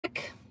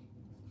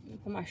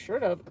pull my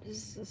shirt up.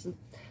 This is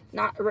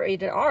not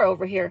rated R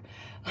over here.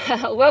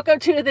 Welcome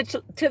to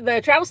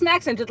the Travel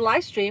Snacks and to the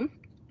live stream.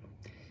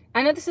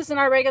 I know this isn't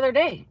our regular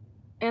day.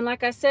 And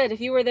like I said, if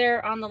you were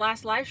there on the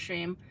last live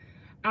stream,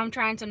 I'm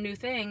trying some new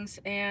things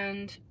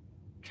and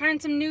trying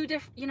some new,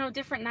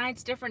 different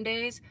nights, different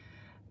days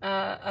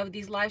of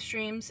these live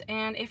streams.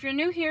 And if you're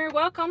new here,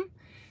 welcome.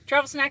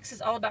 Travel Snacks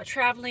is all about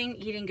traveling,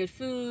 eating good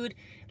food,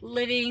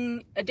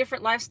 living a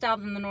different lifestyle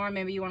than the norm.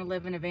 Maybe you want to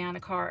live in a van, a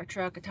car, a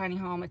truck, a tiny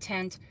home, a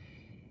tent.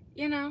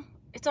 You know,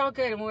 it's all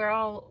good. And we're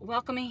all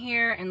welcoming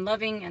here and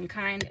loving and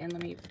kind. And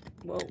let me,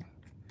 whoa, I'm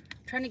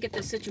trying to get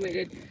this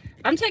situated.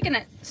 I'm taking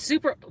it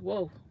super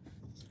old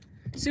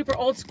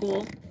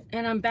school.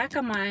 And I'm back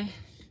on my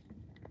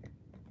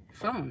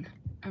phone.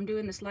 I'm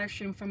doing this live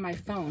stream from my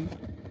phone,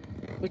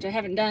 which I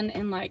haven't done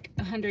in like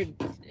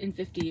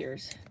 150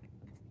 years.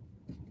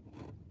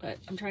 But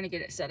I'm trying to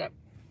get it set up.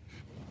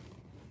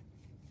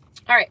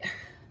 All right.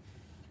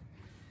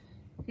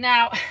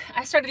 Now,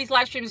 I started these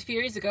live streams a few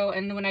years ago,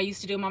 and when I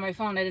used to do them on my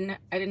phone, I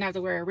didn't have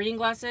to wear reading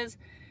glasses.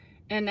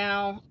 And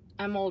now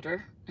I'm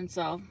older, and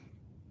so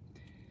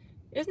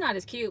it's not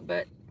as cute,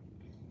 but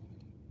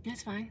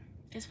it's fine.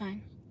 It's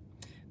fine.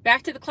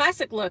 Back to the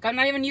classic look. I'm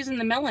not even using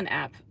the Melon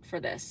app for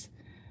this.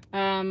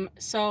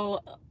 So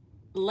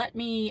let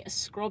me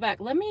scroll back.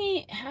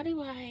 How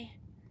do I?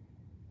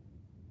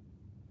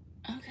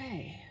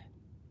 Okay.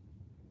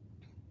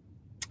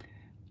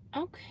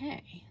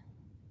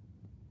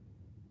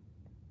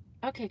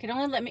 Okay, it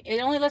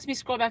only lets me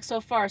scroll back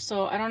so far,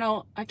 so I don't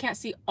know, I can't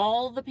see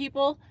all the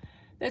people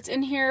that's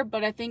in here,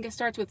 but I think it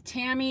starts with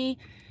Tammy.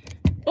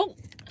 Oh,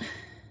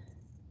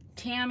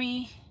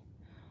 Tammy.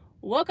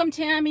 Welcome,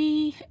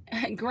 Tammy.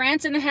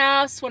 Grant's in the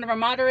house, one of our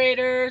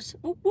moderators.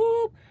 Whoop,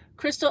 whoop.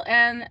 Crystal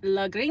and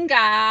La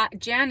Gringa.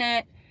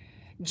 Janet.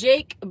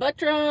 Jake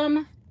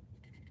Buttram.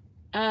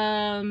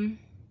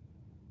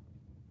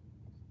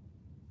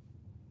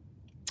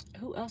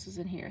 Who else is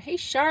in here? Hey,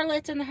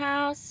 Charlotte's in the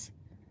house.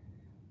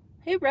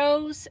 Hey,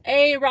 Rose.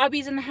 Hey,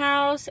 Robbie's in the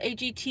house.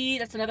 AGT,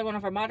 that's another one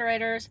of our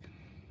moderators.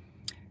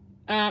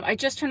 I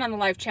just turned on the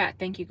live chat.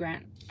 Thank you,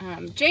 Grant.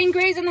 Jane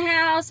Gray's in the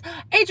house.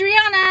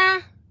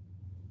 Adriana.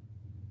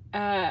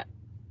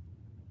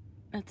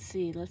 Let's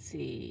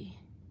see.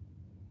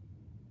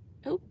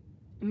 Oh,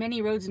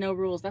 many roads, no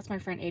rules. That's my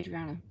friend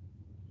Adriana.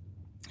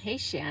 Hey,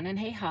 Shannon.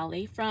 Hey,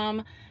 Holly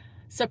from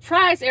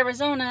Surprise,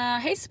 Arizona.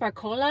 Hey,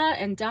 Sparkola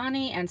and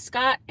Donnie and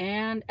Scott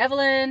and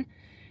Evelyn.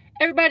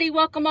 Everybody,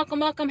 welcome, welcome,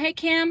 welcome. Hey,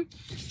 Kim.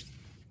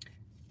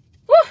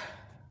 Woo!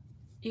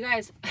 You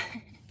guys,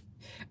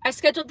 I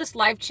scheduled this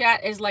live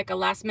chat as like a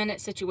last minute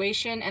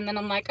situation. And then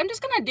I'm like, I'm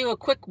just going to do a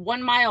quick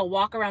 1 mile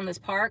walk around this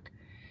park.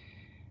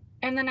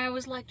 And then I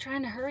was like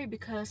trying to hurry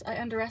because I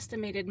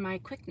underestimated my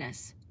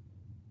quickness.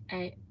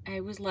 I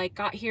was like,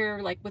 got here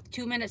like with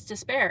 2 minutes to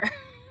spare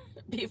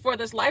before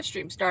this live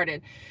stream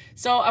started.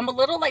 So I'm a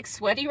little like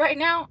sweaty right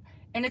now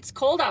and it's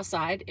cold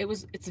outside.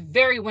 It's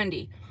very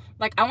windy.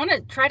 Like I want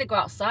to try to go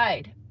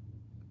outside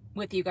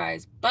with you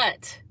guys,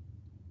 but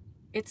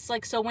it's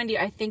like so windy.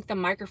 I think the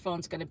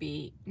microphone's going to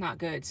be not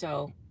good.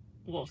 So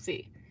we'll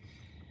see.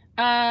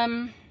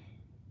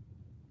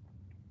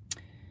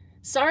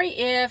 Sorry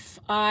if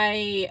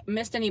I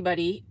missed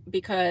anybody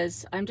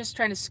because I'm just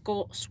trying to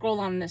scroll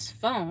on this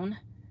phone.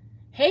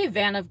 Hey,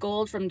 Van of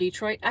Gold from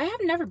Detroit. I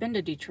have never been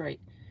to Detroit.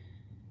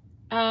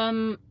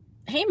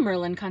 Hey,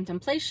 Merlin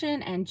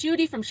Contemplation and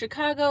Judy from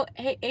Chicago.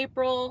 Hey,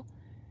 April.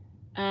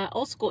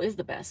 Old school is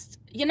the best.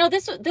 You know,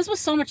 this was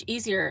so much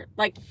easier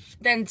like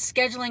than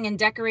scheduling and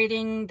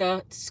decorating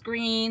the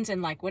screens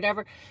and like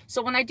whatever.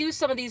 So when I do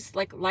some of these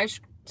like live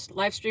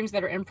streams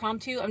that are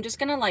impromptu, I'm just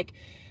gonna like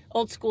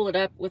old school it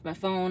up with my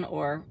phone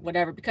or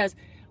whatever, because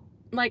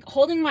like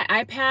holding my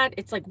iPad,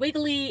 it's like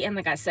wiggly and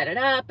like I set it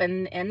up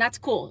and that's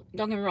cool.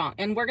 Don't get me wrong.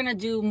 And we're gonna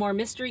do more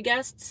mystery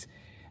guests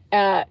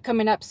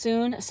coming up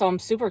soon, so I'm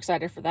super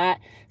excited for that.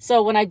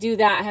 So when I do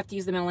that, I have to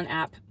use the Melon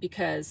app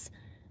because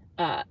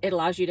it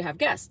allows you to have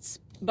guests.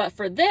 But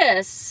for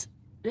this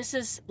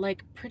is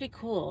like pretty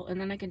cool, and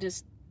then I can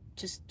just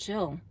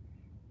chill.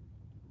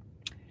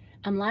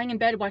 I'm lying in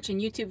bed watching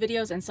YouTube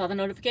videos and saw the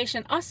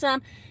notification.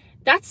 Awesome.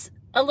 That's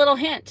a little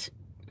hint.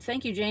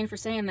 Thank you, Jane, for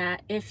saying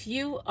that. If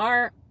you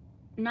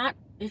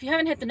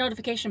haven't hit the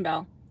notification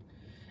bell,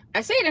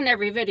 I say it in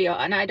every video,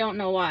 and I don't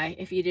know why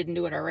if you didn't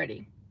do it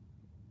already.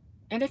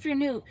 And if you're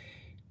new,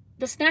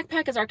 the Snack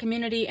Pack is our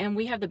community, and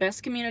we have the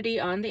best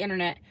community on the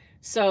internet.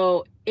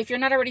 So if you're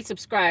not already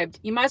subscribed,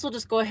 you might as well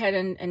just go ahead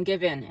and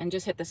give in and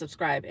just hit the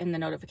subscribe and the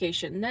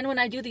notification. And then when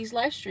I do these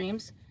live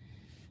streams,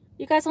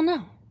 you guys will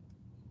know.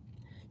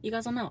 You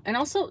guys will know. And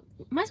also,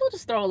 might as well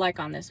just throw a like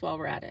on this while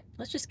we're at it.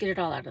 Let's just get it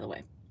all out of the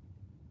way.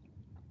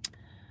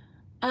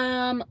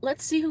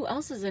 Let's see who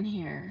else is in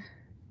here.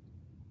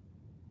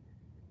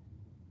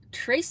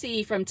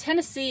 Tracy from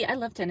Tennessee. I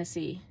love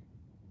Tennessee.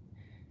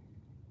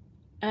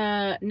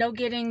 No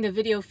getting the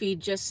video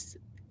feed, just...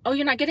 Oh,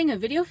 you're not getting a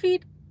video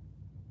feed?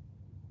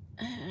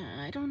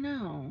 I don't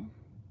know.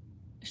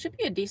 It should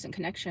be a decent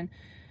connection.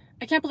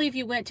 I can't believe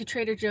you went to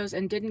Trader Joe's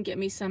and didn't get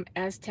me some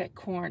Aztec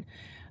corn.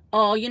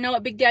 Oh, you know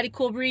what, Big Daddy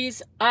Cool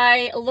Breeze?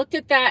 I looked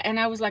at that and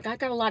I was like, I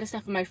got a lot of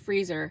stuff in my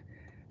freezer.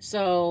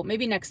 So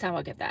maybe next time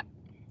I'll get that.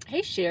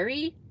 Hey,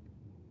 Sherry.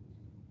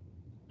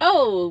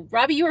 Oh,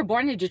 Robbie, you were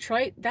born in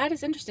Detroit? That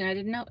is interesting. I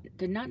did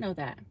not know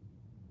that.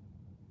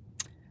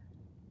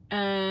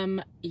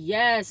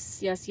 Yes.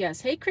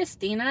 Hey,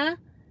 Christina.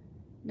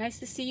 Nice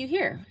to see you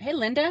here. Hey,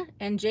 Linda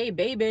and Jay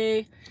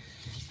Baby.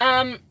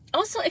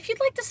 Also, if you'd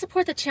like to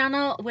support the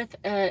channel with,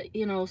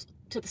 you know,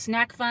 to the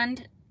snack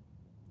fund,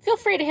 feel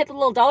free to hit the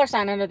little $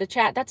 sign under the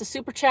chat. That's a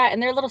super chat,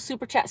 and they're little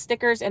super chat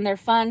stickers, and they're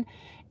fun.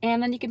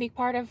 And then you can be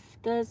part of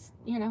the,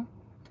 you know,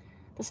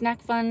 the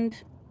snack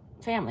fund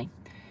family.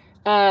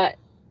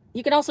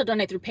 You can also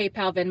donate through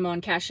PayPal, Venmo,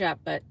 and Cash App,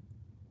 but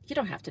you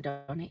don't have to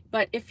donate.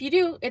 But if you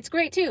do, it's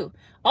great too.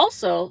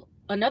 Also,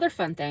 another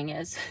fun thing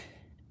is,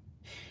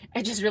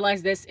 I just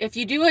realized this. If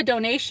you do a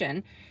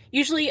donation,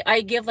 usually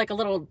I give like a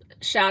little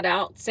shout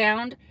out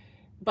sound,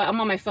 but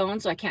I'm on my phone,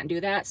 so I can't do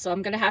that. So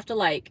I'm going to have to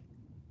like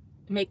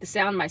make the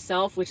sound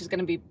myself, which is going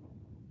to be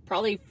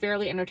probably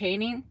fairly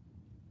entertaining.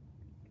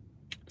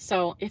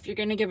 So if you're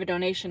going to give a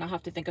donation, I'll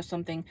have to think of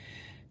something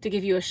to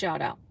give you a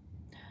shout out.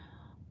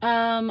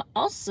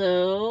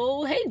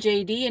 Also, hey,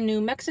 JD in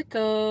New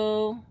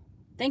Mexico.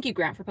 Thank you,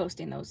 Grant, for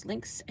posting those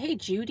links. Hey,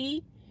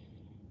 Judy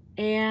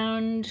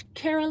and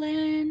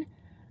Carolyn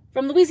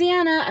from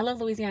Louisiana. I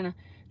love Louisiana.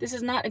 This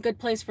is not a good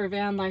place for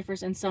van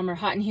lifers in summer.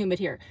 Hot and humid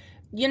here.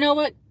 You know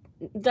what?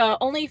 The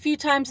only few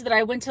times that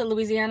I went to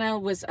Louisiana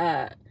was,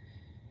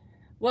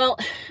 well,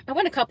 I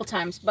went a couple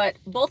times, but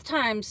both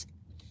times,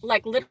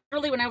 like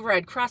literally whenever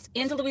I'd cross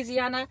into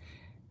Louisiana,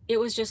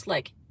 it was just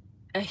like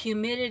a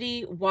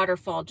humidity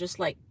waterfall just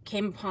like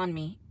came upon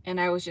me and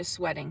I was just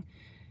sweating.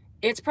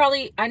 It's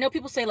probably, I know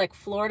people say like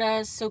Florida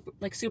is so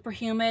like super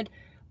humid,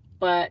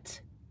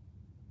 but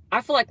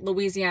I feel like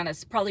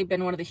Louisiana's probably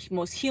been one of the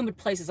most humid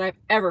places I've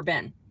ever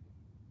been.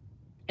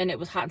 And it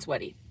was hot and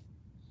sweaty.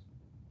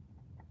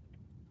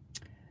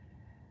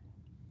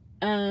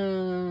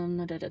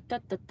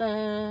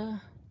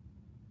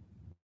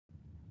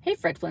 Hey,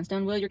 Fred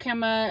Flintstone, will your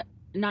camera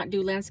not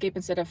do landscape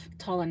instead of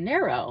tall and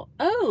narrow?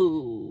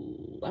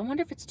 Oh, I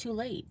wonder if it's too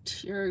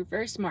late. You're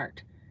very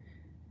smart.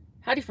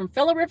 Howdy from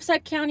fellow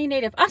Riverside County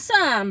native.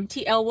 Awesome,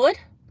 T. Elwood.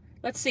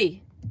 Let's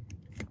see.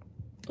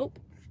 Oh,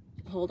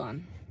 hold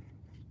on.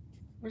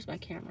 Where's my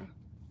camera?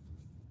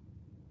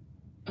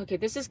 Okay,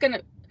 this is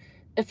gonna,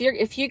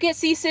 if you get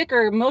seasick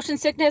or motion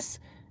sickness,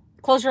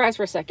 close your eyes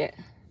for a second.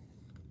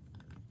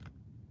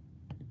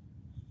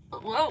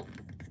 Whoa.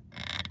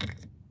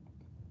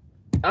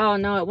 Oh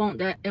no, it won't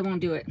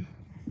do it.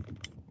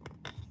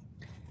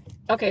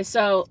 Okay,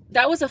 so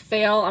that was a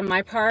fail on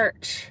my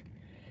part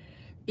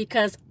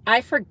because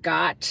I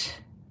forgot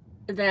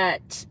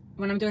that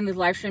when I'm doing these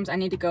live streams, I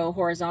need to go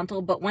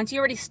horizontal. But once you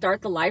already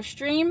start the live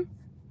stream,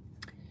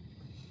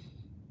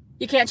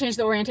 you can't change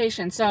the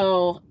orientation.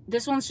 So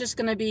this one's just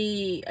going to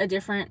be a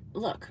different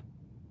look.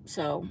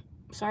 So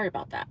sorry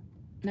about that.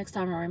 Next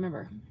time I'll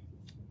remember.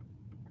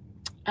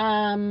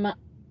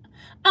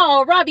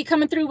 Oh, Robbie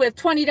coming through with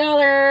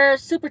 $20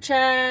 super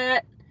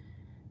chat.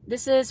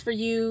 This is for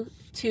you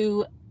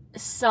to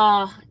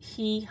saw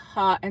he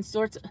ha and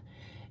sorts of,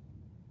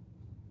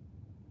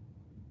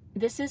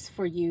 this is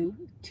for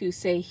you to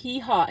say hee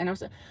haw. And I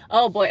was,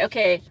 oh boy,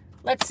 okay,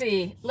 let's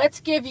see. Let's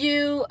give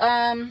you,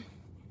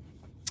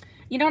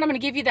 you know what, I'm going to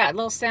give you that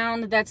little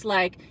sound that's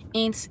like,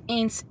 ints,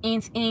 ints,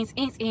 ints, ints,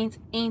 ints, ints,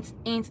 ints,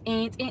 ints,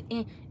 ints,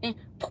 ints, ints.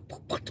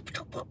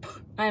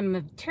 I'm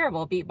a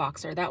terrible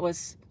beatboxer. That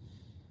was,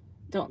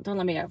 don't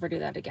let me ever do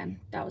that again.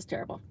 That was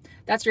terrible.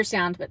 That's your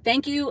sound, but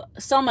thank you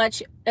so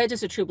much. It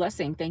is a true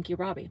blessing. Thank you,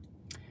 Robbie.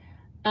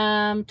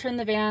 Turn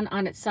the van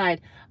on its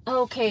side.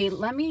 Okay,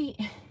 let me,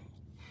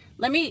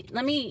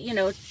 you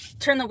know,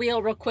 turn the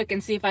wheel real quick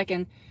and see if I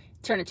can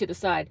turn it to the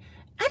side.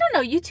 I don't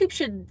know, YouTube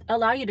should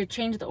allow you to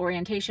change the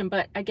orientation,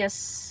 but I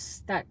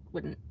guess that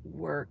wouldn't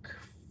work.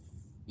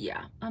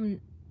 Yeah,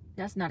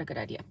 that's not a good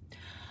idea.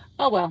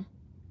 Oh well,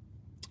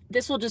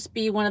 this will just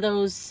be one of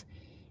those,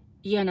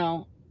 you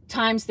know,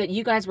 times that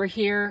you guys were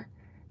here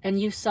and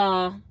you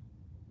saw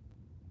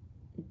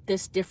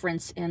this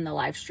difference in the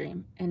live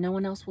stream and no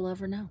one else will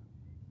ever know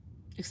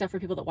except for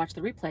people that watch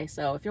the replay.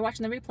 So if you're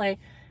watching the replay,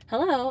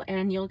 hello,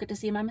 and you'll get to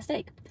see my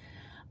mistake.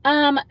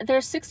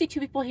 There's 62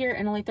 people here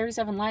and only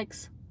 37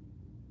 likes.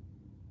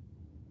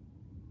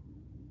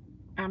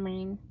 I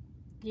mean,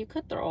 you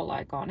could throw a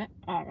like on it.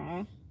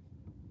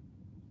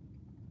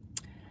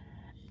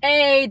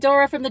 Hey,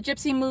 Dora from the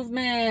Gypsy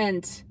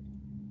Movement.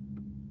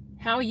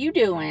 How are you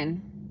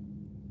doing?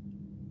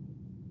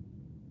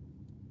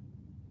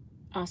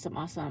 Awesome,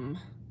 awesome.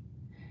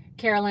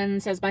 Carolyn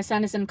says, my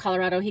son is in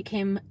Colorado. He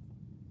came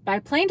by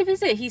plane to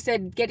visit. He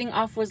said getting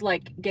off was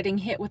like getting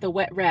hit with a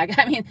wet rag.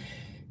 I mean,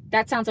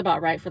 that sounds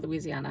about right for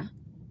Louisiana.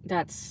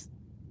 That's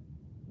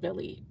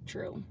really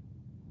true.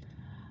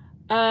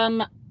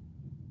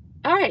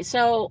 All right,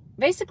 so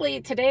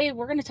basically today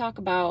we're going to talk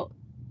about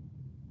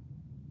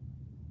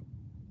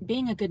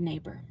being a good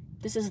neighbor.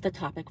 This is the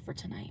topic for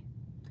tonight.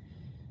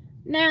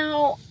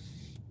 Now,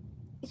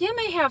 you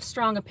may have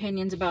strong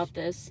opinions about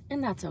this,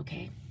 and that's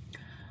okay.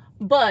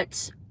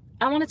 But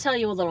I want to tell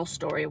you a little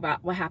story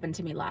about what happened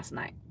to me last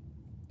night.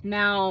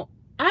 Now,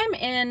 I'm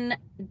in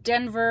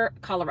Denver,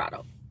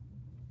 Colorado.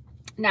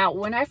 Now,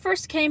 when I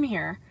first came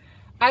here,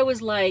 I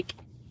was like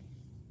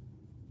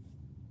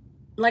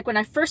when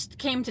I first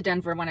came to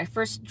Denver, when I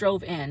first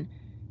drove in,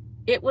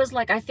 it was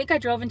like, I think I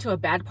drove into a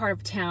bad part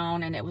of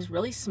town and it was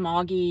really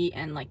smoggy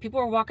and like people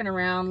were walking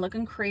around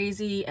looking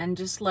crazy and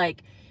just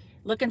like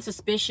looking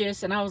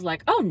suspicious. And I was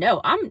like, oh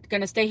no, I'm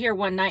going to stay here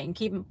one night and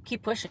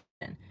keep pushing.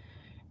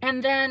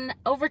 And then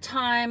over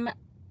time,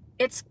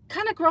 it's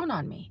kind of grown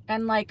on me.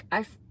 And like,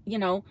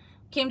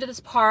 came to this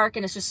park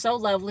and it's just so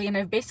lovely. And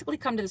I've basically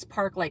come to this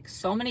park like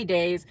so many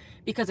days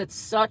because it's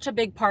such a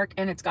big park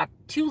and it's got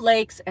 2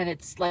 lakes and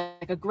it's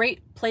like a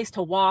great place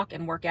to walk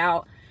and work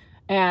out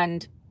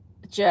and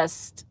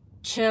just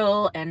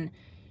chill. And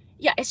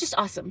yeah, it's just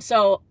awesome.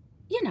 So,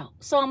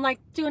 so I'm like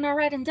doing all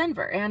right in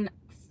Denver. And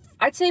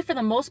I'd say for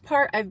the most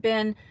part, I've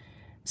been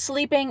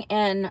sleeping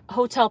in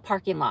hotel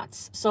parking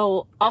lots.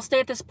 So I'll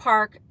stay at this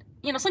park.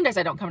 Some days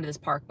I don't come to this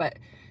park, but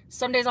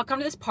some days I'll come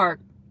to this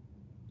park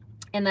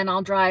and then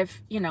I'll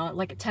drive,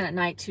 like at 10 at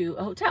night to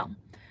a hotel.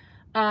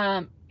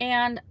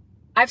 And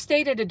I've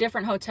stayed at a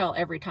different hotel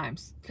every time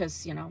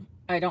because,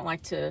 I don't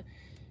like to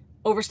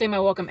overstay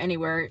my welcome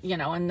anywhere,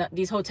 and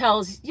these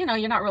hotels, you're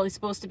not really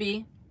supposed to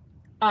be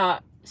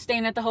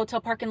staying at the hotel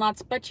parking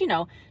lots, but,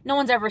 no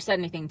one's ever said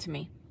anything to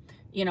me,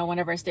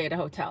 whenever I stay at a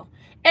hotel.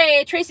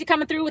 Hey, Tracy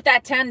coming through with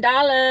that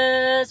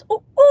 $10. Ooh,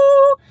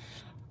 ooh,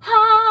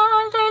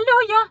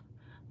 hallelujah.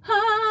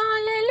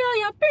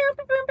 Hallelujah.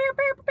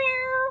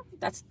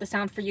 That's the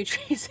sound for you,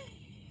 Tracy.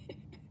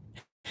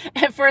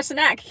 And for a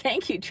snack.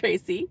 Thank you,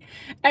 Tracy.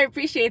 I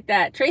appreciate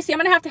that. Tracy, I'm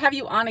going to have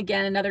you on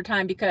again another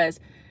time because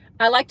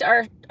I liked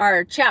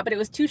our chat, but it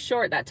was too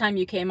short that time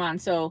you came on.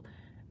 So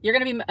you're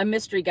going to be a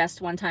mystery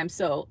guest one time.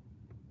 So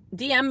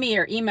DM me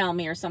or email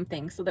me or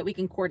something so that we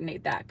can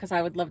coordinate that because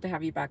I would love to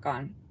have you back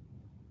on.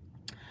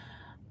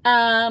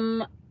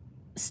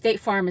 State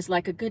Farm is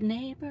like a good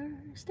neighbor.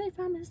 State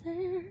Farm is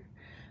there.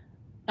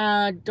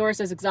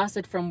 Doris is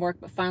exhausted from work,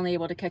 but finally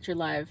able to catch your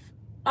live.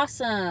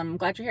 Awesome.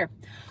 Glad you're here.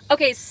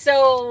 Okay.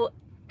 So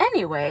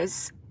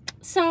anyways,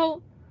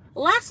 so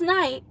last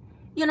night,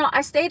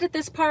 I stayed at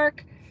this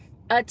park,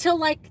 till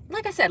like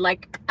I said,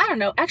 like, I don't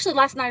know, actually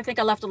last night, I think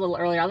I left a little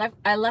earlier.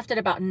 I left at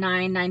about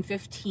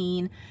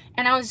 9:15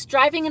 and I was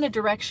driving in a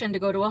direction to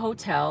go to a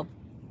hotel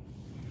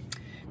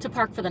to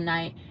park for the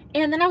night.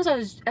 And then as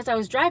I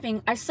was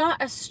driving, I saw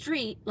a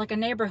street, like a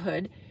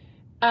neighborhood,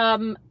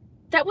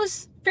 that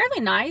was fairly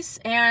nice,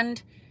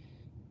 and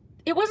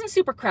it wasn't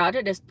super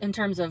crowded in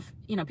terms of,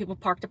 people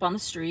parked up on the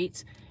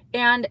streets.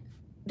 And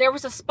there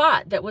was a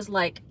spot that was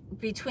like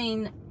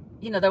between,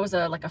 there was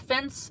like a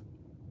fence,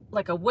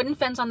 like a wooden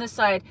fence on this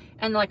side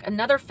and like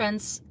another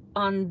fence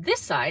on this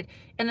side.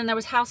 And then there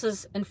was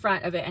houses in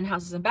front of it and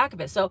houses in back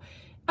of it. So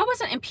I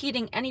wasn't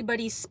impeding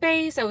anybody's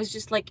space. I was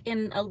just like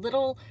in a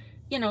little,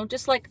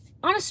 just like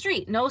on a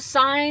street, no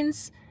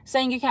signs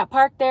saying you can't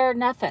park there,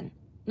 nothing.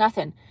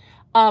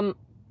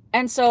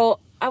 And so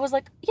I was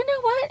like, you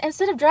know what?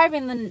 Instead of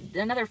driving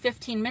another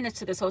 15 minutes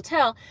to this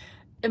hotel,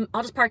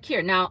 I'll just park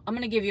here. Now, I'm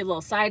going to give you a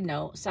little side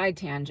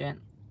tangent.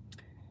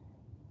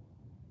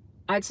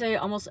 I'd say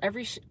almost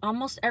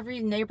every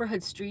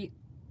neighborhood street,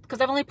 because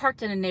I've only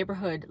parked in a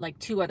neighborhood like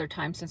 2 other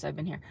times since I've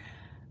been here.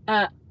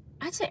 I'd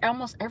say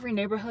almost every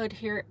neighborhood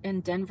here in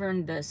Denver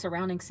and the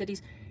surrounding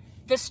cities,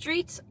 the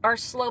streets are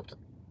sloped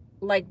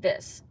like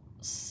this.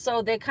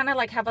 So they kind of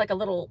like have like a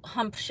little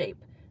hump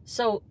shape.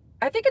 So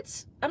I think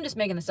I'm just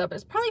making this up.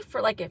 It's probably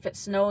for like if it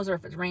snows or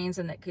if it rains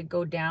and it could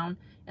go down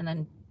and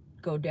then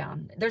go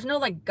down. There's no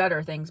like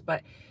gutter things,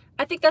 but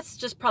I think that's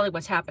just probably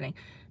what's happening.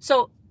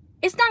 So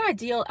it's not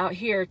ideal out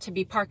here to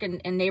be parking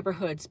in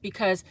neighborhoods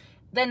because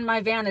then my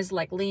van is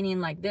like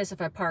leaning like this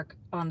if I park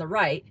on the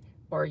right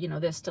or,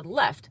 this to the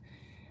left.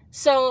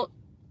 So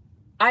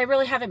I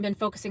really haven't been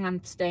focusing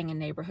on staying in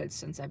neighborhoods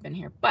since I've been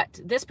here. But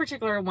this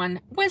particular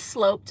one was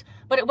sloped,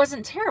 but it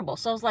wasn't terrible.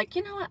 So I was like,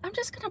 you know what? I'm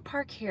just going to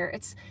park here.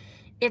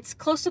 It's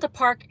close to the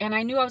park, and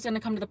I knew I was going to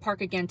come to the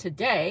park again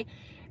today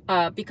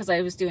because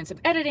I was doing some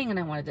editing and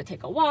I wanted to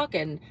take a walk,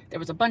 and there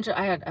was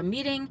I had a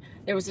meeting.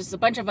 There was just a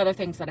bunch of other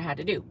things that I had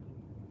to do.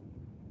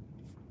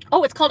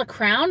 Oh, it's called a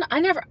crown?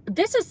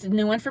 This is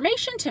new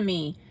information to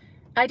me.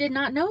 I did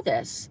not know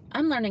this.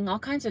 I'm learning all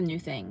kinds of new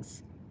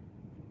things.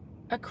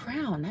 A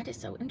crown, that is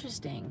so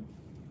interesting.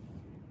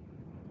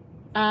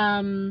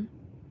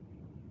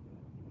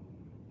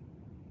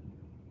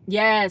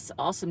 Yes,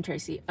 awesome,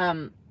 Tracy.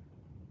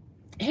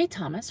 Hey,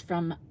 Thomas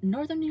from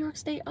Northern New York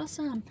State.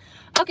 Awesome.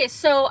 Okay,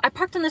 so I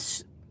parked on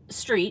this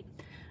street.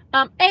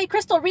 Hey,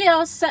 Crystal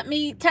Rios sent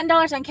me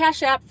 $10 on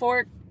Cash App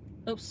for,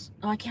 oops,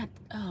 I can't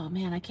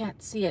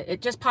see it.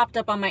 It just popped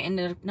up on my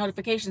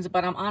notifications,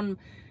 but I'm on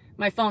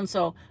my phone,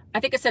 so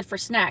I think it said for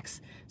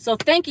snacks. So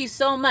thank you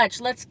so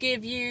much. Let's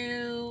give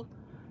you,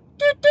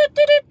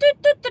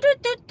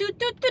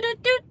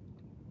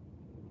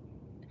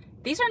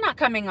 these are not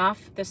coming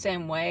off the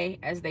same way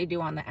as they do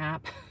on the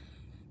app.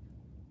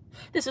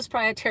 This is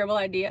probably a terrible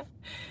idea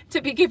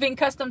to be giving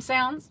custom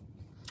sounds.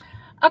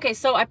 Okay,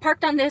 so I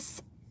parked on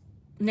this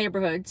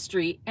neighborhood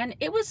street, and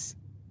it was,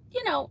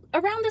 you know,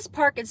 around this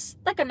park, it's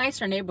like a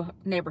nicer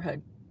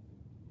neighborhood.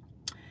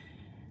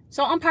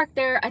 So I'm parked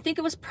there. I think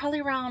it was probably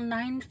around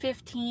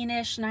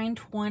 9:15-ish,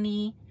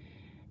 9:20,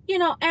 you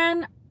know,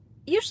 and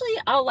usually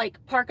I'll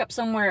like park up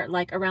somewhere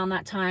like around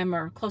that time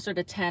or closer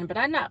to 10, but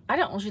I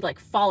don't usually like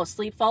fall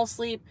asleep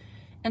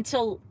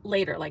until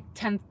later, like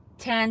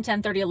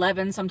 10:30,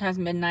 11, sometimes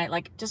midnight.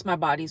 Like, just my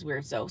body's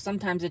weird, so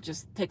sometimes it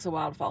just takes a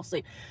while to fall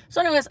asleep. So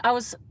anyways, I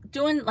was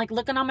doing like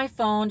looking on my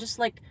phone, just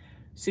like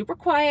super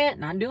quiet,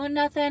 not doing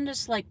nothing,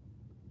 just like,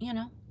 you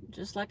know,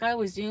 just like I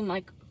always do,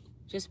 like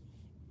just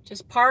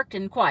parked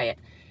and quiet.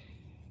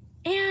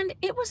 And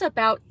it was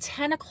about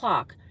 10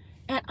 o'clock,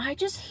 and I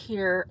just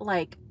hear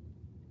like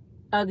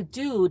a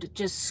dude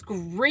just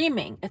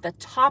screaming at the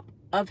top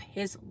of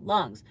his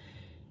lungs.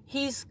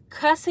 He's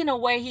cussing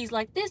away. He's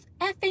like, this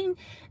effing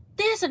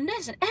this and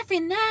this and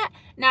effing that.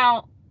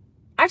 Now,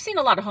 I've seen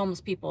a lot of homeless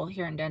people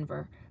here in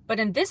Denver, but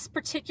in this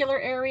particular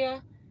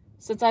area,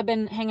 since I've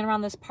been hanging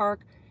around this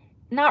park,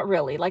 not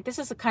really. Like, this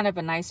is a kind of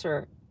a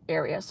nicer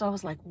area. So I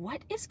was like,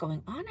 what is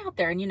going on out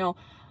there? And, you know,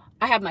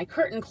 I have my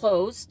curtain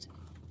closed,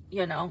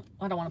 you know,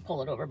 I don't want to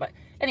pull it over, but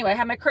anyway, I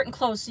have my curtain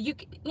closed so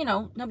you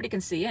know, nobody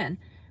can see in.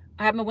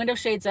 I have my window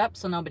shades up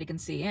so nobody can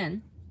see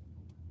in.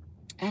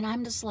 And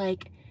I'm just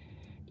like,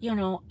 you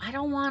know, I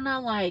don't want to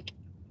like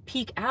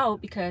peek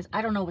out because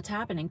I don't know what's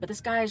happening, but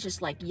this guy is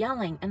just like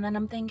yelling. And then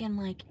I'm thinking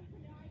like,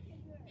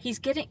 he's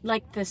getting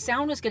like, the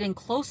sound was getting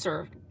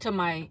closer to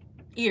my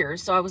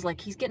ears. So I was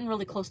like, he's getting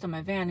really close to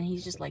my van, and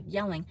he's just like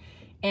yelling.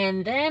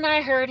 And then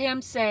I heard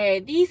him say,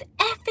 these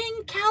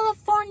effing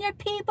California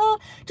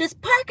people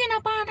just parking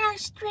up on our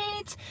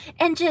streets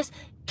and just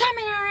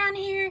coming around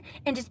here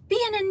and just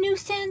being a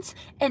nuisance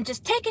and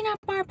just taking up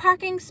our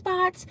parking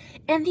spots,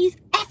 and these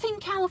effing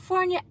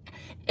California.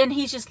 And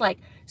he's just like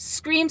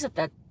screams at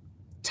the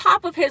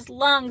top of his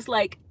lungs,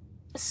 like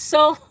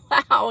so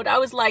loud. I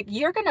was like,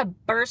 you're gonna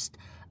burst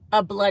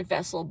a blood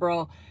vessel,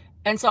 bro.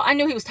 And so I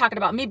knew he was talking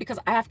about me because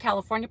I have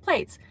California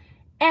plates.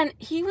 And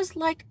he was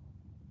like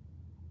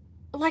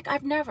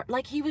I've never,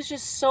 like, he was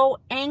just so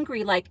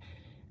angry, like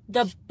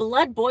the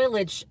blood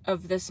boilage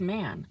of this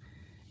man.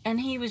 And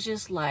he was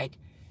just like,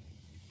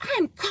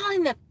 I'm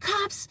calling the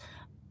cops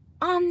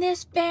on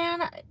this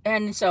van.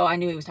 And so I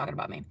knew he was talking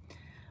about me.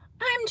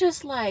 I'm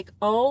just like,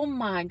 oh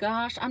my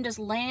gosh. I'm just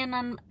laying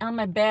on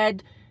my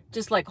bed,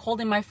 just like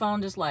holding my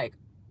phone, just like,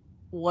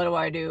 what do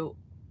I do?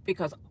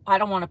 Because I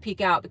don't want to peek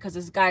out because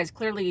this guy is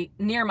clearly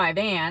near my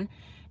van.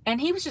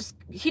 And he just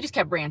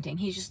kept ranting.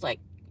 He's just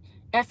like,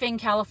 effing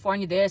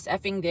California this,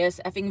 effing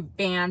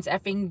vans,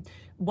 effing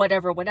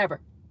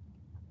whatever.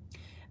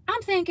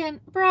 I'm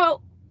thinking,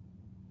 bro,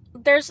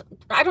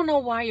 I don't know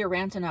why you're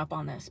ranting up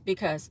on this,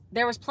 because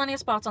there was plenty of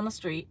spots on the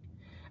street.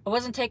 I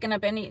wasn't taking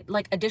up any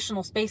like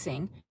additional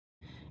spacing.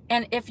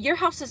 And if your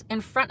house is in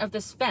front of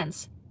this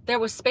fence, there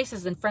was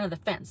spaces in front of the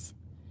fence.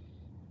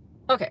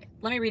 Okay,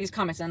 let me read these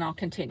comments and I'll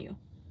continue.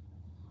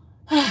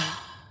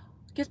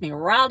 Gets me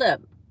riled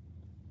up.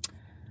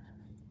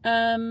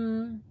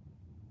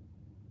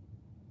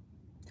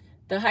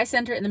 The high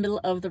center in the middle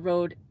of the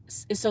road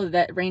is so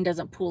that rain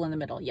doesn't pool in the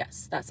middle.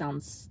 Yes, that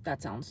sounds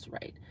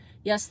right.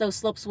 Yes, those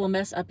slopes will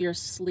mess up your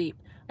sleep.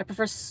 I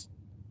prefer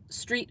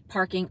street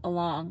parking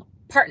along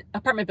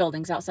apartment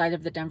buildings outside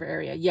of the Denver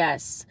area.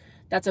 Yes,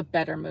 that's a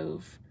better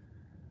move.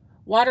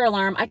 Water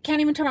alarm. I can't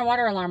even turn my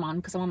water alarm on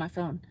because I'm on my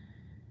phone.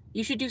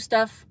 You should do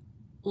stuff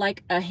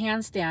like a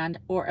handstand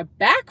or a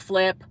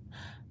backflip.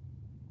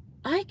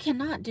 I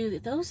cannot do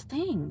those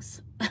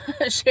things.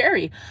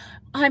 Sherry,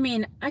 I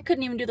mean, I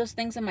couldn't even do those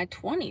things in my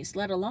 20s,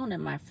 let alone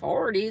in my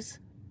 40s.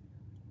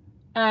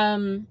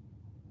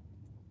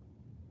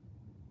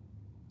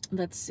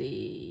 Let's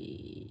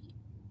see.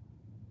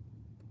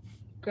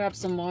 Grab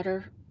some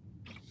water.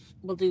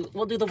 We'll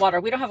do the water.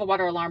 We don't have a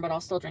water alarm, but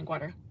I'll still drink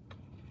water.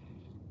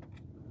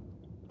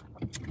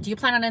 Do you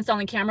plan on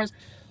installing cameras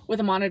with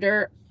a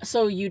monitor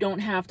so you don't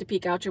have to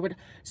peek out your window?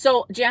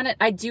 So, Janet,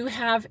 I do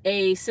have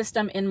a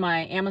system in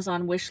my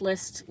Amazon wish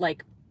list,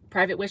 like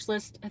private wish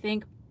list, I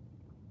think.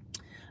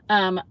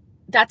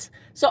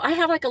 So I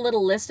have like a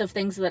little list of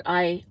things that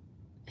I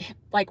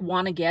like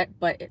want to get,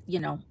 but you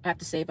know, I have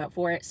to save up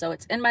for it. So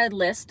it's in my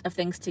list of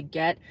things to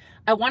get.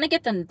 I want to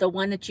get the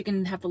one that you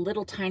can have the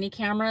little tiny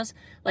cameras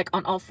like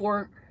on all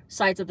four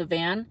sides of the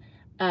van,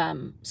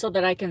 so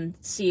that I can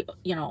see,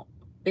 you know,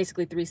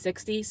 basically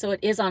 360. So it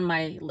is on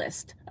my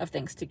list of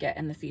things to get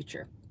in the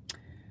future.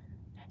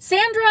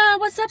 Sandra,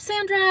 what's up,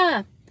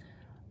 Sandra?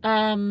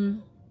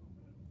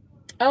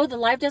 Oh, the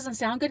live doesn't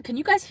sound good. Can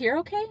you guys hear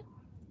okay?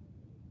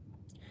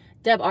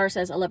 Deb R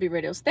says, I love your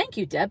videos. Thank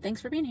you, Deb.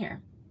 Thanks for being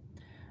here.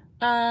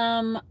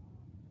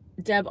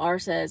 Deb R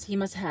says, he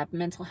must have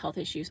mental health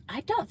issues.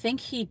 I don't think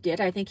he did.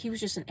 I think he was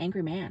just an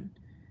angry man.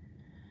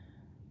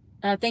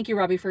 Thank you,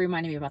 Robbie, for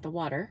reminding me about the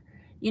water.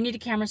 You need a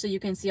camera so you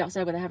can see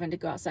outside without having to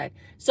go outside.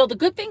 So the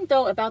good thing,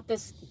 though, about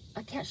this,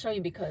 I can't show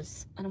you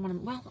because I don't want to,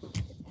 well,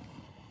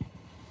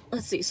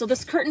 let's see. So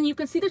this curtain, you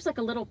can see there's like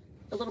a little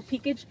a little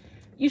peekage.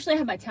 Usually I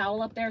have my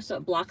towel up there so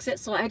it blocks it.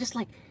 So I just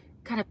like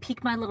kind of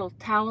peek my little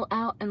towel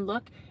out and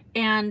look.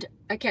 And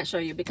I can't show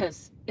you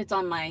because it's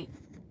on my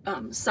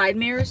side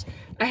mirrors.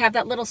 I have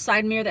that little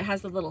side mirror that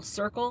has the little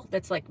circle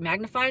that's like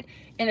magnified.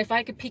 And if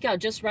I could peek out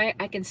just right,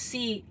 I can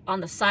see on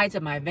the sides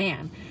of my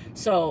van.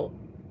 So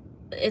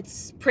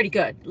it's pretty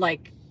good.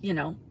 Like, you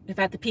know, if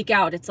I have to peek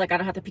out, it's like I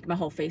don't have to peek my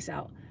whole face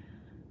out.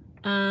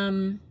 Are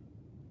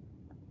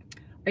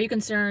you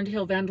concerned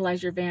he'll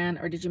vandalize your van,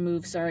 or did you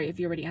move? Sorry if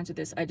you already answered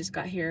this. I just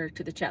got here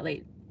to the chat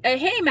late.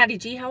 Hey, Maddie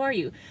G, how are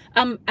you?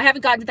 I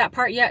haven't gotten to that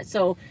part yet,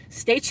 so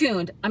stay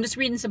tuned. I'm just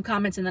reading some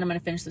comments and then I'm going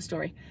to finish the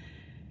story.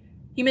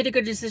 You made a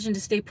good decision to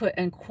stay put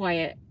and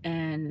quiet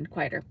and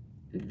quieter.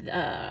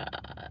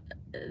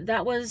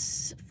 That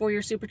was for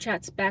your super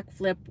chats.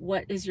 Backflip.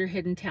 What is your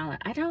hidden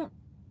talent?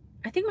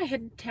 I think my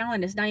hidden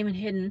talent is not even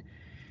hidden.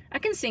 I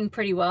can sing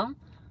pretty well.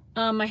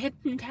 My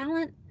hidden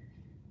talent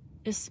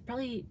is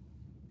probably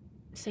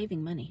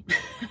saving money.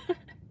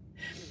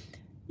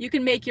 You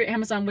can make your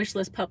Amazon wish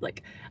list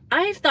public.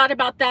 I've thought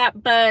about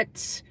that,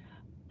 but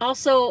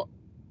also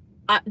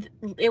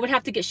it would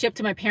have to get shipped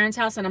to my parents'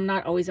 house, and I'm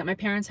not always at my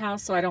parents'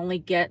 house, so I'd only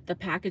get the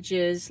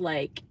packages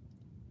like,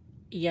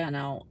 you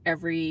know,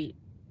 every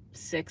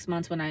 6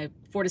 months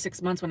 4 to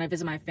 6 months when I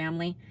visit my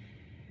family.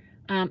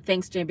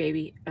 Thanks, J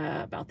Baby,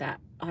 about that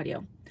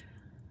audio.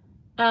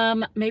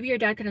 Maybe your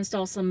dad could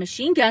install some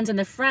machine guns in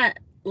the front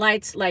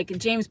lights like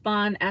James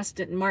Bond,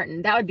 Aston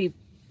Martin. That would be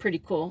pretty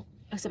cool.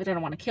 Except I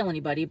don't want to kill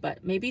anybody,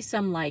 but maybe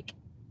some like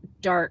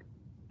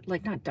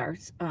not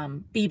darts,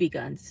 BB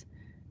guns,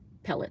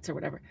 pellets or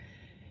whatever.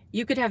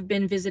 You could have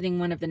been visiting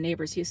one of the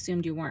neighbors. He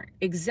assumed you weren't.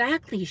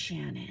 Exactly,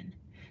 Shannon.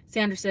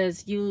 Sandra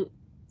says, the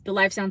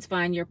live sounds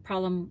fine. Your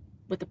problem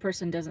with the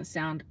person doesn't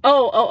sound.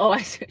 Oh,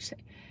 I see what you're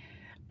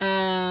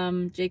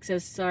saying. Jake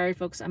says, sorry,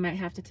 folks, I might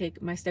have to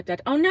take my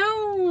stepdad. Oh,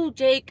 no,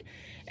 Jake.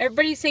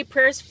 Everybody say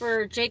prayers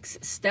for Jake's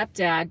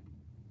stepdad.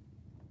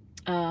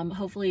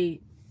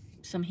 Hopefully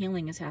some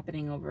healing is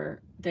happening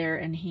over there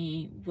and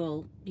he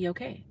will be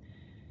okay.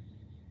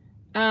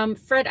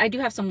 Fred, I do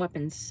have some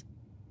weapons.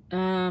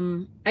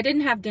 I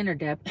didn't have dinner,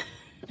 Deb.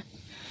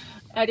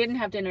 I didn't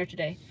have dinner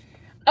today.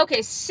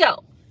 Okay,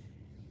 so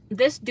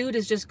this dude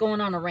is just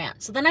going on a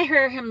rant. So then I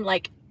hear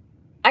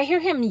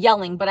him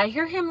yelling, but I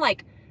hear him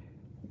like,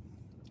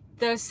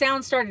 the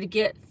sound started to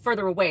get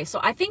further away. So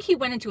I think he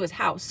went into his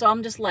house. So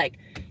I'm just like,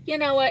 you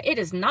know what? It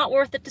is not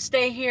worth it to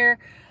stay here.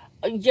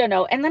 You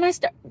know, and then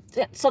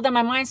then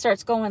my mind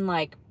starts going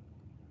like,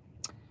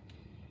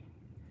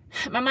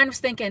 my mind was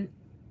thinking,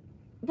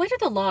 what are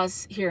the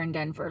laws here in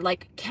Denver?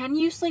 Like, can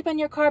you sleep in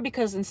your car?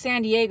 Because in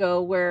San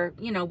Diego, where,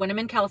 you know, when I'm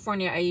in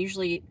California, I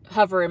usually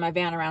hover in my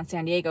van around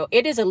San Diego.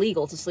 It is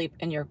illegal to sleep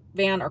in your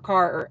van or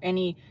car or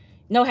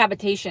no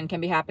habitation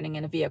can be happening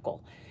in a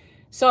vehicle.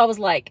 So I was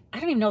like, I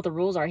don't even know what the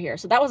rules are here.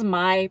 So that was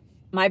my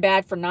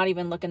bad for not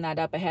even looking that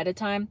up ahead of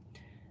time.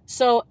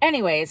 So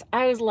anyways,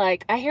 I was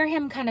like, I hear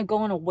him kind of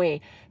going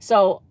away.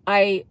 So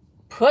I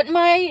put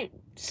my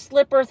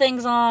slipper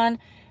things on,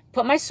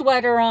 put my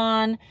sweater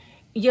on,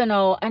 you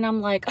know, and I'm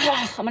like,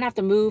 I'm going to have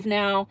to move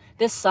now.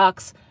 This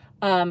sucks.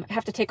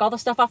 Have to take all the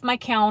stuff off my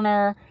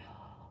counter.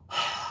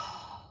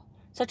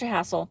 Such a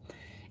hassle.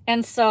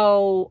 And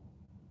so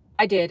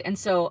I did. And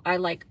so I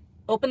like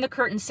opened the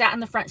curtain, sat in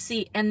the front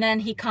seat, and then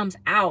he comes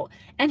out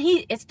and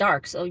it's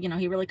dark. So, you know,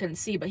 he really couldn't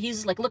see, but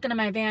he's like looking at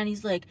my van.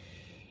 He's like,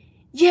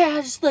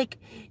 yeah, just like,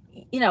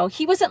 you know,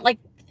 he wasn't like,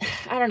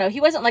 I don't know, he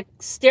wasn't like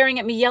staring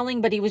at me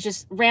yelling, but he was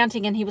just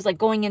ranting, and he was like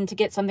going in to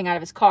get something out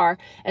of his car,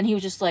 and he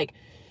was just like,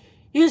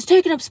 he was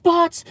taking up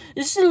spots.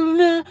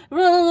 I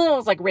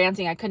was like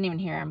ranting. I couldn't even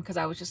hear him because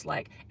I was just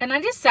like, and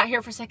I just sat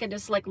here for a second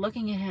just like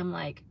looking at him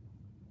like,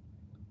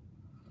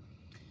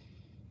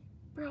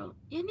 bro,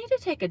 you need to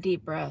take a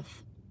deep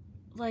breath.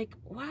 Like,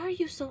 why are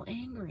you so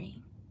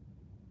angry?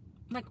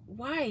 Like,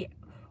 why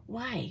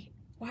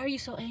are you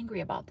so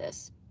angry about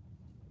this?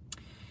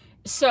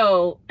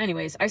 So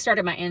anyways, I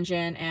started my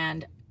engine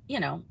and, you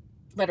know,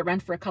 let it run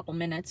for a couple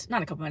minutes,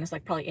 not a couple minutes,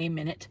 like probably a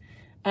minute.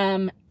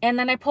 And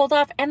then I pulled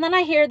off, and then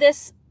I hear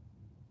this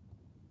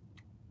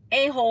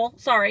a-hole,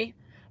 sorry,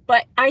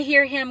 but I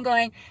hear him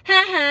going,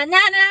 ha ha, na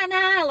na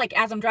na, like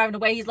as I'm driving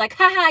away, he's like,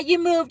 ha ha, you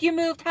moved,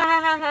 ha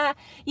ha ha,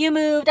 you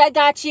moved, I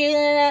got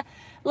you.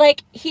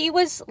 Like, he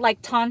was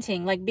like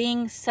taunting, like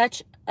being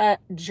such a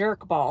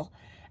jerk ball.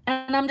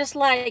 And I'm just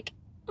like,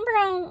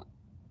 bro,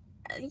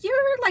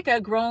 you're like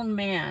a grown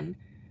man,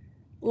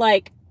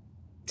 like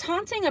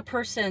taunting a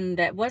person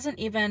that wasn't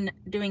even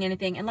doing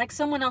anything. And like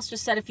someone else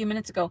just said a few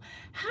minutes ago,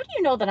 how do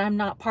you know that I'm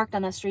not parked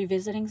on that street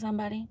visiting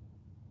somebody?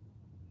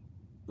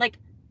 Like,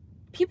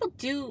 people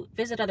do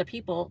visit other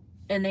people,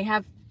 and they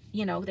have,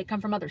 you know, they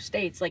come from other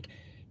states. Like,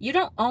 you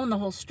don't own the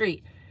whole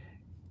street.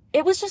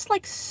 It was just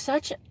like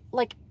such,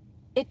 like,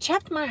 it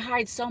chapped my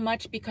hide so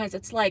much, because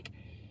it's like,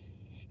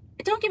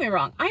 don't get me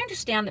wrong, I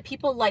understand that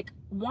people like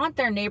want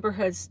their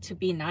neighborhoods to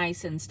be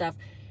nice and stuff,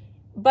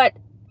 but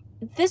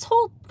this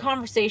whole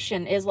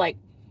conversation is like,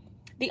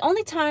 the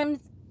only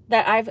time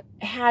that I've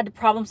had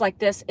problems like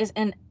this is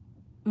in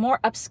more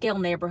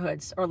upscale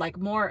neighborhoods, or like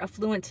more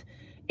affluent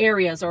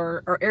areas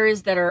or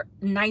areas that are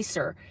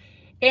nicer.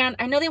 And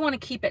I know they want to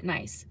keep it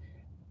nice,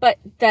 but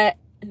the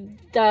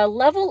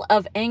level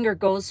of anger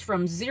goes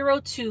from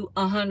 0 to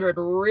 100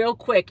 real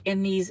quick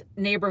in these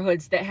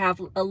neighborhoods that have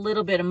a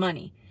little bit of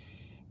money.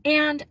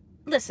 And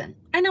listen,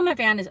 I know my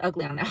van is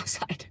ugly on the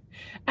outside.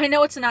 I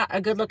know it's not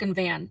a good looking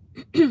van.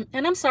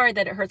 And I'm sorry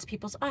that it hurts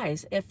people's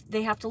eyes if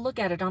they have to look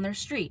at it on their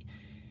street.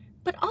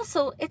 But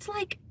also, it's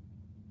like,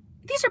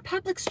 these are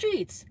public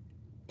streets.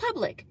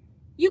 Public.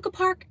 You can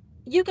park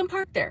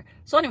there.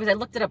 So anyways, I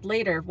looked it up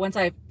later once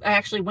I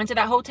actually went to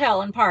that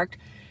hotel and parked.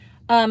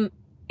 And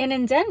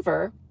in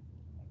Denver,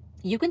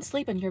 you can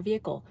sleep in your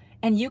vehicle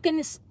and you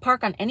can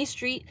park on any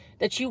street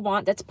that you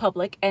want that's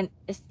public. And,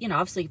 you know,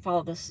 obviously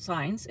follow the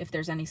signs if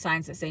there's any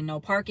signs that say no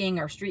parking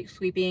or street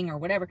sweeping or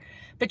whatever.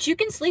 But you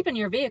can sleep in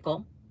your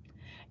vehicle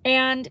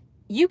and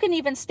you can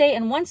even stay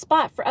in one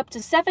spot for up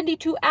to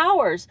 72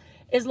 hours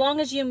as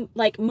long as you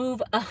like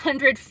move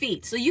 100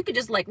 feet. So you could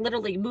just like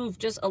literally move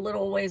just a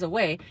little ways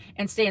away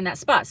and stay in that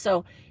spot.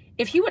 So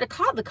if he would have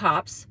called the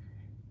cops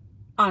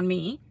on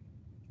me,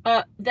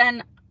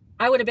 then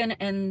I would have been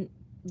in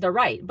the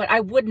right, but I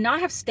would not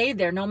have stayed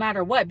there no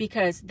matter what,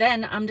 because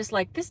then I'm just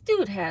like, this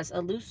dude has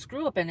a loose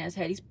screw up in his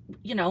head. He's,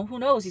 you know, who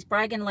knows? He's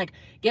probably gonna like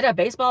get a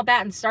baseball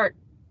bat and start,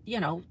 you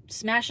know,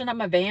 smashing up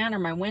my van or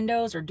my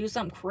windows or do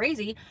something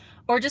crazy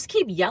or just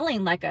keep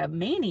yelling like a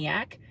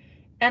maniac.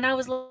 And I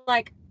was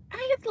like,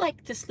 I'd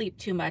like to sleep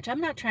too much.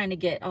 I'm not trying to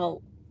get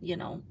all, you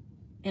know,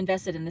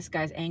 invested in this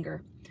guy's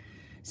anger.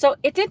 So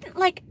it didn't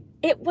like,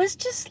 it was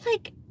just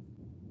like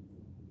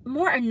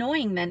more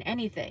annoying than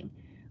anything.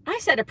 I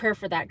said a prayer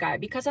for that guy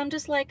because I'm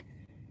just like,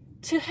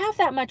 to have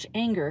that much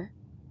anger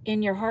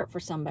in your heart for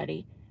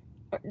somebody,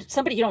 or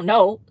somebody you don't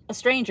know, a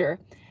stranger.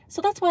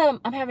 So that's why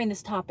I'm having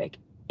this topic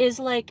is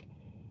like,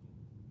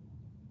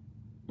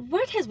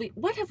 what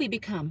have we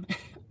become?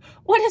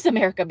 What has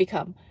America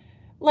become?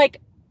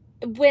 Like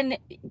when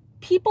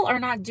people are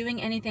not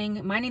doing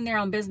anything, minding their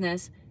own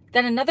business,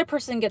 then another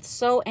person gets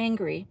so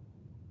angry.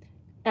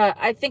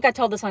 I think I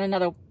told this on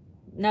another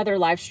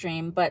live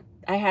stream, but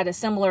I had a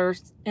similar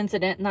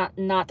incident,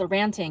 not the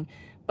ranting,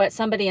 but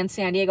somebody in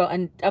San Diego,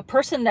 and a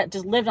person that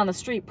just lived on the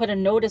street put a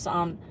notice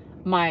on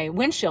my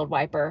windshield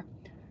wiper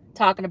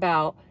talking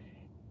about,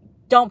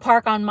 don't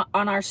park on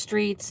our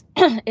streets.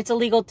 It's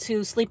illegal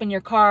to sleep in your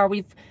car.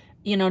 We've,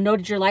 you know,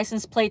 noted your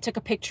license plate, took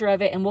a picture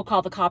of it, and we'll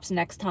call the cops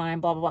next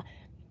time, blah, blah, blah.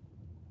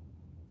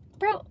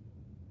 Bro,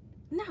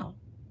 no.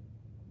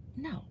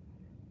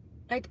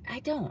 I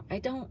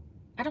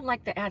don't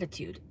like the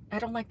attitude. I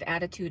don't like the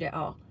attitude at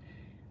all.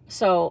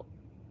 So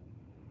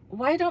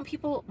why aren't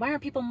people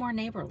more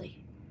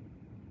neighborly?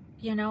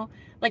 You know,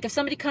 like if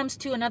somebody comes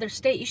to another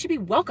state, you should be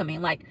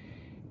welcoming. Like,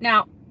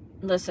 now,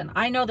 listen,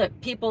 I know that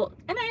people,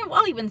 and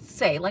I'll even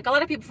say, like a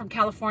lot of people from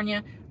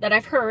California that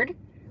I've heard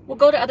will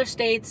go to other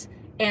states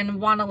and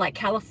want to like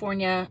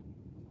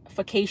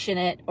California-fication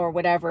it or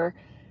whatever.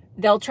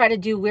 They'll try to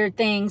do weird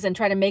things and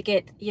try to make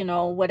it, you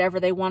know,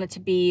 whatever they want it to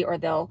be, or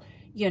they'll,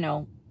 you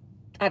know,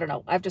 I don't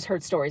know. I've just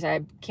heard stories.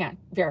 I can't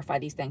verify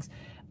these things.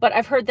 But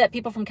I've heard that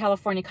people from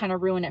California kind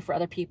of ruin it for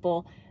other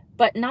people.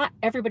 But not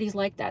everybody's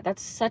like that.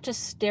 That's such a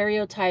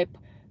stereotype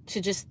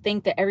to just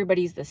think that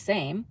everybody's the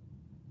same.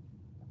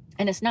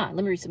 And it's not.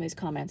 Let me read some of these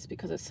comments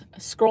because it's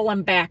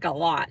scrolling back a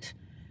lot.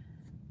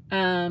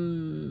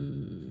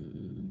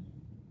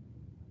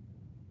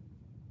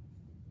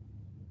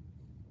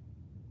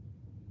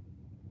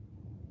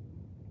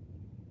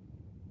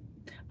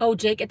 Oh,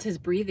 Jake, it's his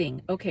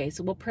breathing. Okay,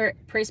 so we'll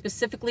pray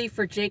specifically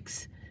for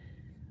Jake's,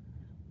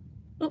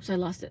 oops, I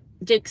lost it.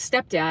 Jake's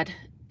stepdad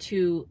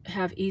to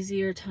have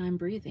easier time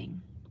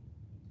breathing.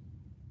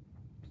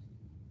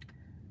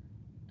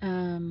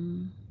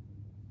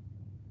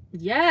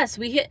 Yes,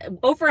 we hit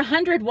over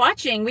 100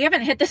 watching. We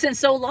haven't hit this in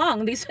so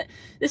long. This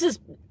is,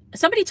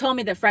 somebody told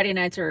me that Friday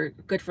nights are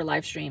good for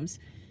live streams.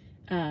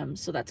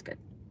 So that's good.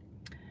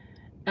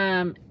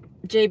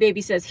 J Baby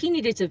says he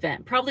needed to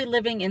vent. Probably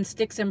living in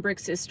sticks and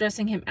bricks is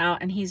stressing him out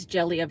and he's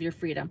jelly of your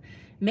freedom.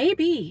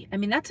 Maybe. I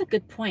mean, that's a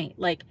good point.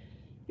 Like,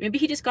 maybe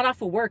he just got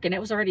off of work and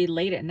it was already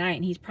late at night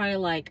and he's probably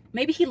like,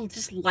 maybe he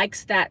just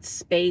likes that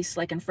space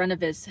like in front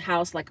of his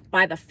house, like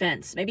by the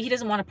fence. Maybe he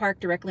doesn't want to park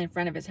directly in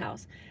front of his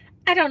house.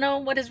 I don't know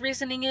what his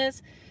reasoning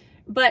is,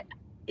 but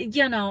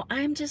you know,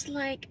 I'm just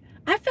like,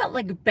 I felt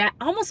like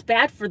almost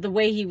bad for the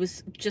way he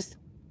was just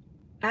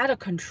out of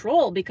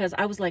control, because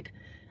I was like,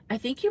 I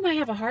think you might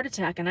have a heart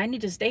attack and I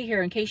need to stay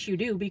here in case you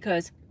do,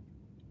 because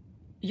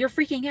you're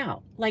freaking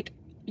out. Like,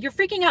 you're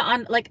freaking out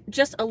on like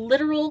just a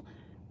literal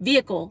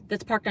vehicle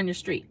that's parked on your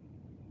street.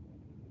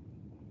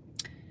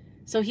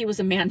 So he was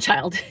a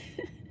man-child,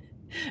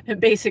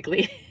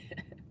 basically.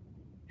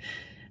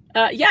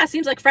 Yeah, it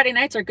seems like Friday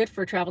nights are good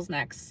for travel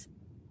snacks.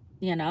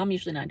 You know, I'm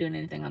usually not doing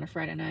anything on a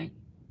Friday night.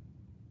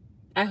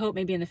 I hope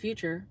maybe in the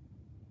future.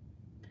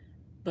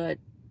 But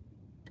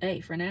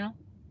hey, for now,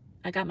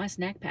 I got my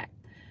snack pack.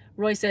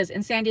 Roy says,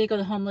 in San Diego,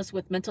 the homeless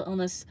with mental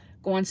illness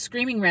go on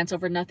screaming rants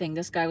over nothing.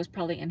 This guy was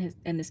probably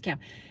in this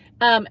camp.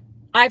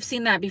 I've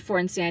seen that before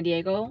in San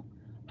Diego.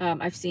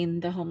 I've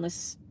seen the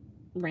homeless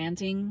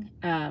ranting.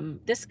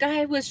 This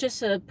guy was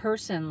just a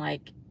person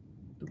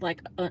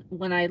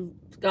when I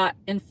got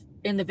in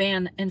the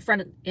van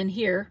in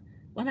here.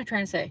 What am I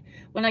trying to say?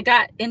 When I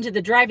got into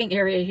the driving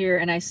area here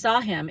and I saw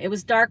him, it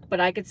was dark, but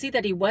I could see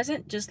that he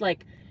wasn't just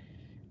like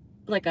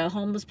a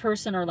homeless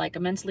person or like a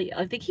mentally,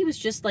 I think he was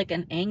just like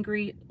an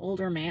angry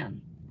older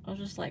man. I was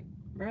just like,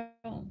 bro,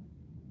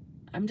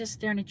 I'm just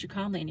staring at you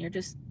calmly and you're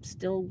just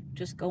still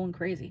just going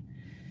crazy.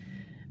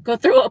 Go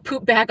throw a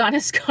poop bag on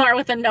his car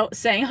with a note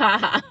saying,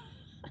 haha.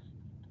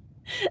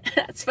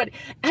 That's funny.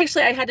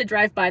 Actually, I had to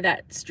drive by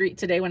that street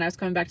today when I was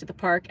coming back to the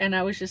park, and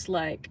I was just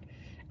like,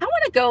 I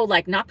want to go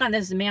like knock on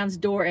this man's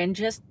door and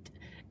just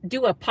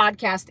do a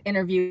podcast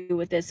interview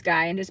with this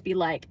guy and just be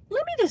like,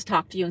 let me just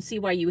talk to you and see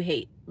why you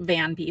hate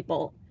van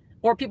people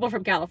or people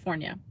from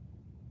California.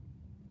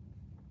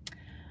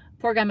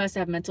 Poor guy must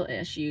have mental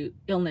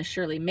illness,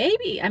 surely.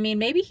 Maybe. I mean,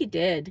 maybe he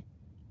did.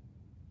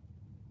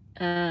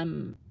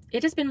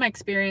 It has been my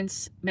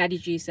experience, Maddie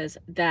G says,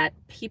 that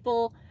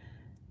people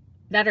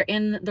that are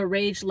in the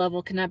rage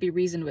level cannot be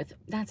reasoned with.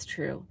 That's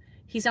true.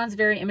 He sounds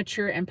very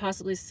immature and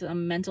possibly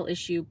some mental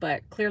issue,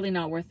 but clearly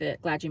not worth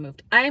it. Glad you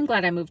moved. I am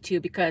glad I moved too,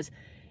 because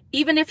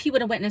even if he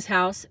would have went in his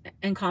house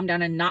and calmed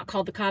down and not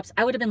called the cops,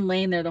 I would have been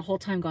laying there the whole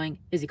time going,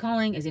 is he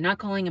calling? Is he not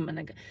calling? I'm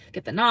going to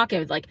get the knock.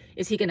 And like,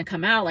 is he going to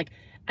come out? Like,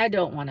 I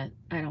don't want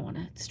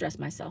to stress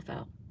myself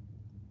out.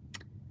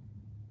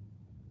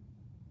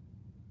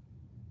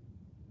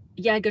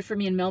 Yeah, good for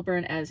me in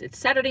Melbourne as it's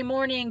Saturday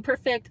morning.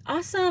 Perfect.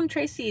 Awesome,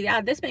 Tracy.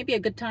 Yeah, this may be a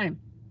good time.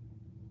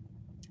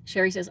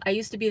 Sherry says, I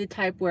used to be the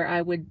type where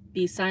I would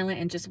be silent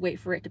and just wait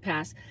for it to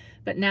pass.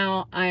 But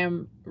now I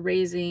am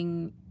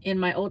raising in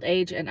my old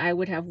age and I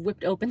would have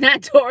whipped open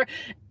that door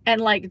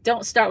and like,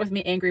 don't start with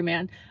me, angry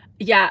man.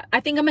 Yeah, I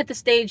think I'm at the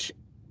stage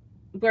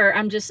where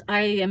I'm just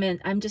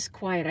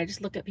quiet. I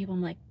just look at people.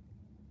 I'm like,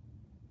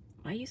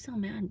 why are you so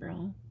mad,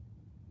 bro?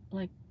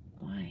 Like,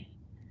 why?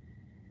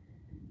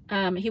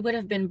 He would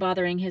have been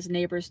bothering his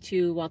neighbors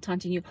too while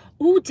taunting you.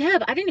 Ooh,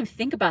 Deb, I didn't even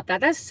think about that.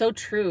 That's so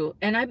true.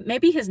 And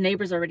maybe his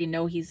neighbors already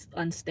know he's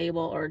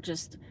unstable or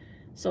just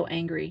so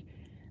angry.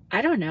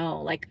 I don't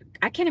know. Like,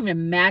 I can't even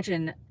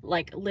imagine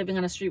like living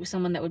on a street with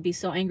someone that would be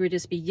so angry,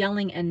 just be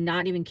yelling and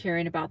not even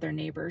caring about their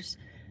neighbors.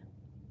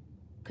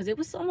 Because it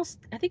was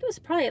I think it was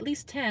probably at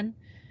least 10.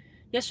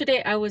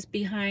 Yesterday, I was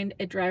behind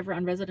a driver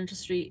on Residential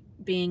Street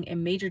being a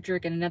major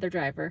jerk and another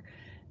driver.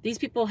 These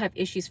people have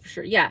issues for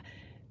sure. Yeah.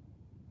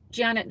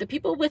 Janet, the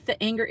people with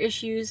the anger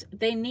issues,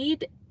 they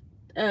need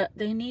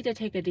to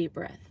take a deep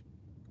breath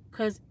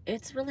because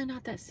it's really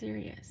not that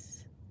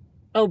serious.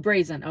 Oh,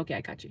 brazen. Okay,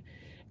 I got you.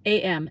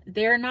 AM,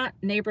 they're not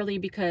neighborly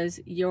because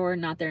you're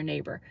not their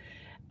neighbor.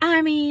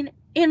 I mean,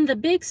 in the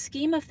big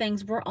scheme of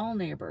things, we're all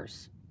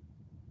neighbors.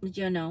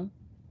 You know,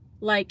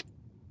 like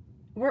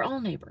we're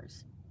all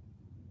neighbors.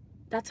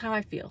 That's how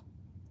I feel.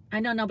 I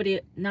know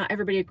not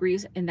everybody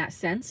agrees in that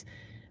sense,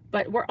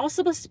 but we're all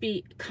supposed to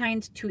be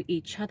kind to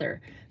each other.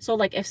 So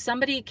like if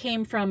somebody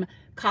came from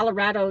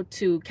Colorado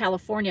to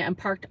California and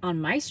parked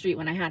on my street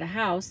when I had a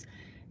house,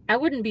 I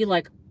wouldn't be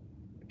like,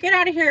 get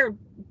out of here,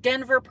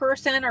 Denver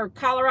person or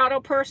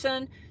Colorado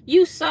person.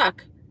 You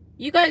suck.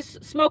 You guys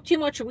smoke too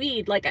much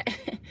weed. Like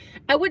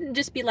I wouldn't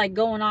just be like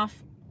going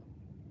off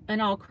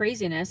and all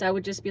craziness. I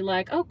would just be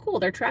like, oh, cool,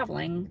 they're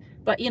traveling.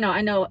 But you know,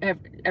 I know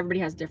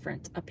everybody has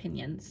different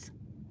opinions.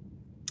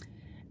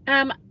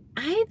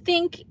 I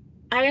think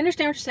I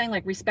understand what you're saying,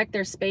 like respect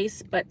their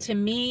space, but to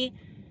me,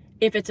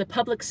 if it's a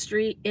public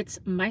street, it's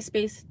my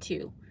space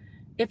too.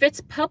 If it's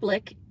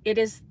public, it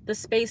is the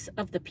space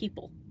of the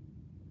people.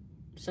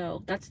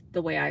 So that's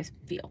the way I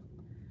feel.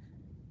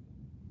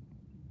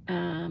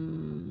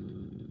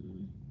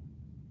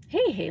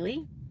 Hey,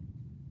 Haley.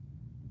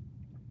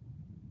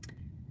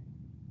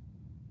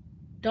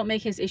 Don't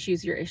make his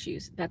issues your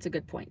issues. That's a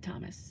good point,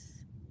 Thomas.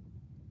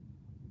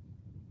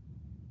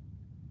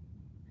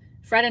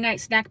 Friday night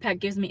snack pack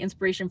gives me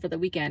inspiration for the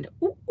weekend.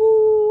 Ooh,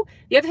 ooh.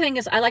 The other thing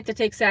is I like to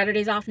take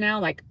Saturdays off now,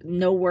 like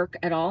no work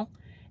at all.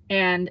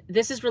 And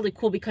this is really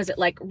cool because it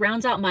like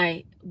rounds out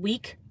my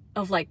week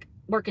of like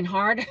working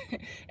hard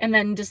and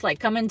then just like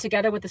coming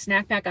together with the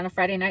snack pack on a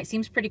Friday night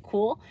seems pretty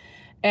cool.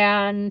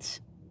 And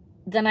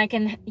then I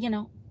can, you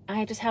know,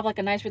 I just have like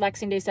a nice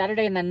relaxing day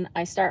Saturday and then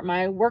I start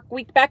my work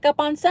week back up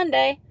on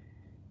Sunday.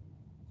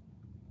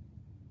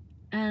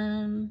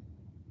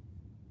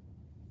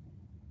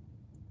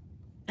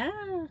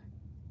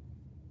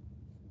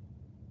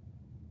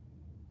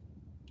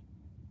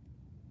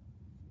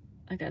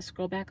 I gotta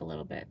scroll back a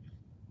little bit.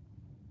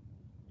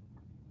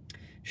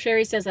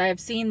 Sherry says, I have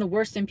seen the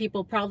worst in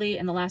people probably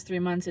in the last 3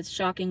 months. It's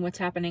shocking what's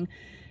happening.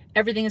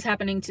 Everything is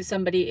happening to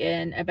somebody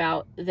in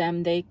about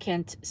them. They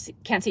can't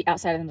see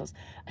outside of themselves.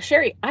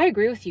 Sherry, I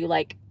agree with you.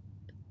 Like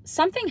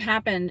something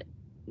happened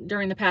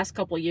during the past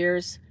couple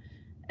years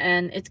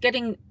and it's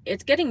getting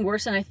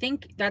worse. And I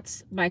think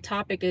that's my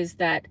topic is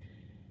that,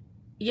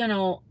 you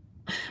know,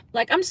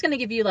 like, I'm just going to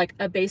give you like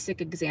a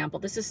basic example.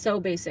 This is so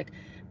basic,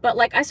 but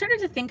like I started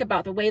to think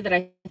about the way that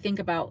I think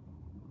about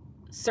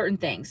certain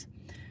things.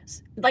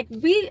 Like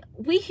we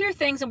hear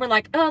things and we're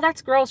like, oh,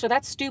 that's gross or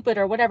that's stupid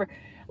or whatever.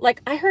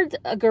 Like I heard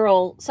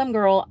some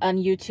girl on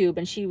YouTube,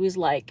 and she was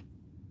like,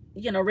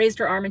 you know, raised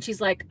her arm and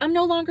she's like, I'm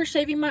no longer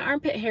shaving my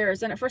armpit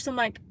hairs. And at first I'm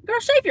like, girl,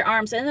 shave your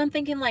arms. And I'm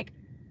thinking like,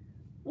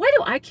 why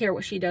do I care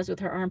what she does with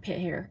her armpit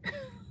hair?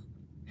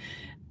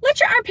 Let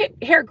your armpit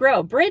hair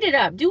grow, braid it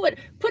up, do it,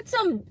 put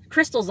some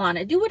crystals on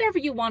it, do whatever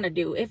you want to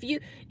do. If you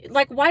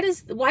like, why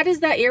does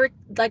that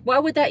like, why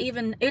would that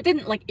even, it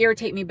didn't like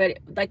irritate me, but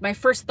like my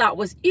first thought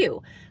was,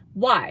 ew.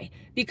 Why?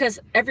 Because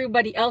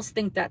everybody else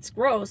think that's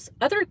gross.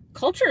 Other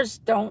cultures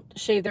don't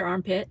shave their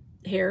armpit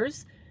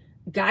hairs.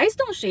 Guys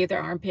don't shave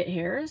their armpit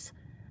hairs.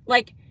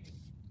 Like,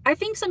 I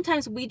think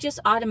sometimes we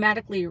just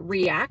automatically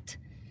react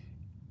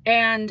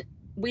and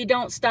we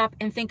don't stop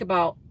and think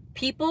about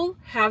people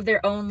have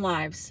their own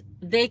lives.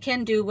 They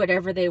can do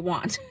whatever they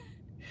want.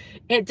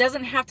 It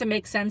doesn't have to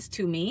make sense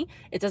to me.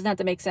 It doesn't have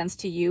to make sense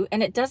to you.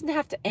 And it doesn't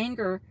have to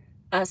anger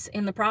us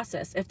in the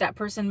process if that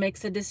person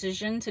makes a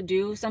decision to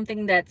do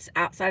something that's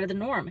outside of the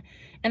norm.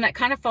 And that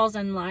kind of falls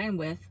in line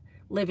with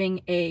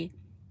living a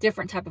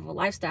different type of a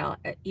lifestyle,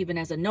 even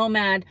as a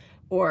nomad,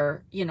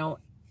 or, you know,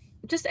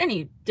 just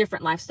any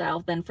different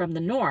lifestyle than from the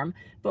norm.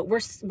 But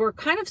we're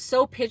kind of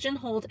so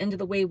pigeonholed into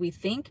the way we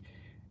think.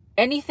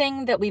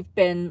 Anything that we've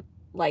been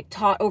like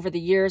taught over the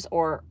years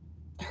or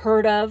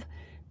heard of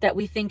that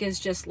we think is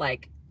just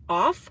like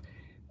off,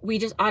 we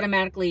just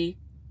automatically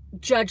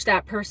judge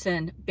that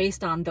person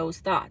based on those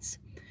thoughts.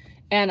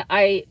 And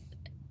I,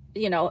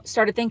 you know,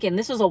 started thinking,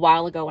 this was a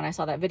while ago when I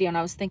saw that video, and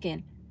I was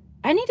thinking,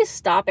 I need to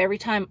stop every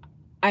time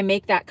I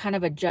make that kind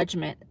of a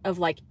judgment of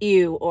like,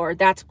 ew, or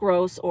that's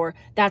gross, or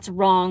that's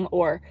wrong,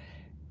 or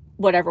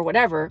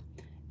whatever.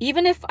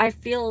 Even if I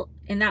feel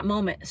in that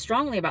moment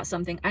strongly about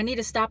something, I need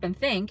to stop and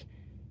think,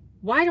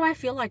 why do I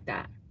feel like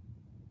that?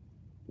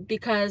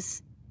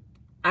 Because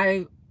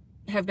I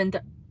have been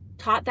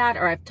taught that,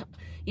 or I've,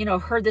 you know,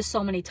 heard this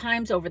so many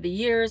times over the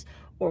years,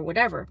 or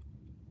whatever.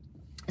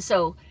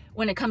 So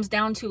when it comes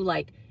down to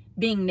like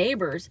being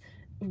neighbors,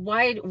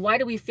 why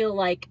do we feel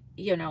like,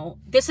 you know,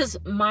 this is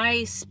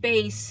my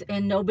space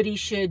and nobody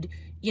should,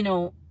 you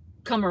know,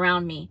 come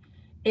around me?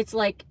 It's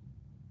like,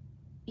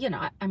 you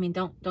know, I mean,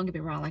 don't get me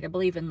wrong. Like, I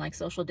believe in like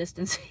social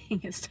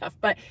distancing and stuff,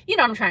 but you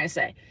know what I'm trying to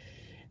say.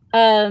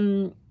 Let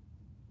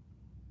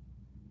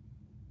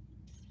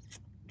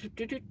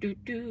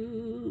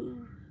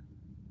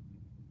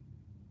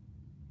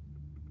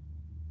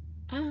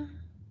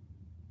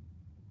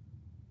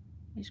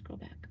me scroll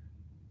back.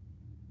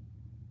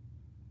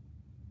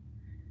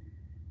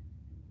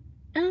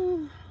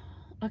 Oh,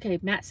 okay.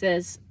 Matt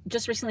says,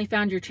 just recently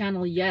found your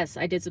channel. Yes,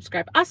 I did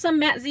subscribe. Awesome,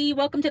 Matt Z.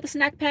 Welcome to the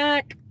snack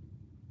pack.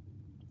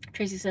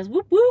 Tracy says,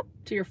 whoop whoop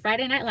to your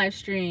Friday night live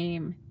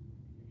stream.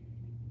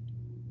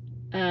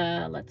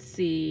 Let's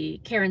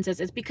see. Karen says,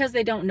 it's because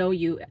they don't know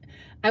you.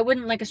 I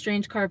wouldn't like a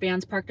strange car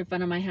vans parked in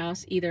front of my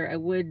house either. I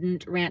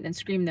wouldn't rant and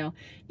scream though.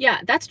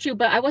 Yeah, that's true,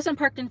 but I wasn't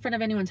parked in front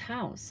of anyone's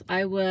house.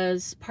 I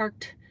was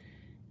parked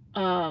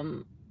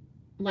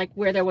like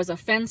where there was a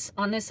fence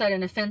on this side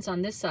and a fence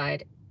on this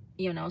side,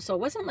 you know, so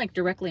it wasn't like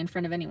directly in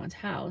front of anyone's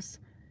house.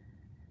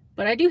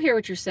 But I do hear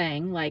what you're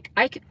saying. Like,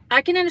 I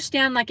can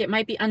understand like it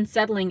might be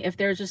unsettling if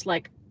there's just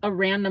like a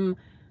random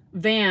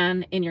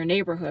van in your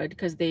neighborhood,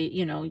 because they,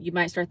 you know, you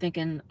might start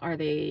thinking, are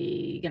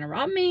they gonna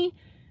rob me?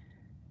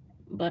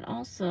 But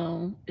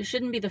also, it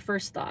shouldn't be the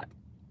first thought.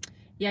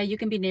 Yeah, you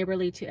can be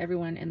neighborly to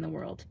everyone in the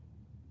world.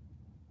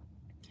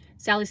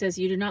 Sally says,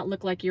 you do not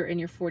look like you're in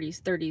your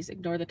 40s, 30s.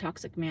 Ignore the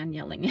toxic man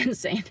yelling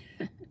insane.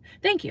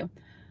 Thank you.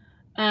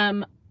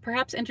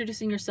 Perhaps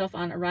introducing yourself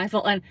on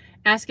arrival and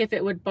ask if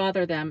it would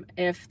bother them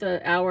if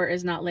the hour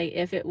is not late.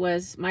 If it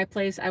was my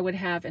place, I would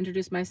have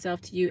introduced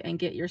myself to you and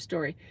get your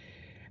story.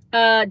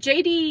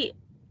 JD,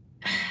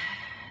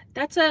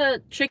 that's a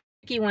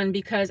tricky one,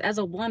 because as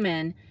a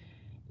woman,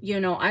 you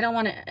know, I don't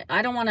want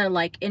to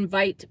like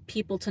invite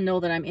people to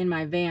know that I'm in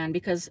my van,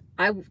 because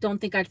I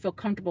don't think I'd feel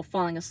comfortable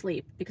falling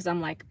asleep, because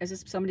I'm like, is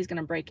this somebody's going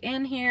to break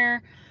in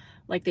here?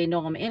 Like, they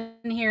know I'm in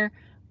here.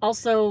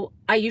 Also,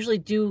 I usually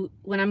do,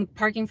 when I'm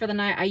parking for the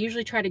night, I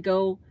usually try to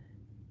go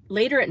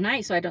later at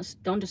night so I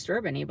don't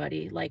disturb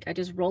anybody. Like, I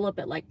just roll up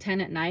at like 10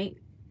 at night,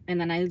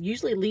 and then I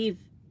usually leave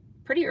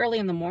pretty early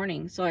in the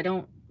morning so I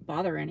don't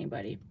bother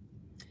anybody.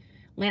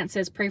 Lance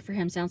says, pray for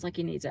him. Sounds like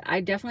he needs it. I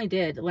definitely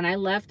did. When I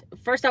left,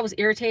 first I was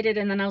irritated,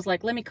 and then I was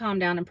like, let me calm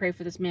down and pray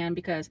for this man,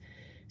 because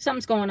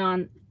something's going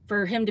on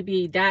for him to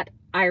be that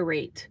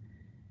irate.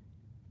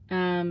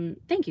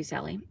 Thank you,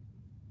 Sally.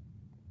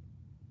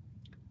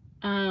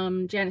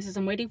 Janet says,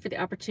 I'm waiting for the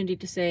opportunity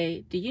to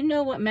say, do you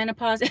know what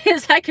menopause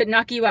is? I could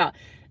knock you out.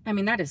 I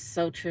mean, that is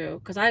so true,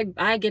 because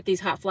I get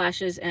these hot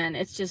flashes, and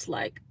it's just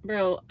like,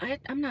 bro,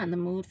 I'm not in the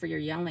mood for your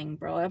yelling,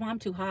 bro. I'm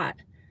too hot.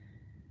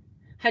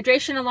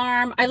 Hydration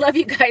alarm. I love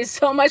you guys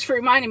so much for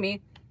reminding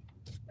me.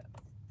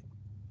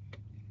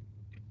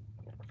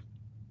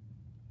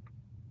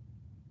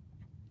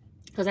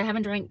 Because I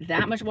haven't drank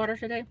that much water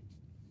today.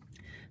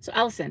 So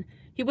Allison,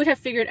 he would have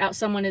figured out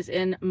someone is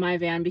in my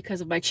van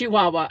because of my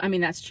Chihuahua. I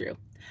mean, that's true.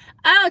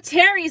 Oh,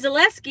 Terry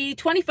Zaleski,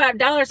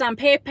 $25 on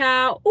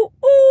PayPal. Ooh,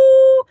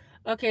 ooh.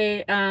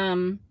 Okay,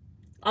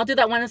 I'll do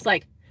that one that's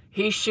like,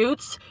 he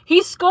shoots,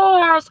 he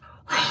scores.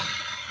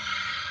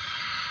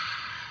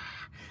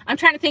 I'm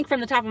trying to think from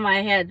the top of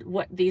my head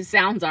what these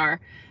sounds are.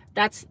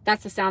 That's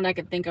the sound I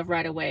could think of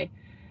right away.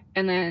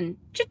 And then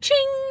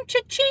cha-ching,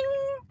 cha-ching.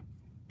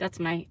 That's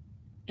my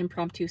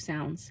impromptu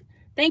sounds.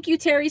 Thank you,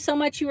 Terry, so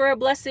much. You are a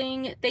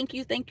blessing. Thank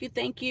you, thank you,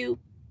 thank you.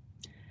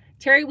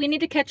 Terry, we need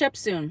to catch up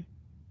soon.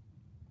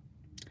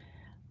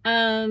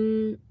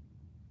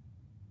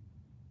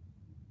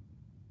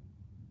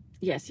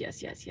 Yes.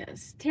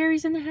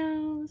 Terry's in the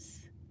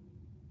house.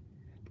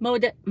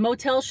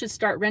 Motels should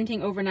start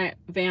renting overnight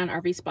van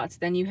RV spots.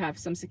 Then you have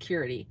some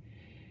security.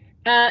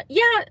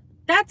 Yeah,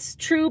 that's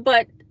true.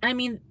 But I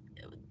mean,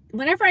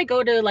 whenever I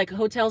go to like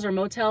hotels or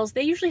motels,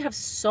 they usually have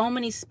so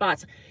many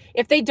spots.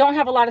 If they don't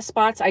have a lot of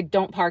spots, I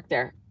don't park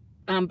there.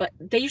 But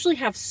they usually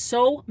have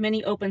so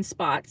many open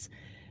spots.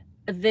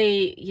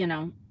 They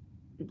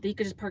could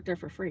just park there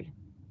for free.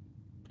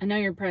 I know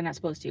you're probably not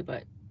supposed to,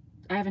 but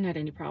I haven't had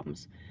any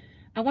problems.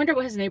 I wonder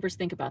what his neighbors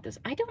think about this.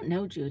 I don't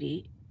know,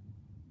 Judy.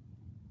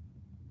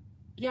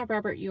 Yeah,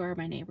 Robert, you are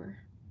my neighbor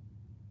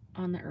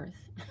on the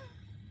earth.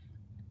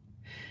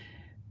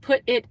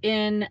 Put it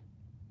in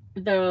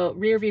the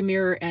rearview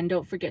mirror and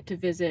don't forget to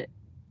visit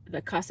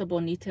the Casa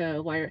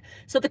Bonita wire.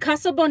 So the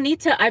Casa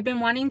Bonita, I've been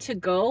wanting to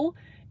go,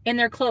 and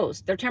they're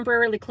closed. They're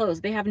temporarily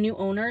closed. They have new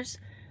owners.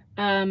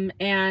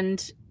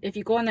 And if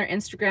you go on their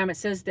Instagram, it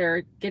says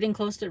they're getting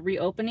close to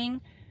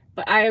reopening.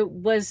 But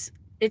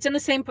it's in the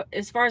same,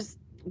 as far as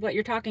what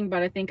you're talking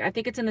about, I think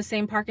it's in the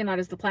same parking lot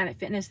as the Planet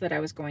Fitness that I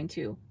was going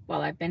to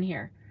while I've been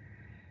here.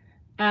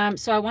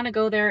 So I want to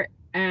go there,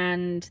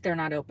 and they're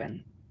not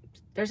open.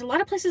 There's a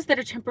lot of places that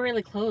are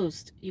temporarily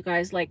closed, you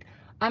guys. Like,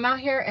 I'm out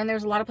here, and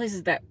there's a lot of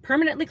places that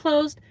permanently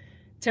closed,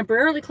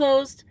 temporarily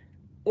closed,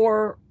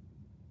 or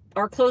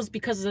are closed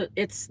because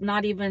it's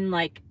not even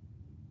like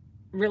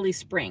really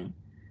spring.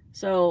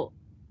 So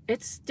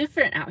it's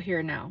different out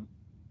here now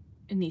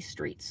in these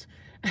streets.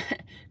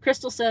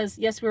 Crystal says,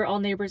 yes, we're all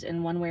neighbors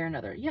in one way or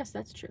another. Yes,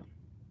 that's true.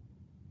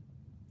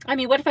 I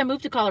mean, what if I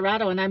moved to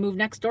Colorado and I moved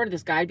next door to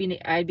this guy?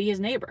 I'd be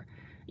his neighbor.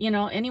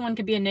 Anyone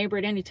can be a neighbor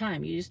at any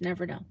time. You just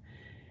never know.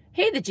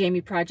 Hey, the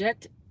Jamie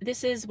Project.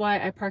 This is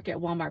why I park at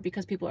Walmart,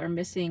 because people are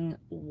missing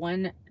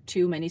one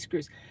too many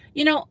screws.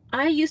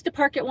 I used to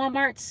park at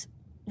Walmarts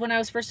when I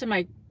was first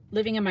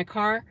living in my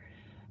car.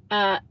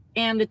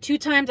 And the 2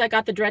 times I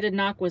got the dreaded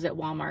knock was at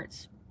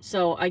Walmarts.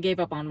 So I gave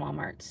up on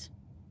Walmarts.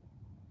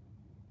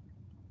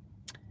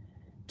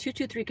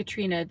 223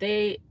 Katrina,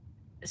 they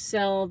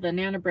sell the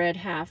Nana bread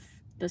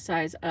half the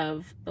size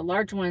of the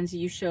large ones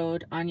you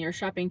showed on your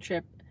shopping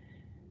trip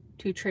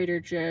to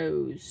Trader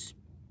Joe's.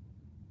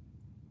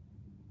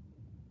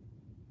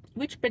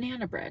 Which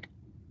banana bread?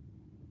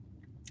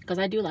 Because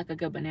I do like a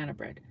good banana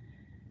bread.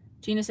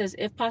 Gina says,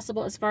 if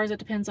possible, as far as it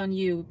depends on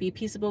you, be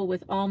peaceable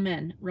with all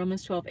men.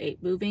 Romans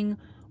 12:8. Moving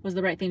was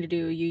the right thing to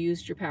do. You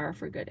used your power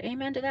for good.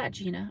 Amen to that,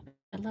 Gina.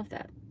 I love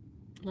that.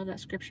 I love that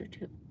scripture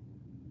too.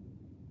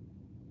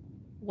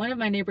 One of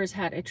my neighbors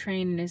had a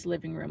train in his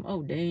living room.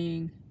 Oh,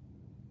 dang.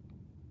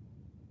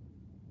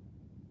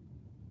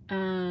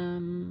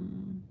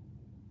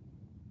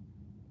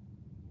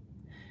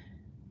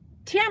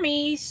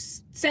 Tammy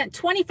sent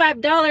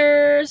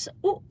 $25.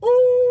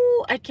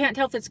 Ooh. I can't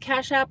tell if it's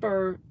Cash App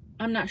or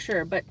I'm not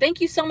sure. But thank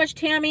you so much,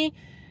 Tammy.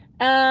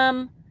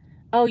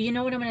 Oh, you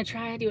know what I'm going to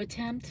try to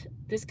attempt?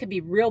 This could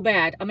be real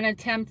bad. I'm going to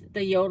attempt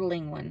the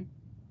yodeling one.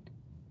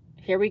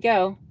 Here we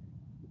go.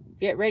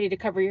 Get ready to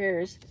cover your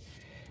ears.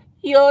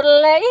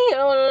 Yodelay,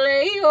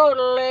 yodelay,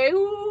 yodelay,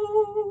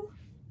 ooh,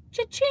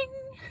 cha-ching.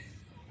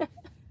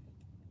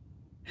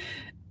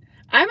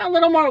 I'm a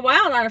little more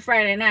wild on a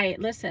Friday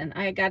night. Listen,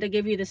 I got to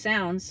give you the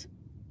sounds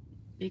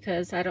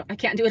because I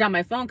can't do it on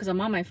my phone because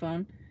I'm on my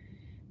phone.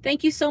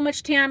 Thank you so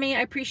much, Tammy. I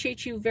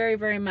appreciate you very,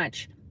 very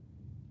much.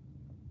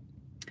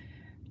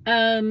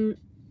 That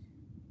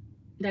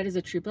is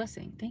a true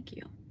blessing. Thank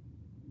you.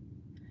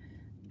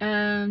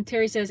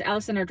 Terry says,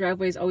 Allison, our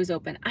driveway is always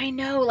open. I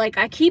know, like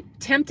I'm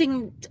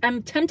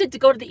tempted to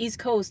go to the East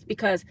Coast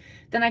because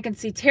then I can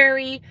see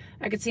Terry.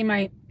 I can see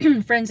my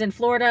friends in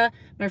Florida,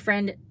 my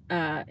friend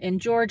in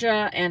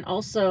Georgia, and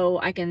also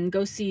I can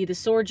go see the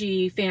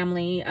Sorgi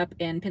family up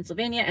in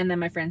Pennsylvania, and then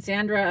my friend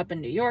Sandra up in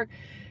New York.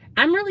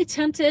 I'm really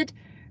tempted.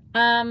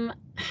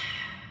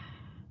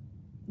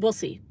 We'll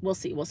see.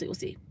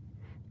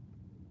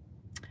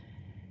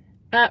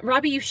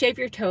 Robbie, you shave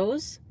your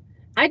toes?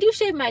 I do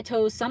shave my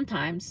toes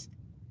sometimes,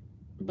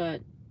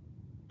 but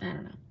I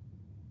don't know.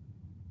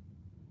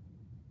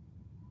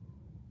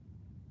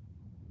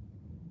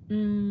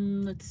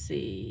 Let's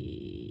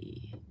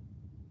see.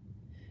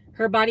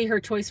 Her body, her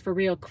choice for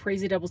real.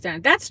 Crazy double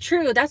standard. That's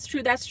true.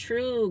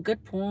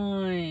 Good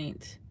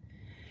point.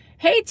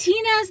 Hey,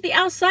 Tina's the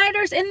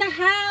Outsiders in the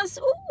house.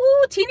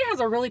 Ooh, Tina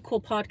has a really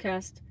cool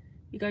podcast.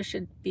 You guys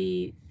should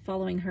be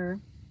following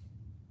her.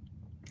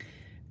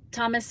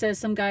 Thomas says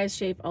some guys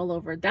shave all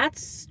over.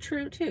 That's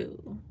true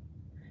too.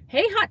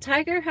 Hey, Hot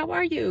Tiger, how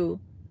are you?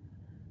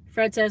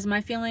 Fred says,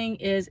 my feeling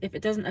is if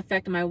it doesn't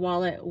affect my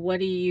wallet,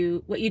 what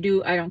you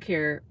do, I don't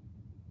care.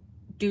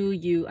 Do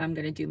you, I'm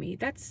going to do me.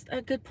 That's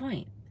a good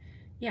point.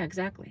 Yeah,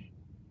 exactly.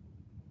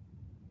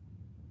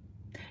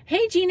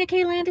 Hey, Gina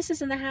K. Landis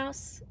is in the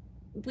house.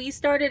 We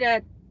started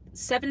at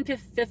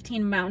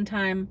 7:15 Mountain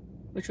Time,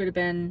 which would have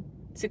been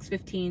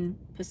 6:15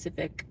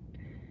 Pacific.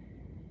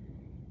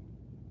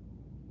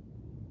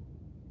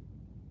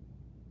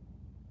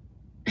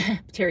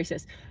 Terry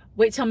says,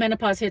 wait till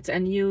menopause hits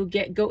and you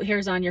get goat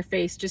hairs on your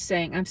face. Just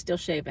saying, I'm still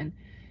shaving.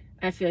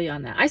 I feel you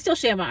on that. I still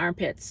shave my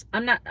armpits.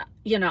 I'm not,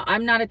 you know,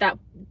 I'm not at that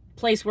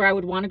place where I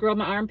would want to grow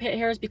my armpit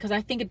hairs because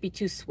I think it'd be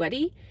too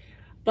sweaty.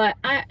 But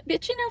you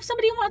know, if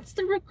somebody wants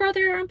to grow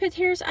their armpit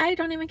hairs, I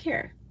don't even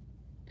care.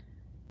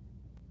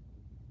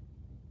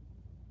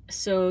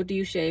 So do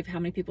you shave? How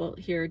many people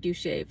here do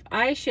shave?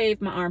 I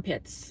shave my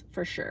armpits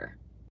for sure.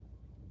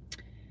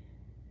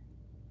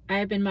 I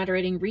have been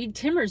moderating Reed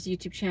Timmer's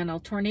YouTube channel,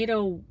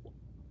 Tornado.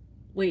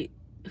 Wait,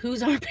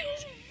 whose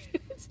armpit?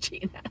 It's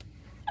Gina.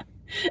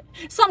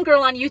 Some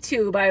girl on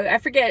YouTube. I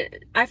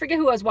forget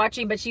who I was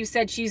watching, but she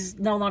said she's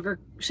no longer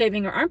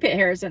shaving her armpit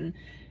hairs, and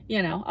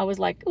you know, I was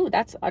like, ooh,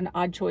 that's an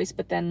odd choice.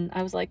 But then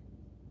I was like,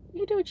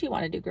 you do what you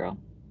want to do, girl.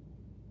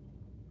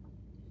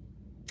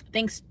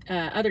 Thanks,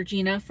 other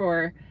Gina,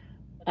 for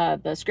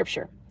the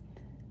scripture.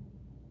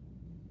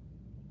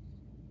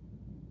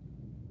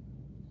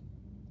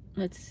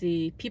 Let's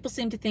see. People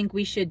seem to think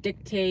we should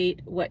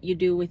dictate what you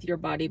do with your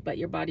body, but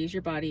your body is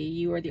your body.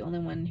 You are the only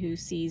one who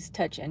sees,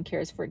 touch, and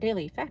cares for it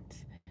daily.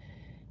 Facts.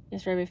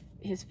 Yes, Rabbi,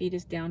 his feed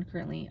is down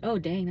currently. Oh,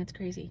 dang, that's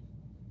crazy.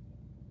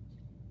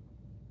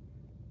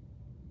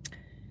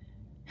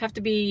 Have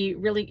to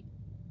really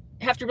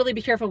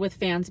be careful with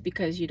fans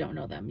because you don't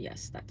know them.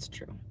 Yes, that's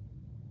true.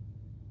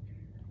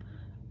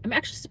 I'm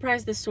actually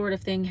surprised this sort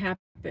of thing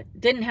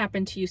didn't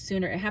happen to you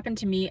sooner. It happened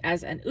to me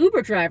as an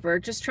Uber driver,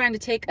 just trying to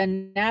take a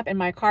nap in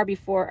my car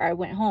before I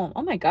went home.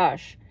 Oh my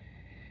gosh.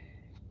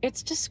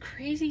 It's just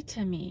crazy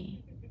to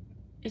me.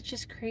 It's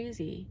just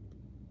crazy.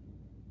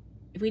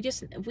 We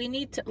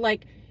need to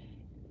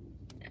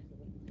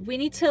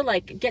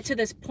get to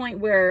this point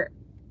where,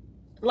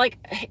 like,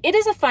 it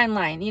is a fine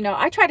line. You know,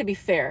 I try to be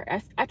fair.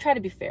 I try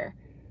to be fair.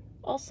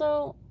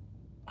 Also,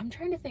 I'm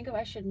trying to think if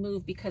I should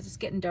move because it's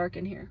getting dark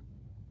in here.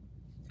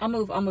 I'll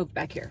move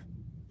back here.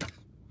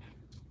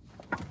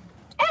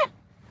 Ah!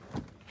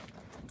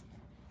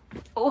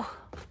 Oh.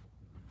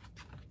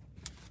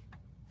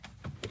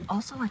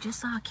 Also, I just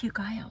saw a cute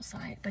guy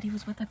outside, but he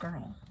was with a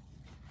girl.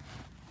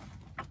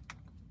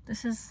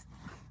 This is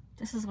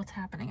what's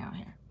happening out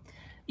here.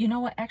 You know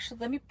what? Actually,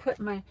 let me put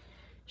my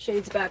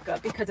shades back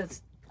up because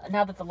it's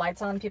now that the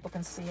light's on, people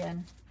can see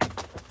in.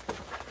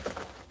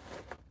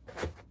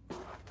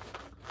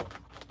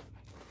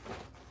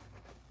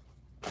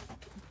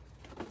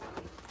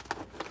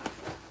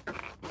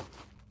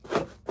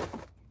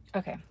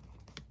 Okay.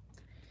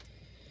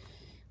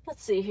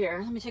 Let's see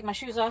here. Let me take my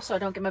shoes off so I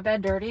don't get my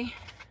bed dirty.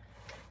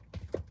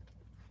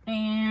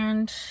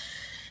 And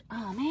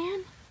oh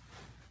man.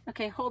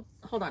 Okay, hold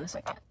on a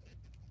second.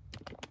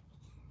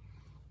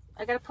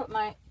 I gotta put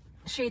my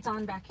shades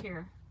on back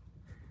here.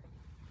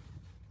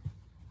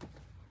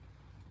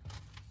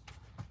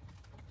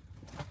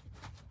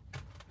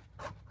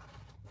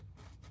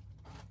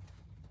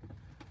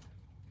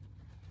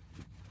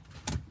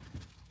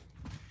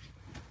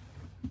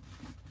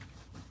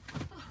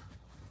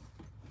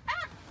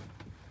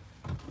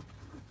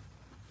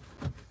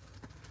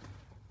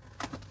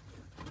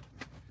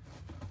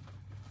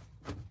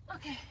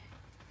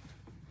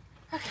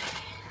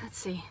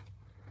 See.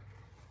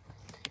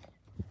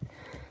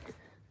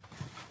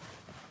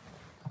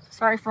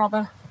 Sorry for all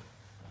the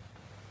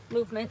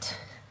movement.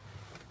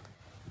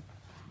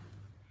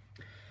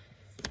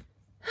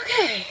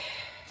 Okay.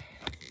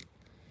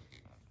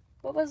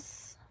 What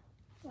was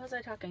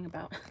I talking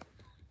about?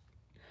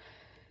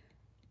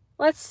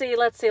 Let's see.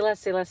 Let's see.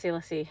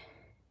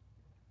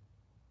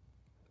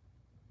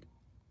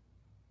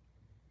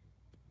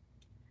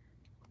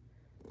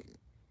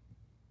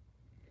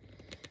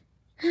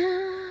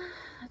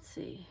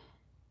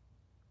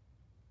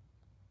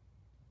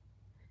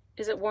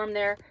 Is it warm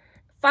there?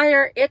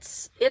 Fire,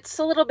 it's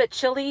a little bit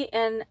chilly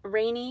and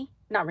rainy.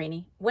 Not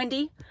rainy,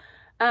 windy.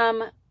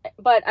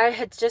 But I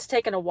had just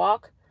taken a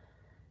walk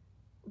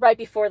right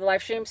before the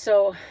live stream,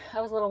 so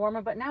I was a little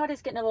warmer, but now it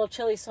is getting a little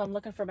chilly, so I'm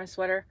looking for my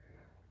sweater,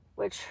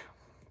 which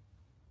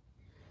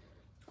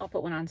I'll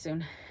put one on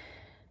soon.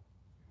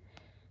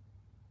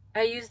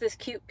 I use this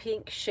cute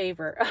pink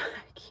shaver.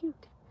 Cute.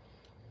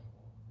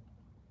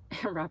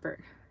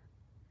 Robert.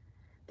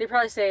 They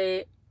probably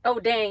say, oh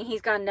dang, he's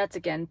gone nuts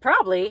again.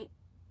 Probably.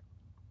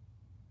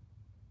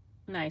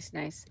 Nice.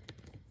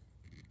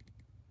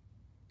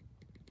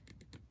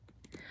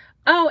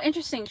 Oh,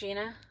 interesting,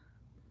 Gina.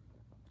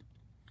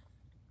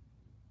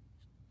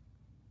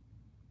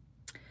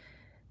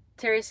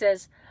 Terry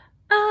says,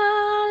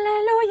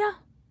 Alleluia.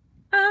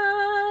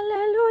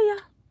 Alleluia.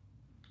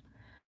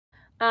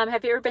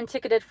 Have you ever been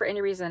ticketed for any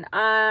reason?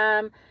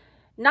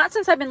 Not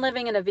since I've been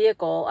living in a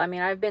vehicle. I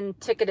mean, I've been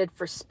ticketed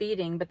for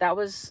speeding, but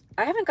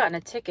I haven't gotten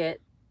a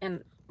ticket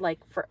in like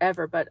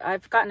forever, but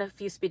I've gotten a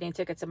few speeding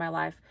tickets in my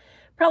life.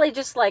 Probably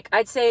just like,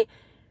 I'd say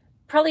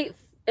probably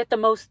at the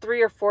most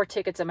 3 or 4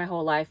 tickets in my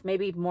whole life,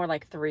 maybe more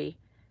like 3.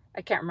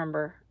 I can't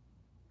remember.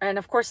 And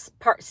of course,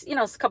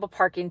 a couple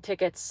parking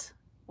tickets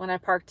when I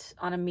parked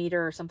on a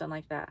meter or something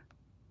like that.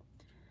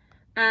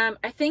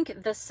 I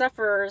think the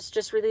Sufferers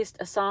just released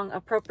a song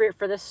appropriate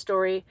for this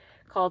story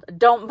called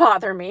Don't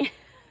Bother Me.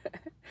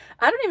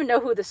 I don't even know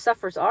who the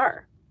Sufferers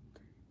are.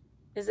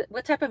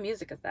 What type of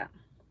music is that?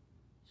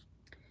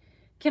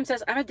 Kim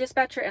says, I'm a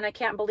dispatcher and I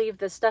can't believe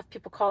the stuff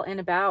people call in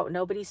about.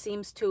 Nobody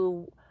seems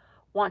to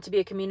want to be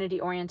a community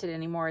oriented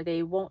anymore.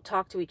 They won't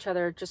talk to each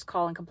other, just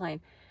call and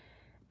complain.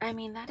 I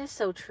mean, that is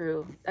so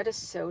true. That is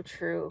so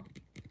true.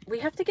 We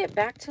have to get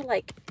back to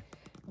like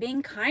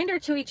being kinder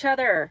to each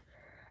other.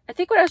 I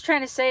think what I was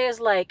trying to say is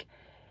like,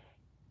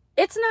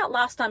 it's not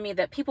lost on me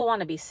that people want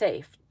to be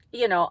safe,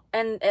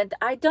 and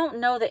I don't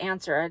know the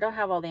answer. I don't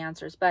have all the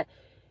answers, but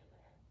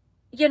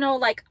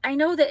like I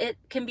know that it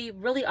can be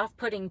really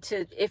off-putting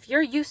if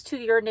you're used to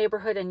your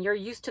neighborhood and you're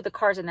used to the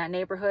cars in that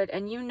neighborhood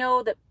and you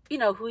know that,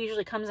 who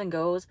usually comes and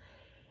goes.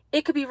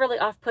 It could be really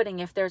off-putting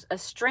if there's a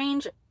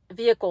strange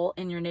vehicle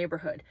in your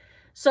neighborhood.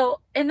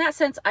 So in that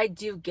sense, I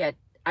do get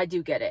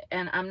it.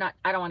 And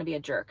I don't want to be a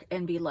jerk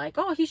and be like,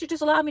 oh, he should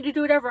just allow me to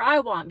do whatever I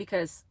want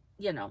because,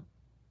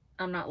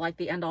 I'm not like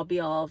the end all be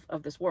all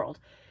of this world.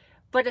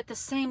 But at the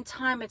same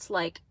time, it's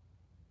like,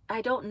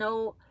 I don't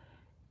know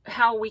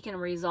how we can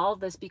resolve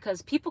this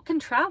because people can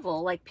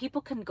travel, like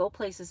people can go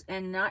places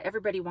and not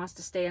everybody wants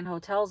to stay in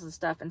hotels and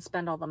stuff and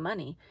spend all the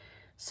money.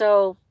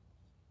 So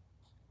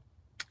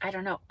I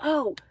don't know.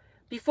 Oh,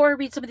 before I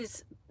read some of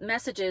these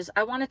messages,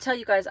 I want to tell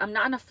you guys, I'm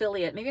not an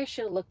affiliate. Maybe I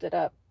should have looked it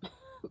up.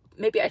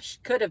 Maybe I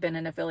could have been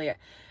an affiliate.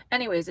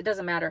 Anyways, it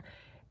doesn't matter.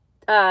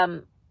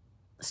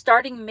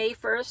 Starting May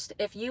 1st,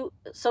 if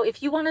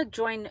you want to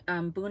join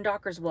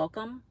Boondockers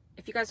Welcome,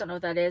 if you guys don't know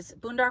what that is,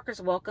 Boondockers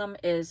Welcome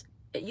it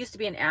used to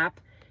be an app.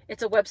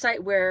 It's a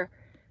website where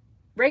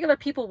regular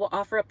people will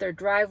offer up their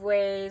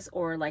driveways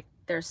or like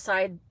their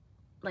side,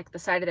 like the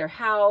side of their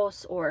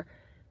house, or,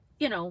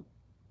 I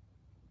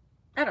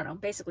don't know.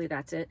 Basically,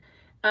 that's it.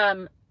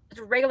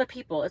 Regular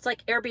people. It's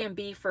like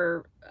Airbnb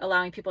for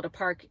allowing people to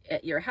park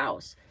at your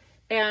house.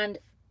 And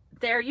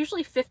they're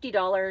usually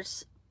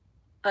 $50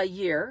 a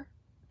year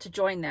to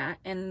join that.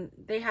 And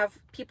they have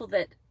people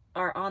that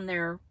are on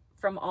there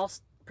from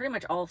pretty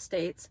much all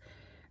states.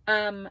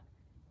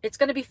 It's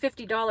going to be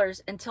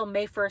 $50 until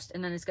May 1st,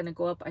 and then it's going to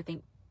go up, I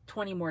think,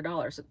 $20 more to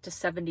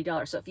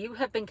 $70. So if you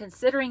have been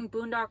considering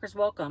Boondockers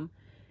Welcome,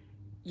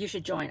 you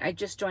should join. I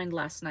just joined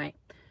last night.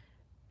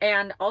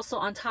 And also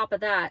on top of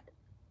that,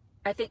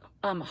 I think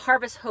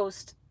Harvest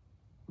Host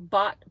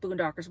bought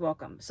Boondockers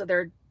Welcome. So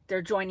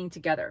they're joining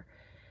together.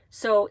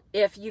 So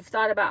if you've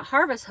thought about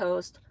Harvest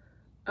Host,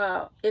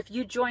 if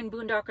you join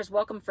Boondockers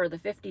Welcome for the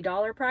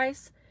 $50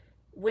 price,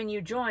 when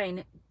you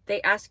join,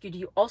 they ask you, do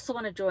you also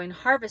want to join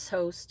Harvest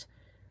Host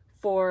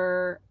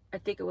for, I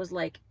think it was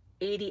like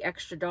 $80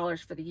 extra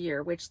for the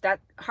year, which that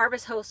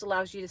Harvest Host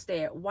allows you to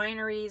stay at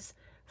wineries,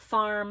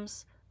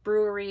 farms,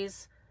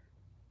 breweries,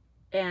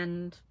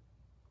 and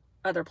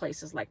other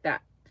places like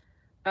that.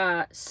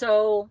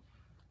 So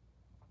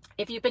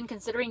if you've been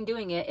considering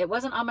doing it, it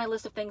wasn't on my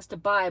list of things to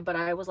buy, but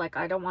I was like,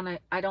 I don't want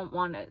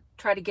to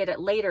try to get it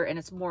later and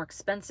it's more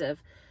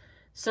expensive.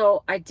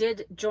 So I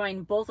did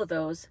join both of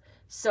those.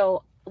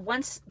 So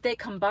once they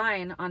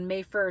combine on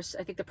May 1st,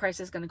 I think the price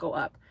is going to go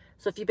up.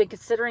 So if you've been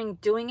considering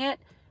doing it,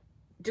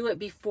 do it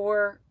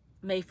before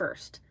May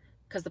 1st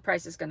because the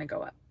price is going to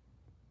go up.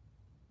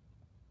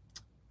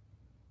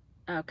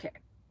 Okay.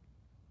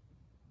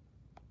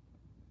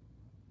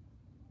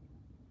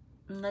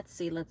 Let's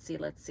see.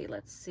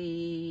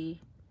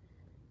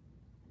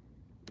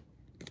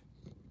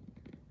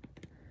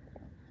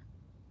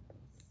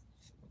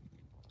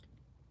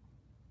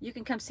 You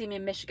can come see me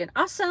in Michigan.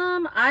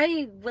 Awesome.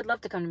 I would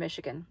love to come to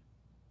Michigan.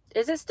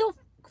 Is it still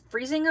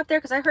freezing up there?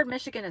 Because I heard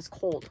Michigan is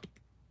cold.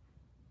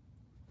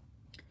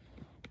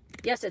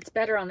 Yes, it's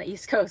better on the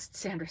East Coast,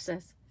 Sandra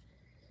says.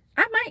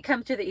 I might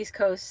come to the East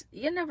Coast.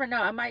 You never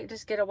know. I might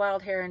just get a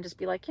wild hair and just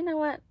be like, you know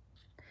what?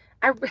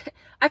 I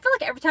feel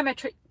like every time I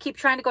keep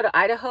trying to go to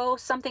Idaho,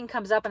 something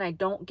comes up and I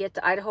don't get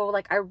to Idaho.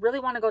 Like, I really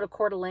want to go to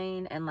Coeur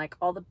d'Alene and like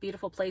all the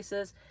beautiful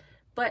places.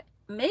 But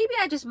maybe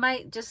I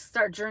might just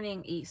start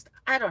journeying east.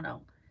 I don't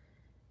know.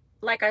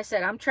 Like I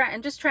said, I'm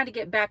just trying to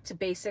get back to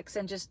basics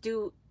and just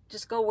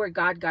go where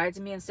God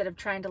guides me instead of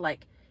trying to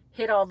like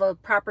hit all the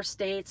proper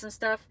states and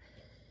stuff.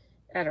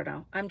 I don't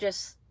know. I'm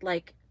just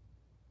like,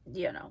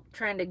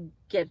 trying to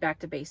get back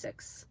to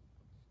basics.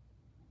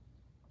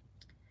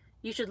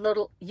 You should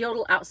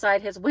yodel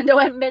outside his window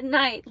at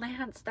midnight.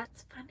 Lance,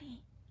 that's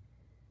funny.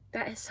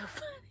 That is so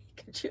funny.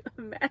 Could you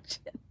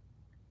imagine?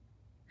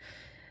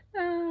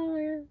 Oh,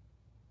 yeah.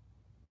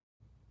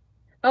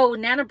 Oh,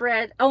 nana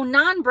bread. Oh,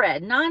 non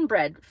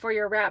bread for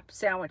your wrap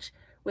sandwich.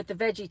 with the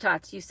veggie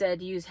tots, you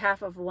said use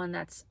half of one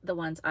that's the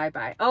ones I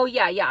buy. Oh,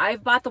 yeah, yeah.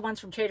 I've bought the ones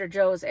from Trader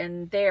Joe's,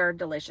 and they're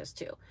delicious,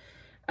 too.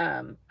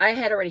 I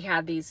had already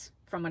had these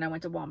from when I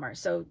went to Walmart.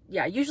 So,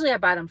 yeah, usually I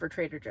buy them for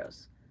Trader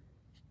Joe's.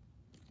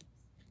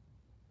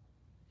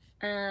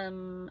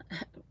 Um,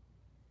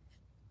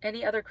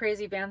 any other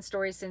crazy van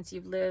stories since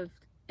you've lived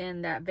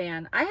in that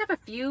van? I have a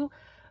few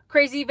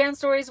crazy van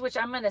stories, which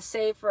I'm going to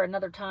save for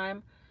another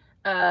time.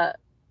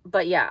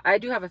 But yeah, I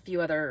do have a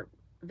few other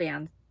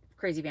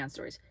crazy van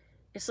stories.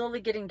 It's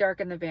slowly getting dark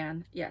in the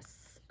van.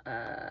 Yes.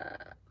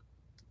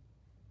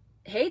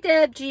 Hey,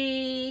 Deb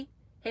G.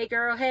 Hey,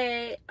 girl.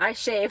 Hey, I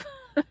shave.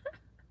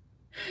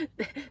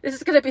 This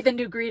is going to be the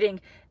new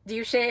greeting. Do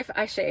you shave?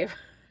 I shave.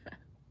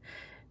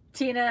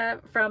 Tina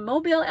from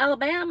Mobile,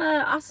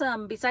 Alabama.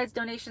 Awesome. Besides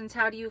donations,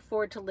 how do you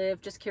afford to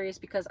live? Just curious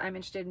because I'm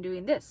interested in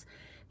doing this.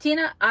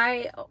 Tina,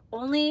 the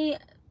only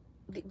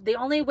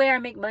way I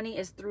make money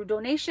is through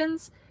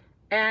donations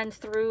and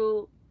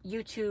through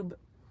YouTube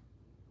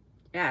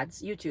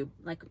ads,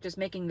 like just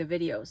making the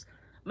videos.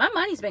 My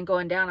money's been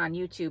going down on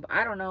YouTube.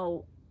 I don't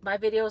know. My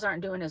videos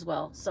aren't doing as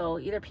well. So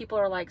either people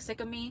are like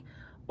sick of me,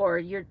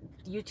 or the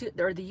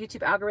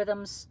YouTube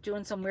algorithm's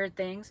doing some weird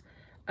things.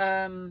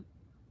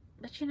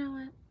 But you know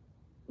what?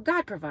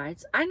 God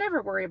provides. I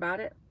never worry about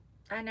it.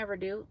 I never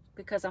do,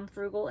 because I'm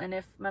frugal, and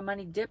if my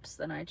money dips,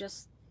 then I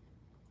just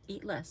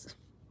eat less.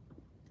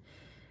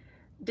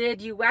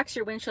 Did you wax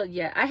your windshield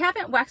yet? I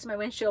haven't waxed my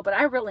windshield, but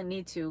I really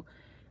need to,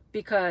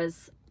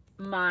 because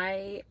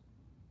I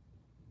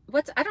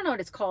don't know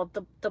what it's called.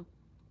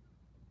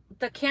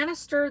 The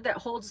canister that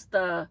holds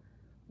the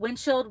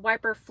windshield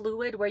wiper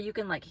fluid, where you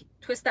can like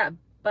twist that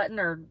button,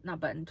 or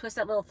not button, twist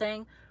that little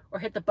thing, or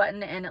hit the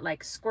button, and it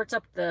like squirts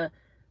up the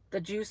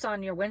juice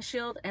on your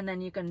windshield, and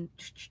then you can,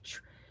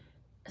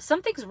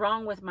 something's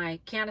wrong with my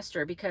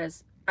canister,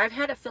 because I've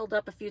had it filled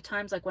up a few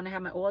times, like when I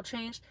have my oil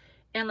changed,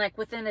 and like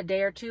within a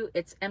day or two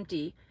it's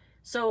empty.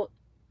 So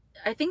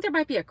I think there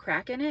might be a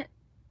crack in it,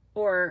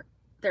 or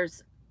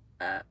there's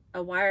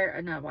a wire,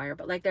 not a wire,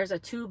 but like there's a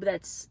tube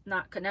that's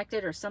not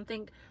connected or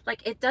something.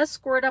 Like it does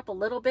squirt up a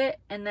little bit,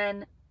 and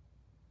then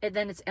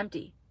it's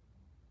empty.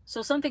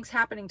 So something's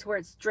happening to where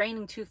it's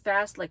draining too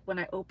fast, like when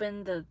I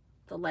open the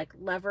like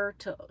lever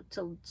to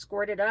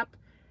squirt it up.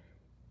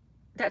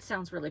 That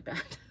sounds really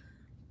bad.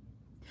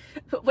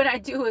 But when I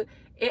do it,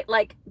 it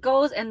like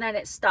goes and then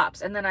it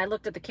stops, and then I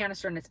looked at the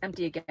canister and it's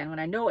empty again, when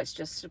I know it's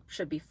just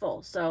should be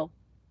full. So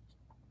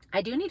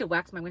I do need to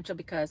wax my windshield,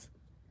 because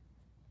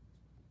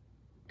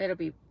it'll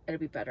be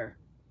better.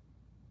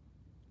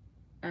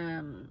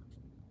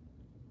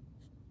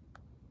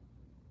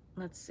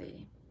 Let's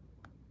see.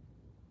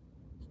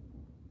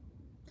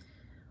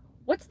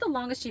 What's the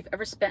longest you've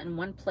ever spent in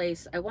one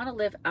place? I want to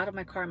live out of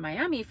my car in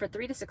Miami for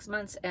 3 to 6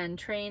 months and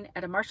train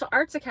at a martial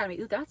arts academy.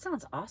 Ooh, that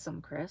sounds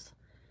awesome, Chris.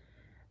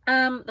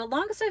 The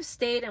longest I've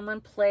stayed in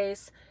one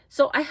place,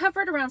 so I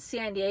hovered around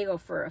San Diego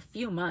for a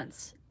few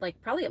months,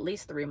 like probably at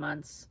least 3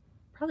 months,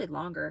 probably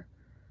longer.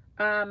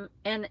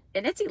 And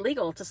it's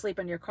illegal to sleep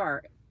in your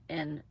car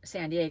in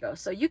San Diego,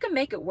 so you can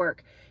make it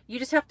work. You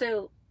just have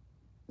to,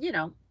 you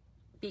know,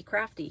 be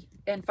crafty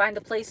and find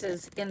the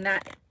places in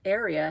that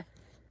area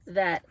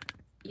that,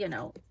 you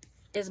know,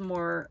 is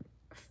more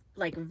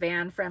like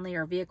van friendly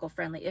or vehicle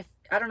friendly. If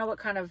I don't know what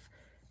kind of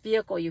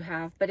vehicle you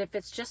have, but if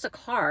it's just a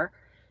car,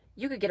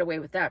 you could get away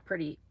with that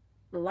a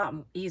lot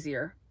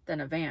easier than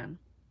a van.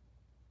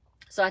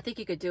 So I think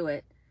you could do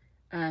it.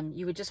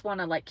 You would just want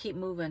to like keep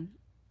moving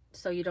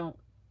so you don't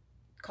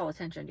call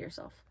attention to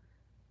yourself.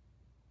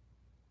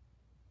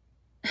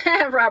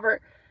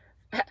 Robert,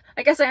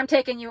 I guess I am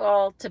taking you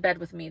all to bed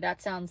with me.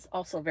 That sounds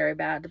also very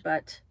bad,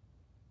 but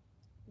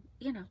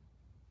you know,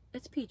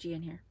 it's PG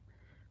in here.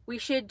 We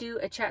should do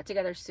a chat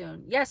together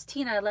soon. Yes,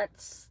 Tina,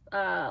 let's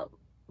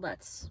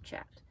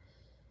chat.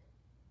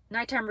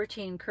 Nighttime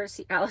routine,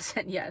 courtesy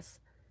Allison. Yes.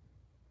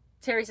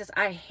 Terry says,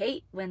 I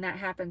hate when that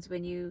happens,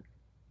 when you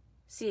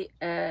see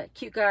a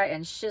cute guy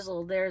and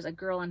shizzle, there's a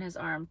girl in his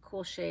arm.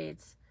 Cool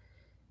shades.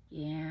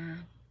 Yeah.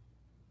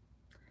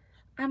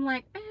 I'm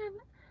like, man,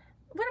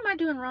 what am I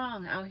doing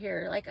wrong out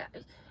here? Like,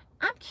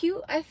 I'm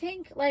cute, I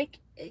think. Like,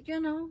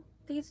 you know,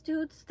 these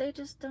dudes, they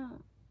just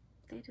don't.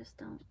 I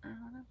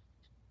don't know.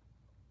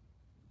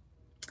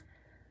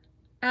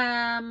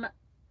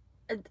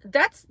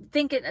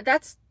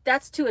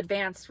 That's too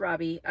advanced,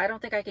 Robbie. I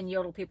don't think I can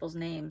yodel people's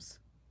names.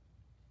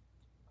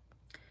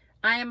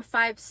 I am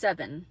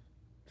 5'7",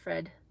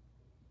 Fred.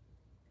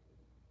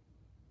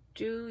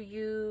 Do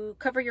you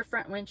cover your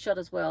front windshield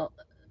as well?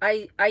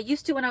 I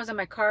used to when I was in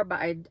my car, but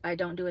I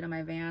don't do it in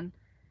my van.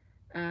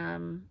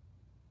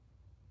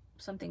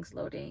 Something's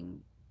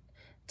loading.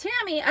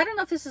 Tammy, I don't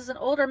know if this is an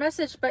older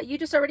message, but you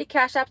just already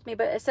cashed out to me,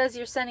 but it says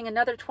you're sending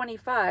another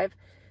 25.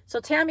 So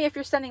Tammy, if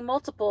you're sending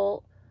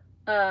multiple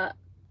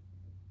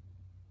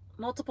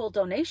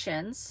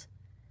donations,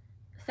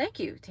 thank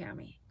you,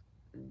 Tammy.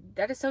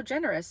 That is so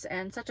generous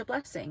and such a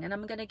blessing. And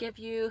I'm going to give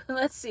you,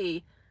 let's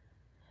see.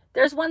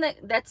 There's one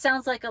that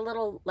sounds like a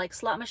little like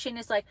slot machine.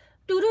 It's like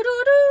do do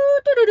do do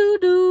do do do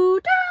do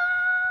da.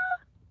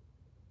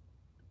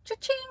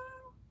 Cha-ching.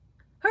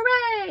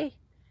 Hooray!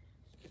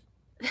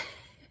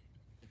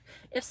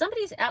 If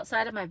somebody's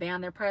outside of my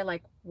van, they're probably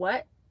like,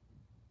 what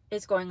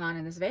is going on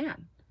in this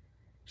van?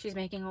 She's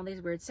making all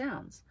these weird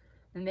sounds.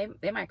 And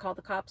they might call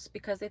the cops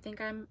because they think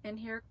I'm in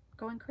here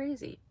going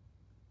crazy.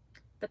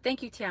 But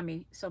thank you,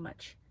 Tammy, so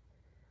much.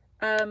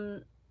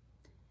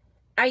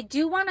 I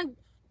do want to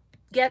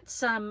get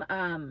some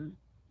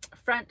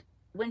front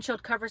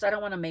windshield covers. I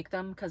don't want to make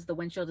them because the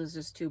windshield is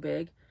just too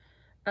big.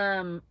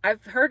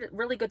 I've heard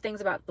really good things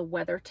about the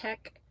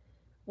WeatherTech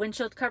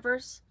windshield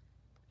covers.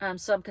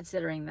 So I'm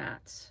considering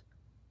that.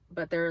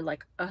 But they're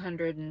like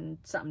 $100 and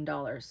something.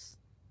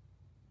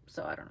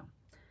 So I don't know.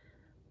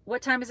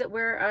 What time is it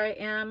where I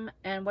am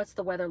and what's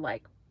the weather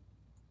like?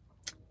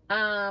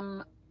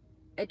 I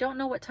don't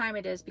know what time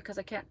it is because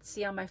I can't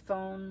see on my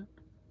phone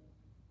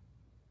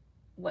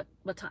what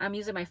time. I'm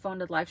using my phone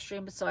to live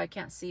stream, so I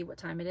can't see what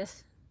time it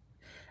is.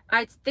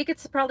 I think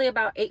it's probably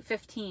about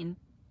 8:15.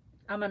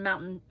 I'm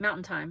on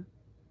mountain time.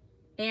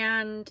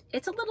 And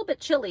it's a little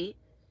bit chilly.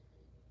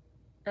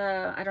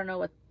 I don't know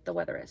what the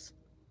weather is.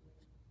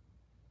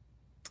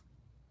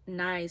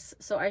 Nice.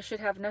 So I should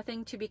have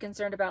nothing to be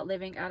concerned about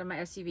living out of my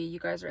SUV. You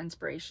guys are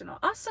inspirational.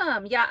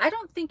 Awesome. Yeah, I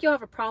don't think you'll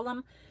have a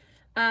problem.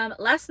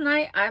 Last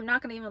night, I'm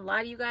not gonna even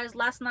lie to you guys.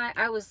 Last night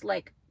I was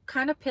like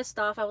kind of pissed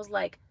off. I was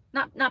like,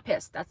 not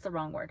pissed, that's the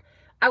wrong word.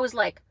 I was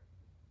like,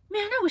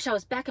 man, I wish I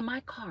was back in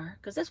my car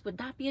because this would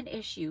not be an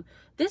issue.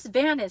 This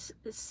van is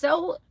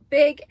so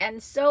big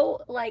and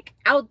so like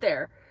out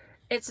there.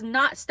 It's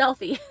not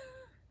stealthy.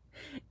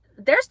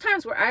 There's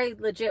times where I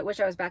legit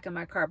wish I was back in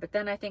my car, but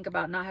then I think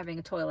about not having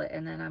a toilet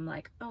and then I'm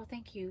like, oh,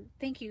 thank you,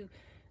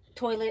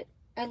 toilet.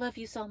 I love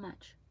you so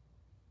much.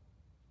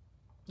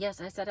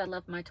 Yes, I said I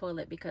love my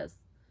toilet because,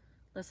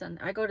 listen,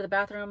 I go to the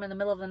bathroom in the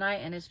middle of the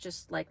night and it's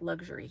just like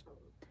luxury.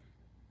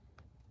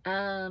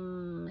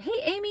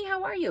 Hey, Amy,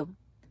 how are you?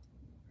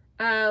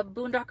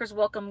 Boondockers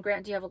welcome.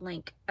 Grant, do you have a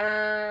link?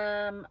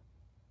 Thank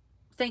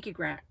you,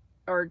 Grant.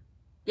 Or,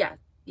 yeah,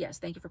 yes,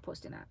 thank you for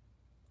posting that.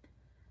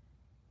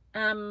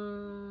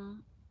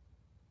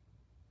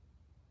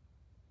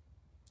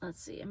 Let's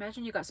see.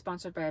 Imagine you got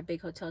sponsored by a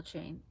big hotel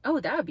chain.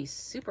 Oh, that would be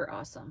super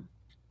awesome.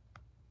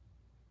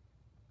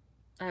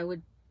 I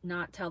would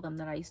not tell them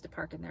that I used to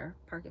park in their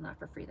parking lot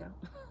for free, though.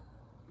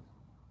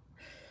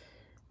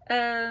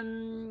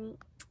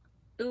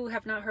 Ooh,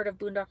 have not heard of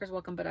Boondockers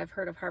Welcome, but I've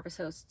heard of Harvest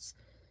Hosts.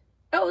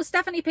 Oh,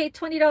 Stephanie paid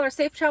 $20.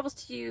 Safe travels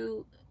to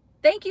you.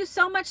 Thank you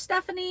so much,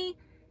 Stephanie.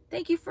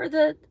 Thank you for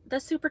the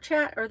super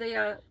chat, or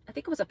the I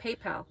think it was a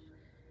PayPal.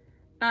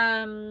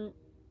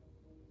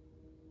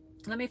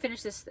 Let me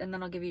finish this and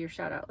then I'll give you your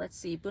shout out. Let's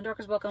see.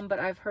 Boondockers Welcome, but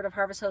I've heard of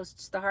Harvest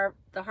Hosts. The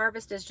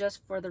Harvest is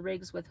just for the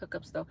rigs with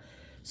hookups, though.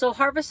 So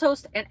Harvest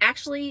Host, and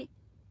actually,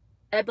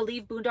 I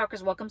believe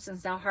Boondockers Welcome,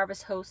 since now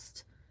Harvest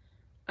Host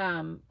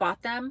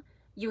bought them,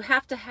 you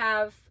have to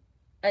have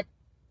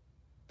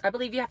I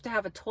believe you have to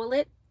have a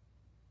toilet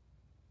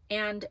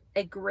and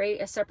a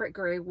separate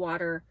gray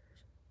water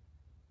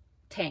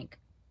tank.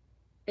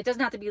 It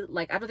doesn't have to be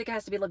like, I don't think it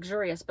has to be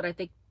luxurious, but I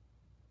think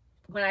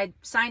when I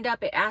signed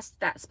up, it asked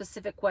that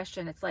specific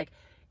question. It's like,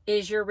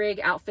 is your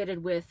rig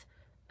outfitted with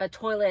a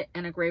toilet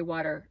and a gray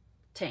water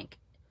tank?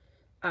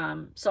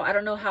 So I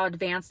don't know how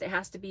advanced it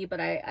has to be, but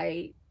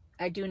I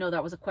do know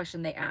that was a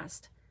question they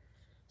asked.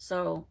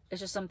 So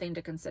it's just something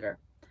to consider.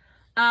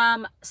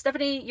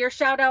 Stephanie, your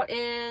shout out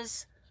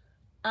is,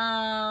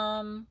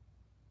 let's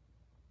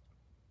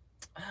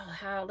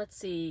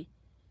see.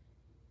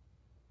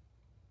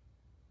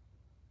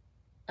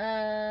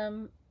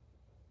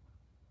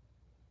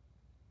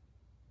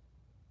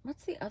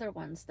 What's the other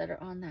ones that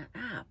are on that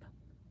app?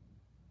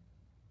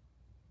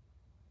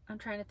 I'm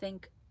trying to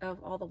think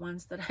of all the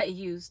ones that I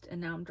used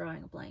and now I'm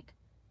drawing a blank.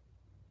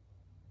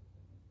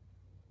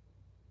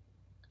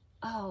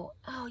 Oh,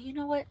 you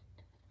know what?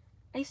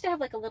 I used to have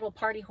like a little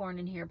party horn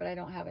in here, but I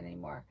don't have it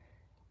anymore.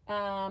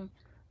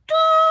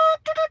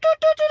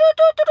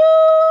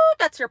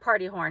 That's your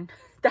party horn.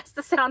 That's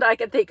the sound I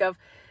can think of.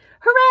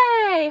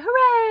 Hooray,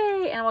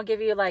 hooray. And we'll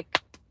give you like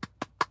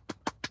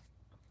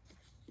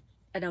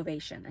an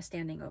ovation, a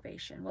standing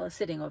ovation. Well, a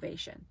sitting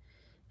ovation.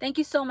 Thank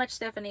you so much,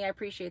 Stephanie. I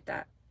appreciate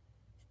that.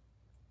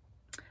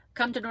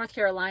 Come to North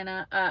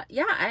Carolina.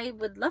 Yeah, I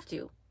would love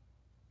to.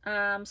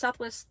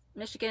 Southwest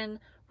Michigan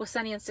was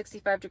sunny and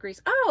 65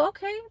 degrees. Oh,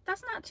 okay.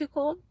 That's not too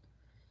cold.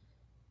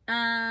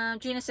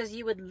 Gina says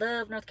you would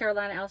love North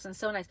Carolina, Allison.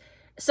 So nice.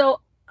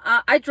 So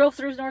I drove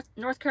through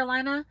North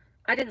Carolina.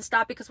 I didn't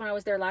stop because when I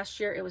was there last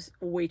year, it was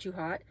way too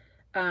hot.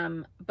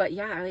 But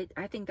yeah,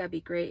 I think that'd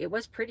be great. It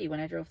was pretty when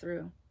I drove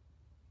through.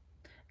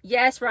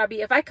 Yes,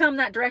 Robbie. If I come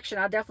that direction,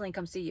 I'll definitely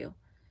come see you.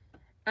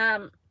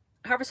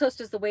 Harvest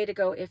Host is the way to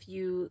go if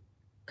you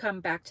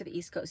come back to the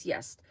East Coast.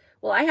 Yes.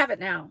 Well, I have it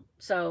now.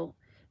 So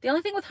the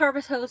only thing with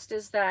Harvest Host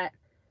is that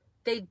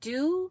they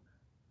do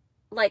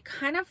like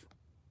kind of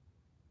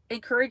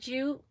encourage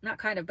you, not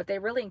kind of, but they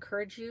really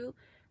encourage you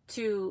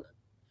to,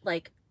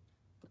 like,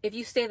 if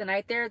you stay the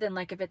night there, then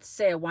like if it's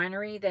say a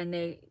winery, then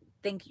they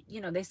think, you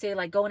know, they say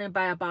like go in and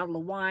buy a bottle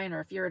of wine, or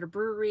if you're at a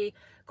brewery,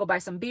 go buy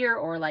some beer,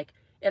 or like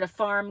at a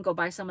farm, go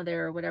buy some of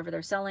their whatever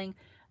they're selling.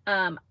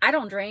 I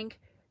don't drink.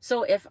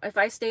 So if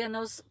I stay in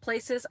those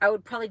places, I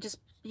would probably just,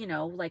 you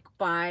know, like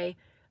buy,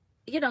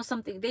 you know,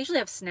 something. They usually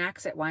have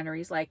snacks at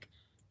wineries like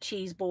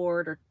cheese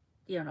board or,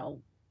 you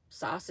know,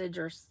 sausage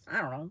or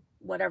I don't know,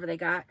 whatever they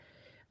got.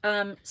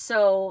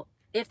 So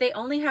if they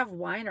only have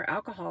wine or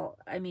alcohol,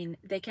 I mean,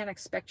 they can't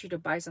expect you to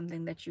buy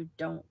something that you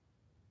don't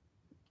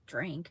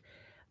drink.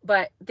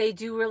 But they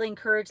do really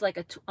encourage like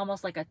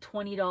almost like a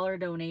 $20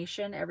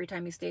 donation every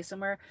time you stay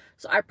somewhere.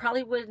 So I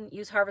probably wouldn't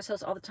use Harvest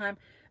Host all the time.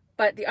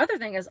 But the other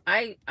thing is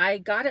I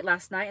got it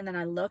last night and then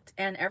I looked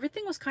and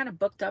everything was kind of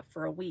booked up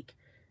for a week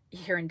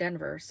here in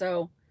Denver.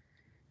 So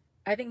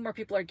I think more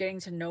people are getting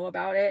to know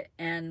about it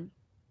and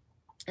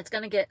it's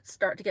going to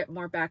start to get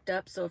more backed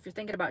up. So if you're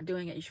thinking about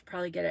doing it, you should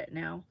probably get it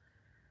now.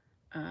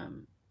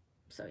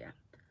 So yeah.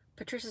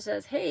 Patricia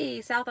says, hey,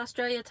 South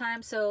Australia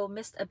time, so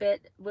missed a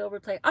bit. Will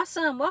replay.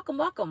 Awesome. Welcome,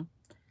 welcome.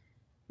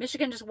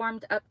 Michigan just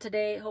warmed up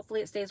today.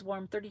 Hopefully it stays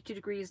warm. 32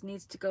 degrees,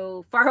 needs to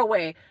go far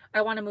away.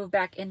 I want to move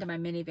back into my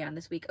minivan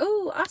this week.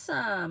 Oh,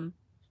 awesome.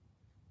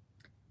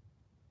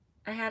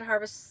 I had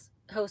Harvest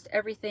Host.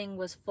 Everything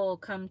was full.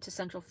 Come to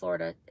Central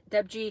Florida.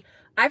 Deb G,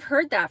 I've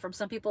heard that from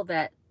some people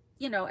that,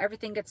 you know,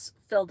 everything gets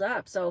filled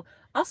up. So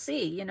I'll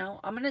see, you know,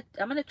 I'm going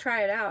to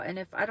try it out. And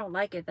if I don't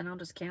like it, then I'll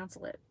just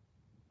cancel it.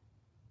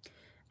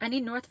 I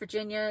need North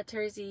Virginia,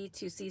 Terry Z,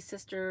 to see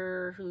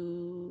sister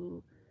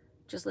who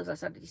just lives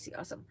outside of DC.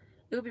 Awesome.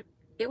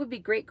 It would be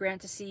great,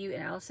 Grant, to see you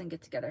and Allison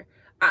get together.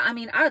 I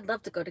mean, I would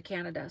love to go to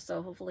Canada,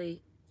 so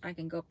hopefully I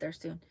can go up there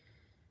soon.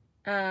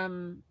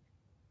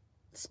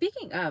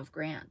 Speaking of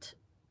Grant,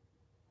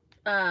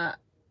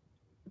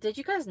 did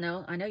you guys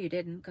know? I know you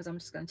didn't, because I'm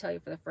just going to tell you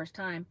for the first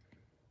time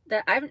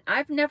that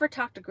I've never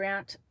talked to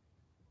Grant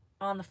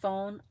on the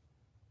phone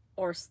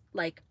or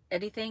like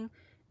anything,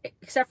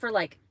 except for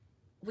like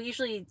we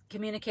usually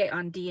communicate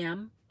on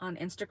DM on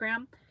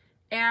Instagram.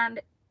 And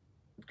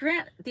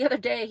Grant, the other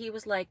day, he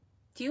was like,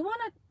 do you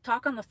want to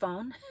talk on the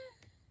phone?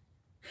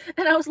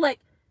 And I was like,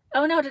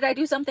 oh no, did I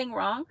do something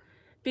wrong?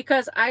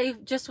 Because I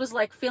just was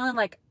like feeling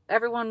like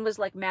everyone was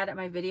like mad at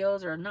my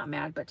videos, or not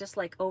mad, but just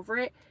like over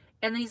it.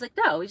 And then he's like,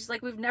 no, he's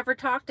like, we've never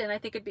talked and I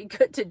think it'd be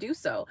good to do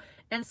so.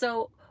 And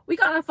so we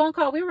got on a phone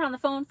call. We were on the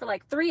phone for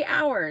like 3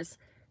 hours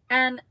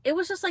and it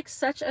was just like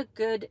such a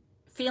good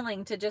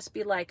feeling to just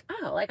be like,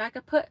 oh, like I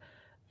could put,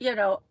 you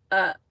know,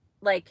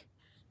 like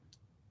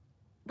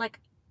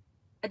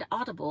an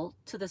audible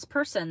to this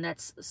person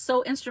that's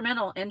so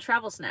instrumental in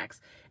travel snacks.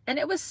 And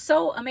it was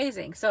so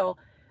amazing. So,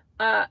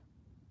 it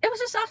was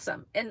just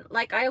awesome. And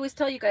like I always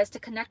tell you guys to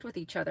connect with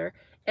each other,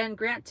 and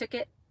Grant took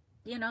it,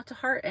 you know, to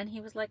heart. And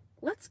he was like,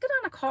 let's get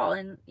on a call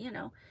and, you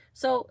know,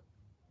 so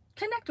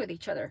connect with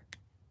each other.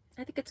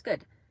 I think it's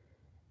good.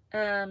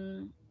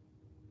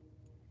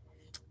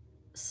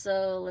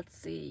 So let's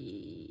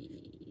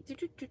see.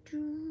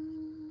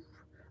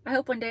 I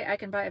hope one day I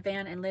can buy a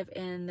van and live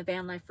in the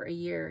van life for a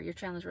year. Your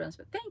channel is relentless.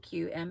 But thank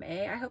you,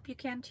 MA. I hope you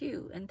can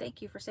too. And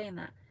thank you for saying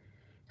that.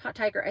 Hot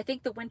Tiger. I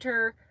think the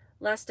winter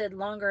lasted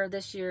longer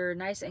this year.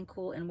 Nice and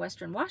cool in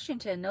Western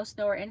Washington. No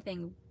snow or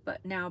anything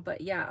but now.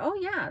 But yeah. Oh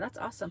yeah, that's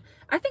awesome.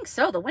 I think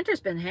so. The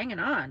winter's been hanging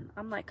on.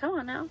 I'm like, come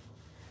on now.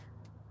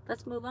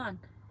 Let's move on.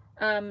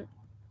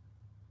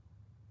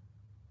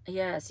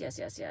 Yes.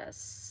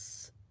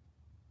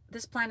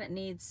 This planet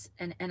needs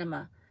an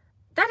enema.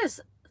 That is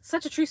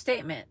such a true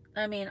statement.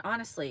 I mean,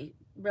 honestly,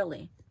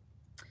 really.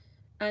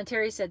 And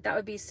Terry said, that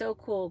would be so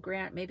cool,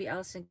 Grant. Maybe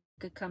Allison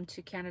could come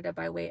to Canada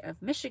by way of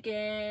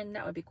Michigan.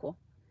 That would be cool.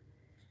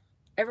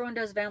 Everyone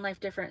does van life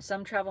different.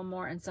 Some travel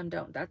more and some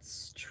don't.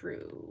 That's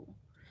true.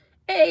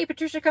 Hey,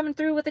 Patricia coming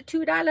through with the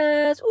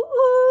 $2.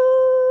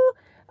 Ooh!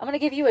 I'm going to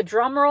give you a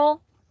drum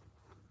roll.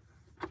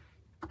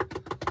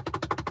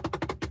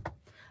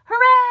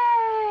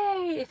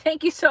 Hooray!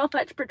 Thank you so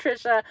much,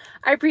 Patricia.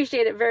 I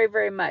appreciate it very,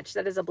 very much.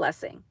 That is a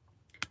blessing.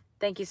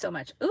 Thank you so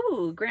much.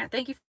 Ooh, Grant,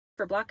 thank you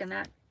for blocking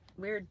that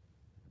weird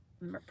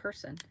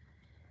person.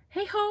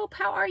 Hey, Hope,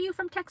 how are you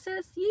from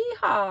Texas?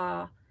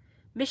 Yeehaw!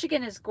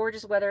 Michigan is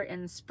gorgeous weather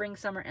in spring,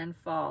 summer, and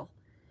fall.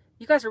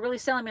 You guys are really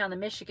selling me on the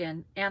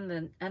Michigan and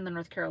the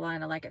North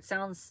Carolina. Like it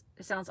sounds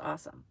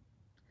awesome.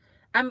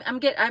 I'm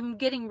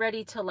getting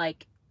ready to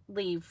like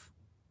leave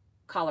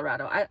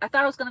Colorado. I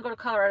thought I was gonna go to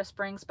Colorado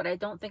Springs, but I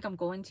don't think I'm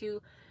going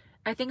to.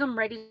 I think I'm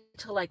ready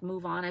to like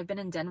move on. I've been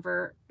in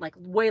Denver like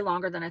way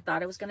longer than I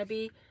thought I was gonna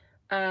be.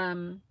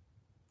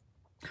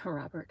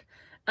 Robert.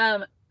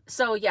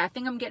 So yeah, I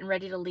think I'm getting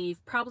ready to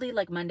leave probably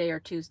like Monday or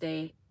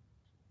Tuesday,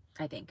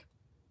 I think.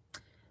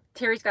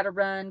 Terry's got to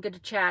run. Good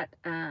to chat.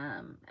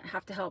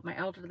 Have to help my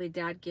elderly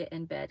dad get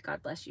in bed.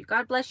 God bless you.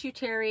 God bless you,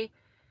 Terry.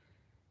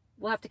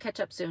 We'll have to catch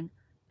up soon.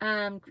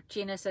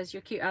 Gina says,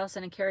 you're cute,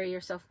 Allison, and carry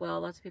yourself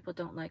well. Lots of people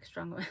don't like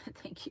strong women.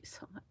 Thank you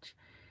so much.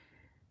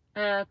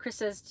 Chris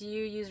says, do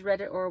you use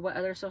Reddit or what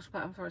other social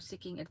platform for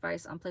seeking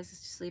advice on places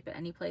to sleep at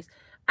any place?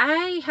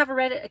 I have a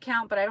Reddit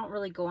account, but I don't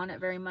really go on it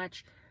very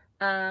much.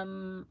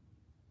 In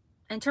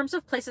terms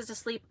of places to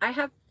sleep, I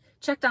have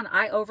checked on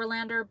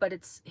iOverlander, but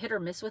it's hit or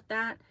miss with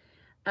that.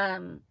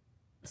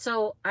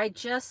 So I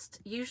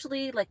just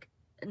usually like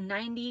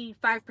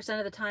 95%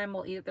 of the time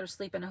will either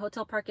sleep in a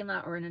hotel parking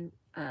lot or in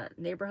a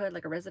neighborhood,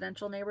 like a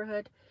residential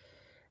neighborhood.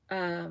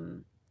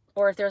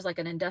 Or if there's like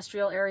an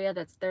industrial area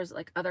there's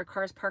like other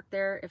cars parked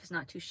there, if it's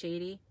not too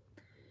shady.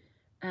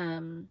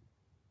 Yeah,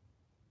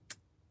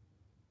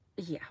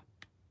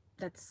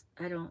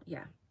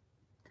 yeah.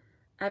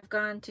 I've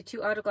gone to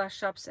 2 auto glass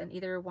shops and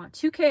either want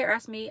 2K or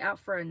ask me out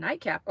for a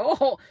nightcap.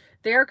 Oh,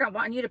 they're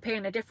wanting you to pay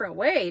in a different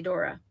way,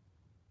 Dora.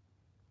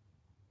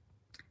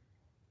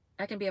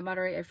 I can be a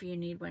moderator if you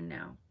need one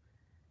now.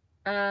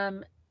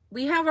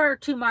 We have our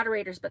 2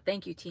 moderators, but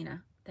thank you,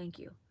 Tina. Thank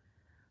you.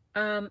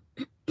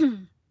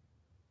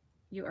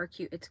 You are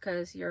cute. It's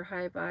because you're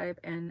high vibe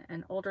and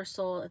an older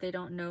soul. They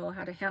don't know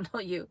how to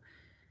handle you.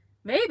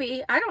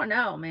 Maybe. I don't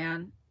know,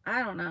 man.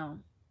 I don't know.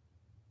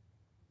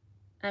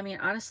 I mean,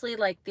 honestly,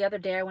 like the other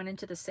day I went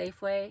into the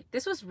Safeway.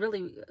 This was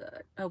really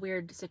a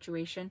weird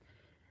situation.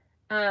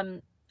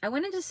 I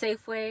went into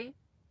Safeway.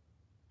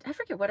 I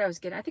forget what I was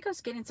getting. I think I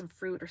was getting some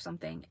fruit or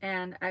something.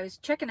 And I was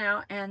checking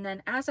out. And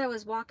then as I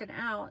was walking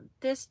out,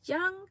 this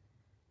young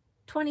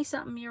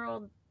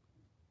 20-something-year-old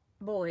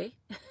boy,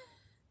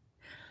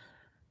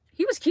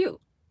 he was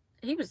cute.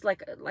 He was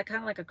like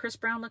kind of like a Chris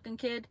Brown looking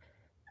kid.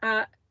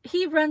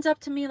 He runs up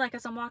to me like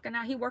as I'm walking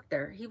out. He worked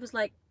there. He was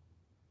like,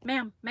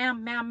 ma'am,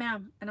 ma'am, ma'am,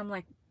 ma'am. And I'm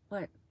like,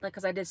 what? Like,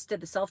 cause I just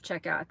did the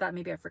self-checkout. I thought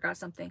maybe I forgot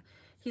something.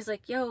 He's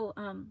like, yo,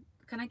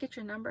 can I get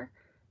your number?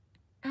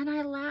 And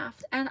I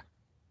laughed. And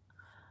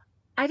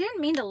I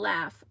didn't mean to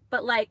laugh,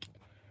 but like,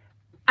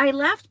 I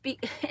laughed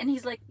and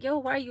he's like, yo,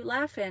 why are you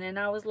laughing? And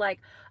I was like,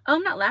 oh,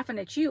 I'm not laughing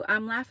at you.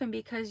 I'm laughing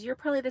because you're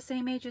probably the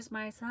same age as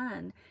my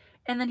son.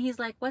 And then he's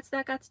like, what's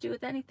that got to do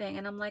with anything?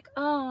 And I'm like,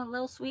 oh,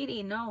 little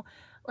sweetie, no.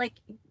 Like,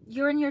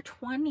 you're in your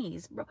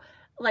 20s, bro.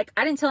 Like,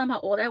 I didn't tell him how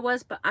old I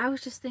was, but I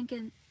was just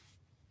thinking,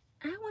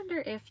 I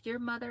wonder if your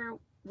mother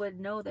would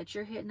know that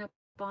you're hitting up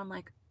on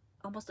like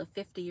almost a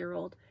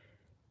 50-year-old,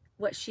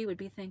 what she would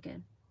be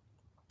thinking.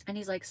 And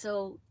he's like,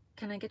 so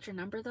can I get your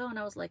number though? And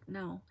I was like,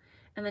 no.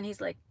 And then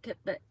he's like,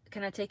 but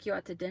can I take you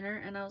out to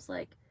dinner? And I was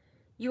like,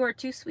 you are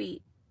too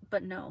sweet,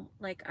 but no.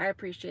 Like, I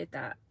appreciate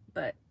that,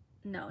 but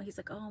no. He's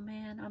like, oh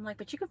man. I'm like,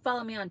 but you can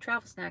follow me on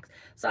Travel Snacks.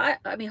 So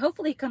I mean,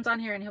 hopefully he comes on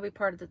here and he'll be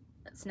part of the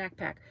snack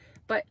pack.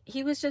 But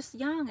he was just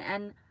young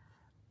and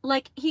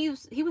like he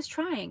was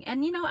trying.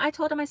 And you know, I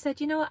told him, I said,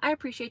 you know, I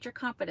appreciate your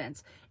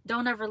confidence.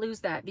 Don't ever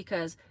lose that,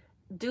 because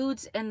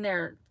dudes in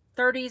their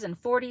 30s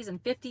and 40s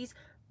and 50s,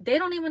 they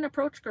don't even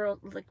approach girls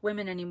like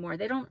women anymore.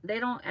 They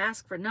don't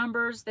ask for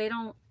numbers. They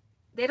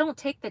don't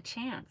take the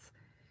chance.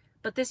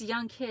 But this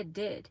young kid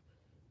did.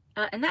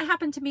 And that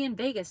happened to me in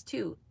Vegas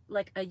too.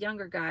 Like a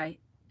younger guy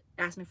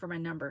asked me for my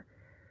number.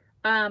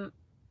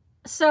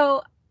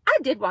 So I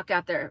did walk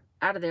out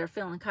of there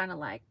feeling kind of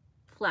like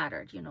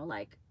flattered, you know,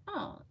 like,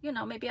 oh, you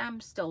know, maybe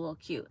I'm still a little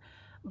cute.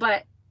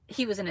 But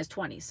he was in his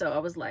 20s, so I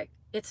was like,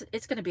 it's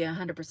going to be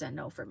 100%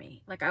 no for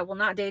me. Like, I will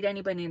not date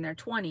anybody in their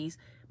 20s.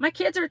 My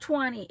kids are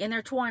in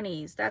their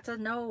 20s. That's a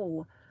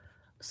no.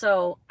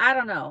 So I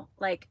don't know.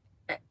 Like,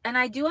 and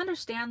I do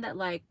understand that,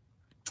 like,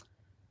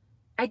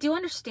 I do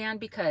understand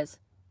because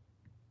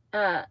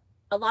a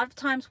lot of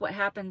times what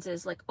happens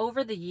is, like,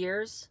 over the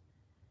years,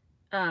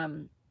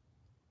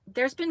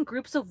 there's been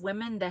groups of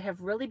women that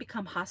have really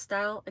become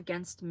hostile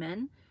against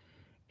men.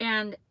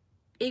 And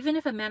even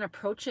if a man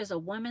approaches a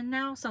woman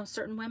now, some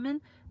certain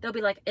women, they'll be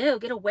like, ew,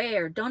 get away,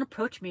 or don't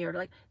approach me, or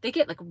like they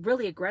get like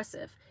really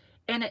aggressive.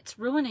 And it's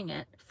ruining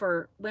it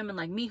for women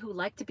like me who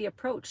like to be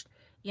approached,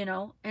 you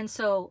know? And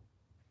so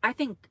I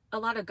think a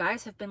lot of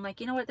guys have been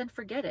like, you know what, then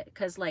forget it.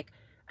 Cause like,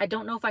 I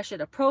don't know if I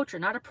should approach or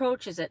not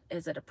approach. Is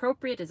it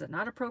appropriate? Is it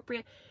not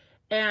appropriate?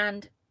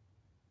 And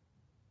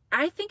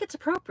I think it's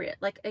appropriate.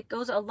 Like, it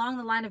goes along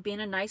the line of being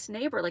a nice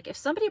neighbor. Like, if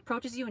somebody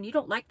approaches you and you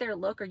don't like their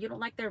look or you don't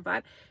like their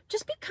vibe,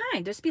 just be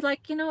kind. Just be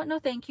like, you know what? No,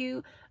 thank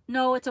you.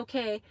 No, it's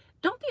okay.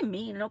 Don't be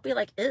mean. Don't be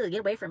like, ew, get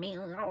away from me.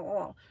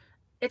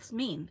 It's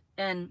mean.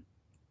 And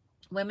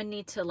women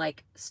need to,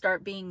 like,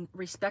 start being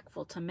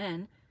respectful to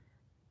men.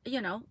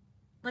 You know,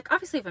 like,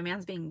 obviously if a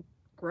man's being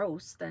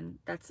gross, then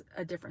that's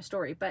a different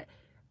story. But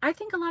I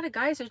think a lot of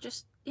guys are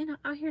just, you know,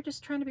 out here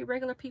just trying to be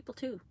regular people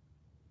too.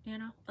 You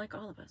know, like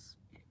all of us.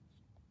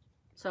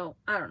 So,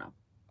 I don't know.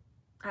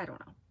 I don't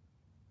know.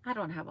 I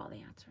don't have all the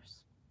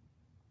answers.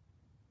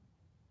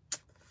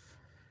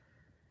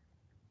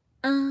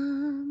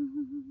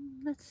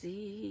 Let's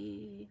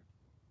see.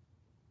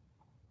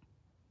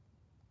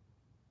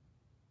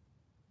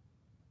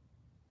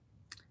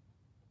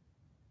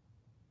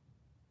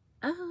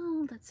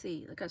 Oh, let's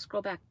see. I gotta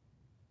scroll back.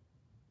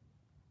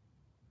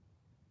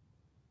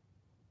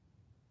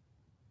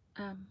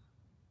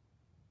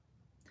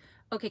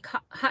 Okay,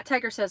 Hot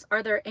Tiger says,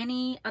 are there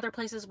any other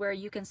places where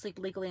you can sleep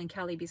legally in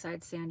Cali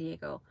besides San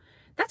Diego?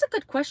 That's a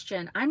good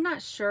question. I'm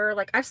not sure.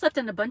 Like, I've slept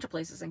in a bunch of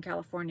places in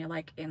California,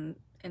 like in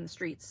the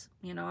streets,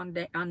 you know,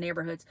 on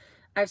neighborhoods.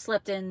 I've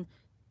slept in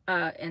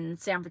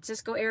San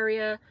Francisco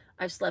area.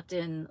 I've slept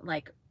in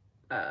like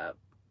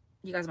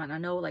you guys might not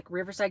know, like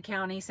Riverside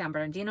County, San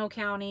Bernardino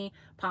County,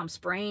 Palm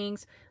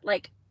Springs.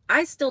 Like,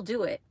 I still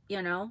do it,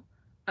 you know.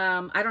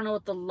 I don't know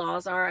what the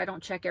laws are. I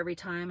don't check every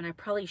time, and I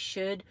probably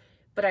should,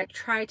 but I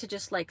try to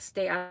just like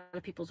stay out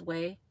of people's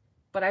way.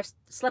 But I've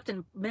slept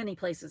in many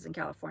places in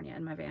California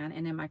in my van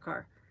and in my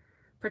car.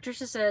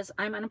 Patricia says,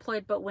 I'm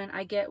unemployed, but when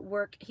I get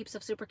work, heaps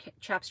of super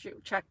chats,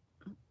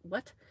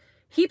 what?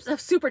 Heaps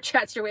of super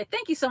chats your way.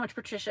 Thank you so much,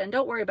 Patricia, and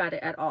don't worry about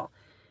it at all.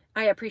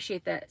 I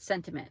appreciate that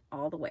sentiment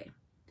all the way.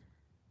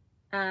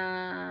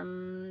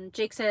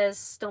 Jake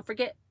says, don't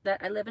forget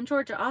that I live in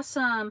Georgia.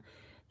 Awesome.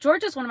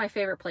 Georgia's one of my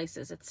favorite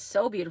places. It's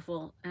so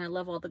beautiful, and I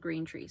love all the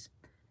green trees.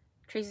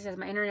 Tracy says,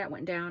 my internet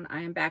went down.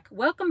 I am back.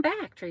 Welcome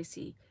back,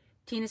 Tracy.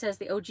 Tina says,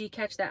 the OG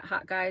catch that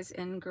hot guys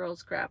and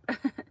girls crap.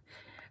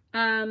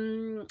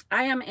 I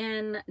am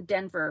in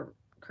Denver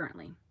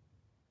currently.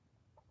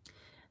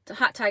 It's a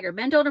hot tiger.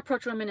 Men don't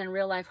approach women in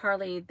real life,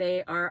 Harley.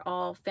 They are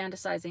all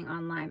fantasizing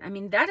online. I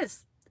mean,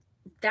 that's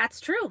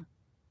true.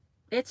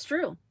 It's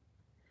true.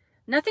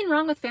 Nothing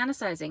wrong with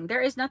fantasizing.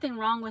 There is nothing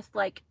wrong with,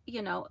 like,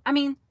 you know, I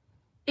mean,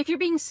 if you're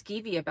being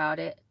skeevy about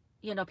it,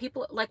 you know,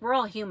 people, like, we're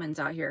all humans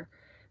out here.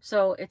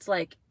 So it's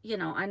like, you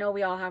know, I know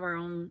we all have our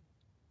own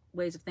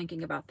ways of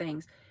thinking about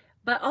things,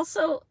 but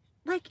also,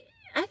 like,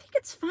 I think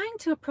it's fine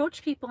to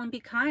approach people and be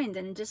kind,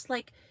 and just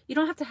like, you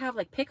don't have to have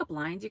like pickup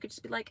lines. You could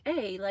just be like,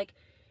 hey, like,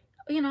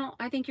 you know,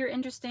 I think you're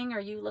interesting, or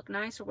you look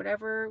nice, or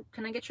whatever.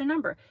 Can I get your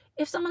number?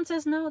 If someone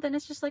says no, then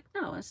it's just like,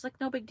 no, it's like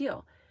no big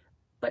deal.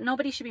 But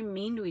nobody should be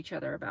mean to each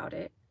other about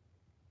it.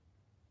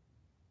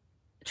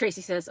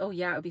 Tracy says, oh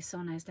yeah, it would be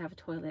so nice to have a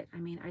toilet. I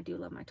mean, I do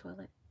love my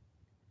toilet.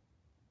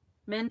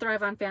 Men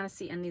thrive on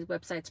fantasy, and these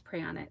websites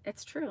prey on it.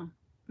 It's true.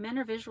 Men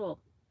are visual.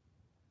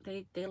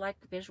 They like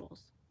the visuals.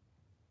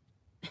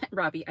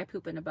 Robbie, I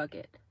poop in a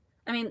bucket.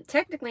 I mean,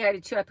 technically I do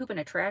too. I poop in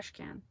a trash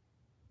can.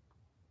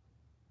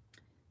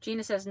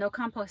 Gina says, no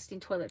composting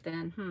toilet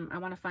then. I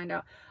want to find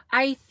out.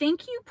 I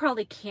think you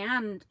probably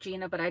can,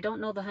 Gina, but I don't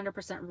know the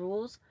 100%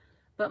 rules.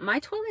 But my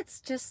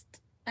toilet's just,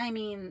 I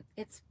mean,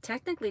 it's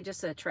technically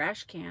just a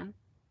trash can.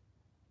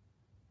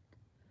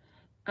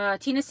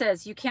 Tina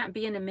says, you can't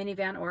be in a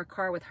minivan or a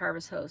car with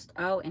Harvest Host.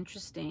 Oh,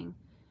 interesting.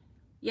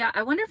 Yeah,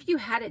 I wonder if you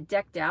had it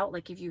decked out,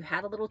 like if you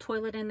had a little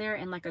toilet in there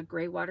in like a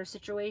gray water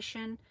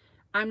situation.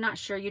 I'm not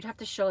sure. You'd have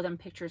to show them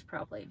pictures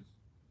probably.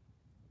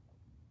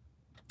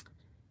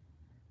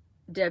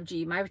 Deb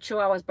G, my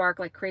chihuahuas bark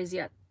like crazy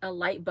at a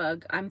light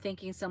bug. I'm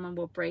thinking someone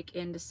will break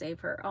in to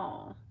save her.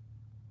 Oh.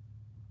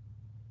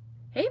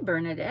 Hey,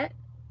 Bernadette.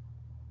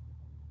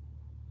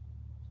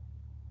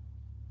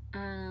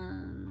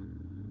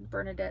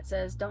 Bernadette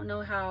says, don't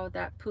know how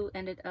that poo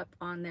ended up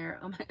on there.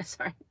 Oh my,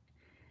 sorry.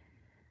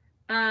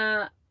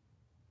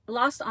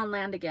 Lost on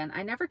land again.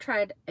 I never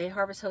tried a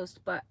Harvest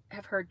Host, but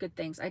have heard good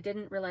things. I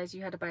didn't realize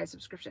you had to buy a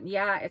subscription.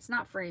 Yeah, it's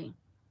not free.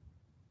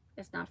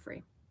 It's not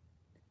free.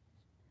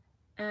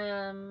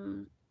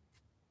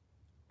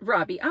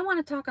 Robbie, I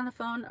want to talk on the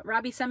phone.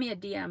 Robbie, send me a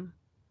DM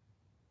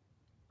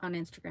on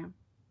Instagram.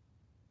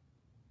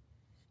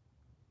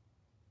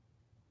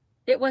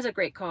 It was a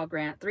great call,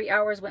 Grant. 3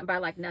 hours went by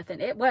like nothing.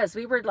 It was.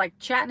 We were like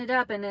chatting it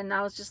up, and then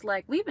I was just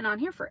like, we've been on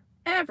here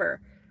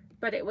forever.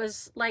 But it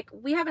was like,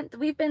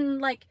 we've been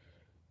like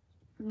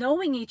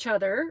knowing each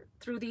other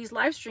through these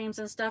live streams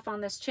and stuff on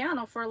this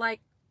channel for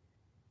like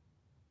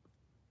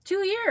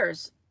 2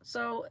 years.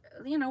 So,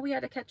 you know, we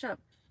had to catch up.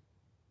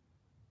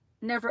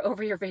 Never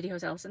over your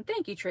videos, Allison.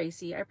 Thank you,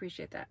 Tracy. I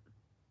appreciate that.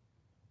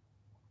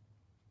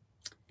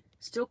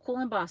 Still cool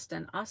in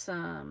Boston.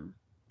 Awesome.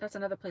 That's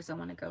another place I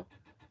want to go.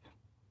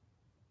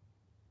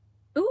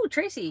 Ooh,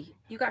 Tracy,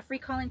 you got free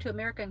calling to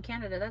America and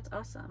Canada. That's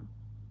awesome.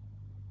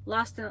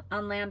 Lost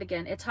on land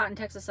again. It's hot in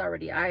Texas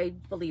already. I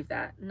believe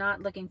that.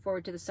 Not looking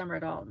forward to the summer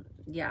at all.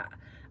 Yeah,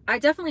 I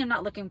definitely am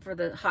not looking for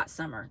the hot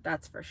summer.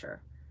 That's for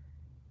sure.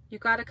 You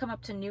got to come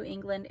up to New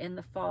England in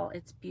the fall.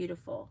 It's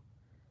beautiful.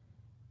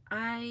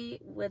 I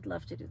would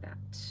love to do that.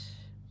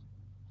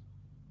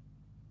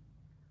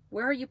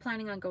 Where are you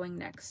planning on going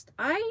next?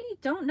 I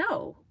don't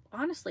know.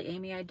 Honestly,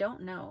 Amy, I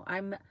don't know.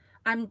 I'm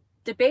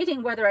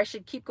debating whether I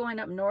should keep going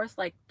up north,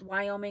 like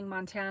Wyoming,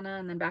 Montana,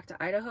 and then back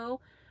to Idaho,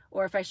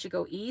 or if I should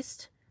go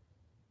east.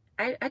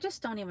 I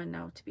just don't even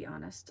know, to be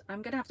honest.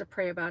 I'm going to have to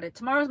pray about it.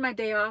 Tomorrow's my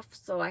day off,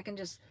 so I can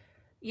just,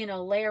 you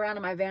know, lay around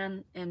in my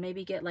van and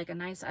maybe get like a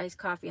nice iced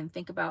coffee and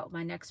think about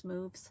my next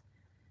moves.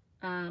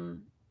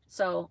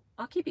 So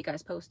I'll keep you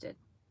guys posted.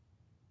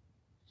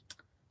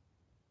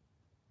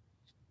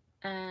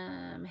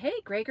 Hey,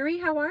 Gregory,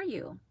 how are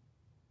you?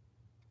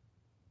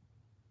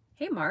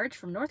 Hey, Marge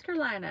from North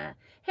Carolina.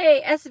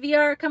 Hey,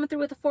 SVR coming through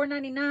with a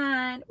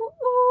 $4.99. Ooh,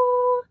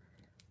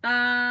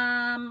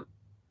 ooh.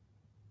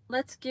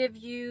 Let's give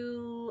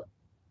you...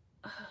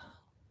 you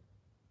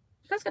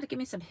guys got to give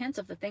me some hints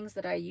of the things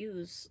that I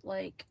use,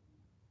 like,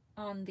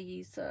 on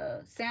these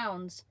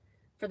sounds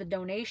for the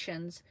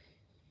donations.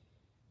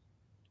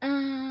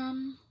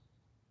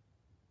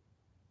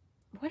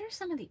 What are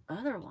some of the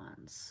other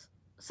ones?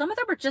 Some of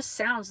them are just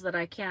sounds that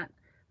I can't...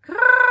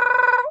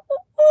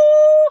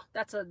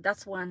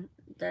 That's one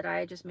that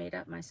I just made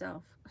up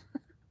myself.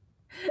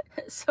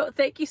 So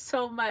thank you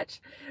so much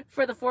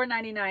for the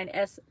 $4.99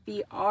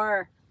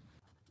 SVR.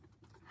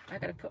 I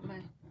gotta put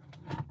my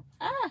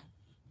Ah,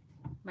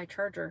 my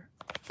charger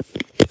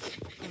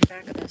on the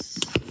back of this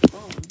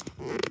phone.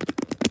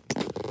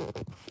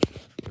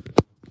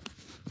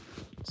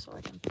 So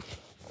I can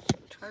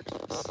charge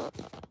this.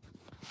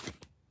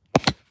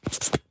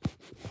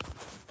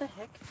 What the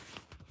heck?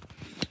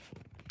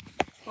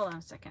 Hold on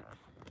a second.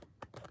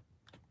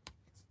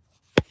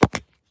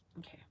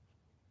 Okay.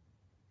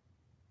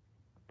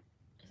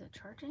 Is it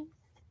charging?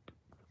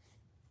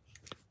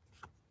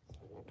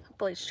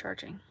 Hopefully it's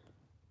charging.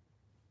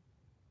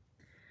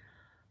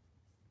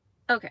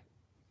 Okay.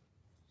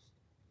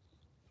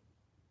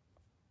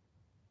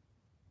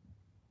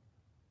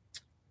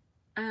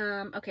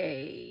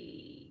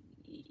 Okay.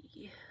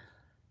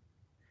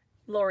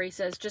 Lori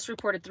says, just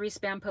reported 3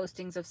 spam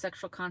postings of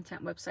sexual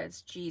content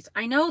websites. Jeez.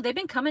 I know, they've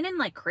been coming in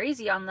like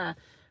crazy on the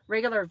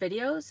regular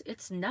videos.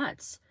 It's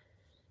nuts.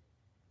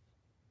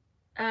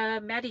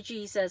 Maddie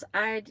G says,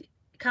 I'd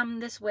come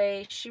this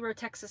way. She wrote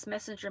Texas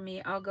Messenger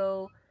me. I'll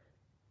go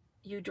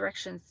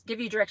give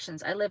you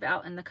directions. I live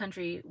out in the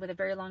country with a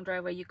very long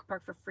driveway. You can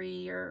park for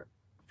free. Your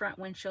front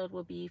windshield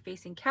will be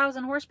facing cows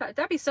and horsepower.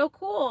 That'd be so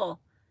cool.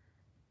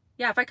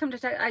 Yeah, if I come to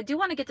Texas, I do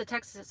want to get to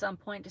Texas at some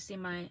point to see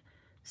my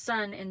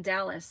son in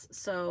Dallas.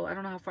 So I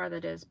don't know how far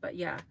that is, but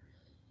yeah.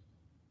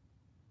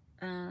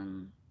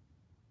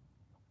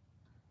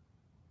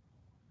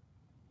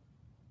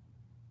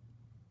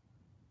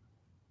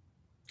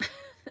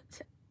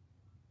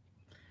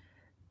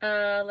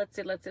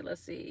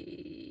 Let's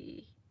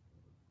see.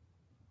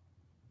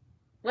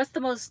 What's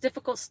the most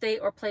difficult state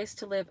or place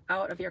to live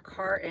out of your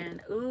car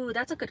in? Ooh,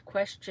 that's a good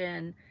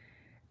question.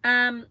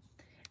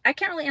 I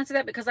can't really answer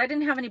that because I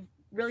didn't have any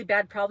really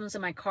bad problems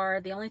in my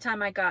car. The only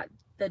time I got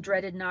the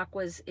dreaded knock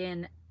was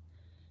in,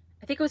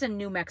 I think it was in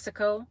New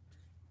Mexico,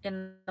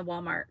 in the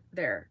Walmart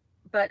there.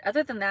 But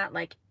other than that,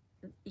 like,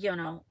 you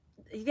know,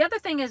 the other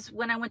thing is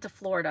when I went to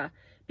Florida,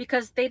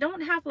 because they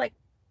don't have, like,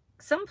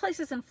 some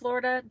places in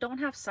Florida don't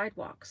have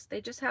sidewalks.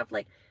 They just have,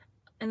 like,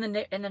 in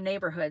the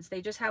neighborhoods,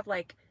 they just have,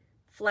 like,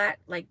 flat,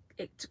 like,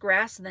 it's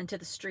grass and then to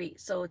the street.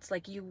 So it's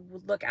like you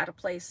would look at a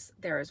place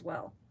there as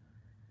well.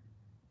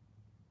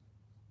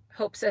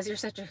 Hope says, you're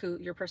such a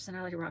hoot. Your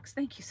personality rocks.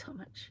 Thank you so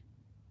much.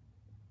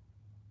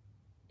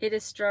 It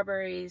is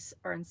strawberries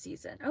are in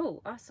season.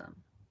 Oh, awesome.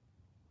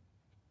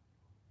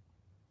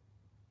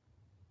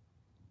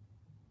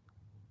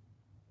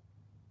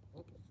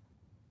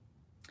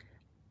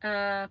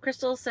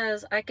 Crystal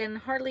says, I can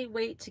hardly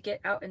wait to get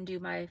out and do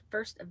my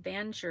first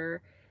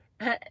adventure.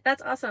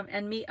 That's awesome.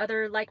 And meet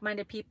other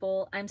like-minded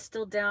people. I'm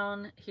still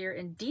down here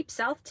in deep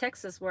South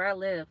Texas where I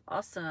live.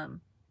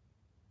 Awesome.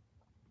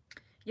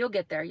 You'll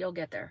get there. You'll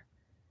get there.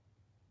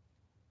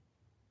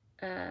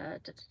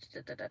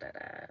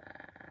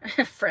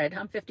 Fred,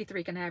 I'm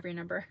 53. Can I have your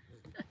number?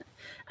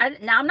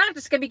 Now, I'm not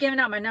just going to be giving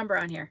out my number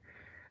on here.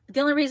 The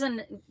only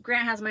reason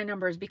Grant has my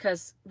number is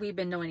because we've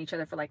been knowing each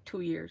other for like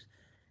 2 years.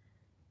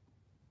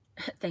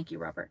 Thank you,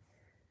 Robert.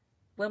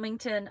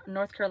 Wilmington,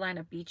 North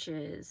Carolina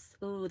beaches.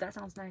 Ooh, that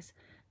sounds nice.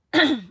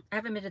 I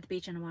haven't been to the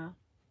beach in a while.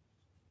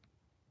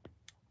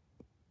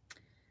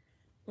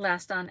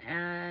 Last on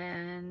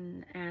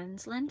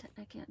Ansland.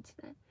 I can't see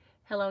that.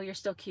 Hello, you're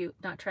still cute.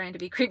 Not trying to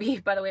be creepy.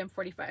 By the way, I'm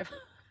 45.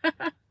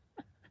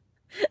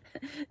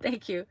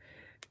 Thank you.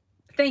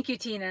 Thank you,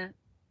 Tina.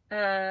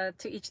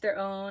 To each their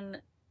own.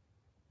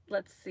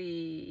 Let's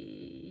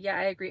see. Yeah,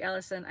 I agree,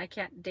 Allison. I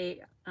can't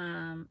date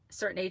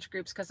certain age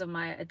groups because of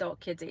my adult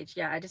kids' age.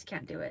 Yeah, I just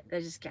can't do it. I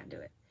just can't do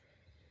it.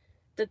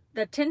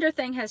 The Tinder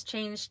thing has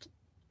changed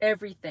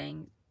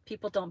everything.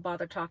 People don't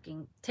bother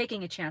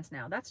taking a chance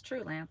now. That's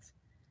true, Lance.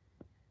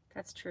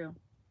 That's true.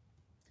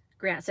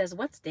 Grant says,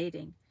 what's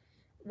dating?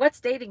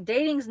 What's dating?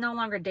 Dating's no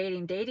longer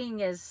dating. Dating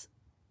is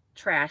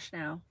trash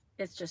now.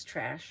 It's just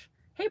trash.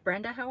 Hey,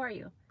 Brenda, how are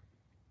you?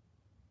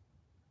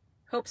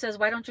 Hope says,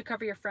 why don't you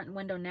cover your front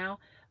window now?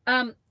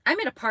 I'm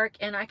in a park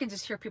and I can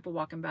just hear people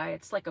walking by.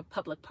 It's like a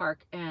public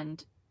park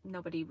and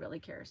nobody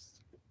really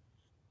cares.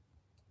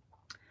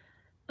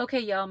 Okay,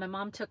 y'all, my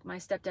mom took my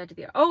stepdad to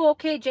the... Oh,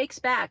 okay, Jake's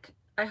back.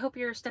 I hope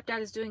your stepdad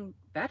is doing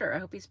better. I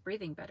hope he's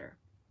breathing better.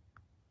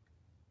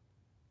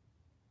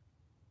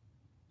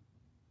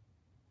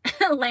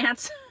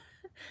 Lance,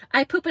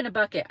 I poop in a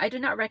bucket. I do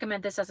not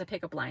recommend this as a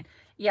pickup line.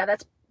 Yeah,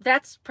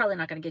 that's probably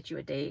not going to get you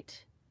a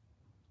date.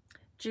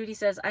 Judy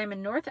says, I am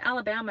in North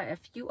Alabama.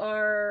 If you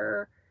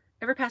are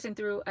ever passing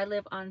through, I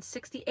live on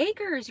 60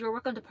 acres. You are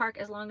welcome to park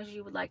as long as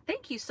you would like.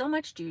 Thank you so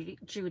much, Judy.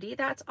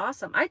 That's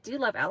awesome. I do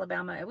love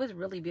Alabama. It was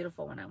really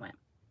beautiful when I went.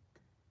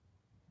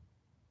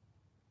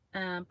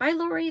 Bye,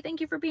 Lori. Thank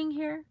you for being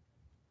here.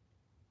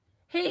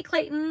 Hey,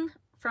 Clayton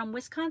from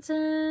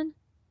Wisconsin.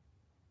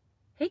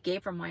 Hey,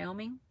 Gabe from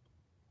Wyoming.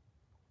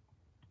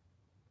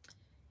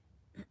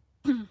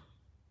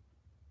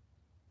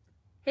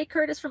 Hey,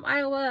 Curtis from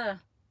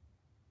Iowa.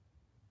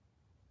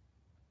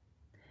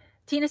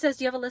 Tina says,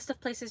 do you have a list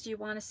of places you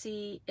want to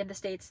see in the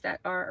states that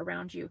are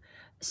around you?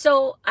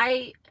 So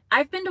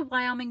I've been to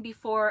Wyoming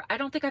before. I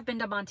don't think I've been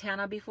to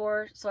Montana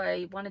before, so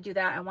I want to do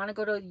that. I want to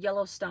go to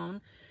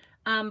Yellowstone,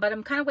 but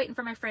I'm kind of waiting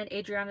for my friend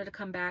Adriana to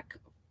come back.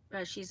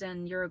 She's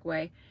in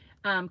Uruguay.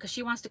 because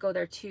she wants to go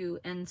there too,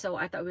 and so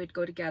I thought we would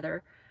go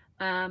together.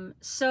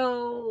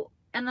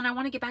 And then I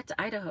want to get back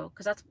to Idaho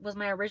because that was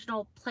my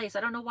original place. I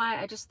don't know why.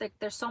 I just think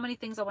there's so many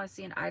things I want to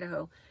see in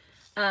Idaho.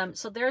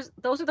 So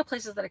those are the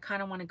places that I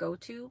kind of want to go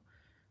to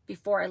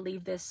before I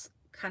leave this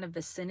kind of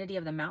vicinity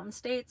of the mountain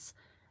states.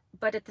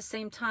 But at the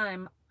same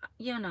time,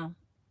 you know,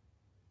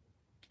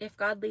 if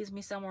God leads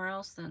me somewhere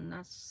else, then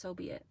that's so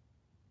be it.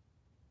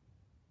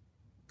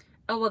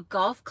 Oh, a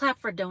golf clap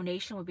for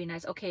donation would be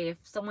nice. Okay, if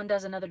someone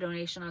does another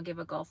donation, I'll give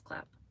a golf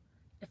clap.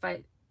 If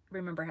I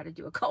remember how to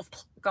do a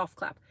golf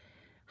clap.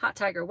 Hot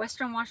Tiger,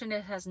 Western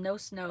Washington has no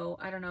snow.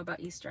 I don't know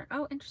about Eastern.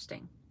 Oh,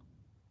 interesting.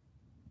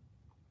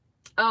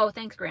 Oh,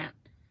 thanks, Grant.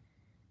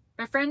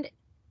 My friend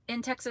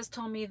in Texas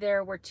told me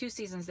there were 2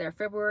 seasons there,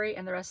 February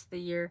and the rest of the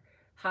year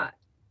hot.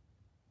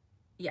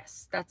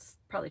 Yes, that's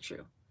probably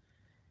true.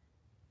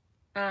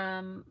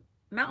 Mountain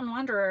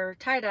Wanderer,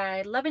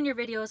 tie-dye, loving your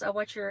videos. I'll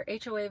watch your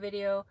HOA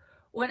video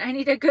when I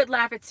need a good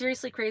laugh. It's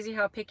seriously crazy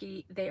how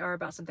picky they are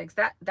about some things.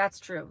 That's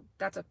true.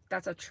 That's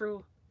a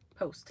true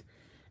post.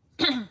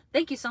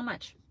 Thank you so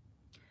much.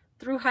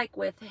 Through hike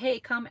with, hey,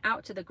 come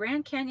out to the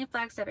Grand Canyon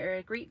Flagstaff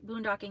area. Great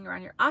boondocking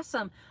around here.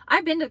 Awesome.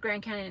 I've been to the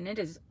Grand Canyon and it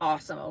is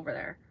awesome over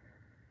there.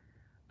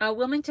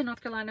 Wilmington,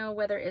 North Carolina,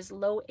 weather is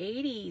low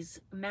 80s,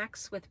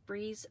 max with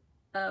breeze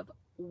of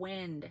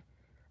wind.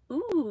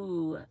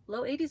 Ooh,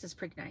 low 80s is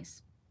pretty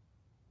nice.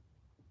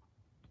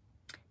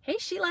 Hey,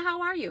 Sheila,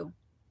 how are you?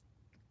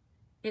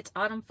 It's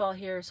autumn fall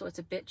here, so it's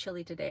a bit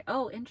chilly today.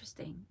 Oh,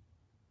 interesting.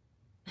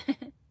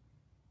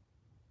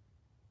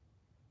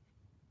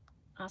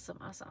 Awesome,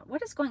 awesome.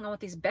 What is going on with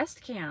these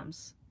best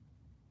cams?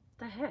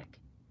 The heck?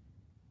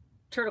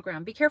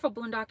 Turtlegram, be careful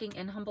boondocking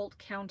in Humboldt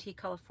County,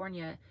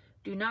 California.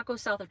 Do not go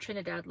south of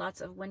Trinidad. Lots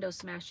of window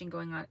smashing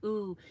going on.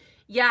 Ooh,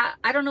 yeah,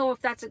 I don't know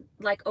if that's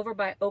like over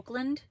by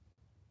Oakland,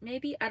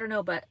 maybe. I don't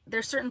know, but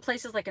there's certain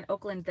places like in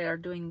Oakland that are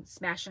doing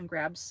smash and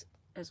grabs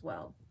as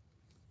well.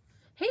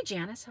 Hey,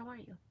 Janice, how are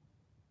you?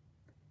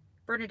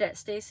 Bernadette,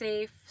 stay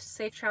safe.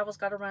 Safe travels,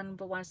 gotta run,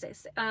 but want to stay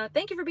safe.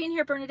 Thank you for being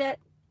here, Bernadette.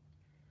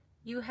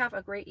 You have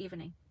a great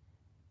evening.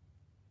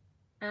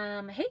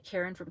 Hey,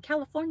 Karen from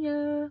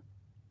California.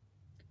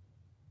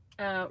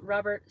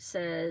 Robert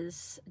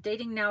says,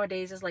 dating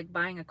nowadays is like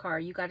buying a car.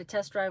 You got to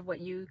test drive what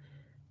you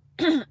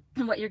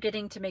what you're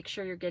getting to make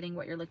sure you're getting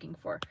what you're looking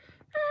for.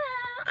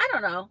 I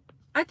don't know.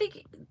 I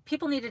think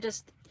people need to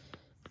just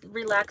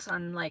relax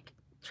on like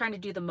trying to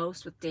do the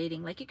most with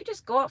dating. Like you could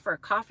just go out for a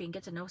coffee and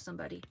get to know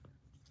somebody.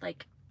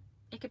 Like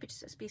it could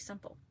just be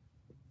simple.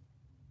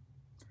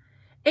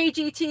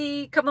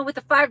 AGT coming with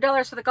the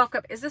 $5 for the golf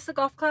club. Is this the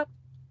golf club?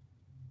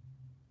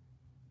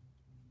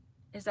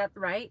 Is that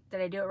right?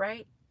 Did I do it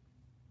right?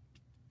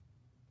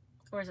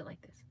 Or is it like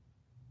this?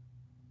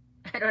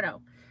 I don't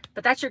know.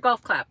 But that's your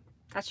golf clap.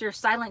 That's your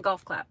silent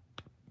golf clap.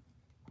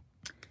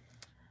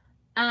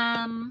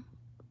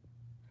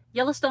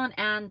 Yellowstone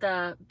and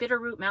the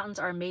Bitterroot Mountains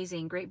are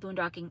amazing. Great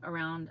boondocking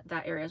around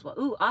that area as well.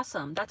 Ooh,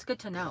 awesome. That's good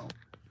to know.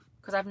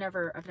 Because I've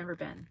never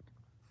been.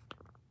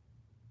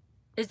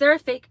 Is there a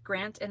fake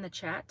Grant in the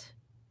chat?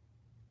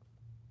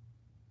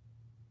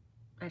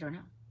 I don't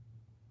know.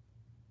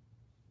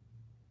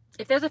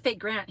 If there's a fake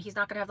Grant, he's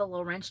not going to have the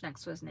little wrench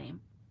next to his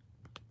name.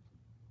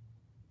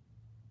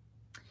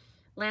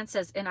 Lance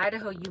says, in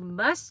Idaho, you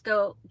must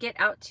go get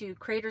out to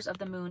Craters of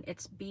the Moon.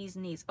 It's bee's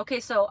knees. Okay,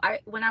 so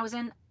when I was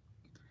in,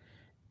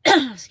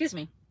 excuse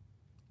me,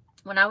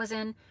 when I was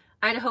in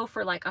Idaho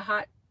for like a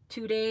hot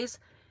 2 days,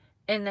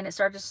 and then it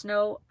started to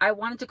snow, I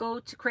wanted to go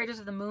to Craters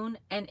of the Moon,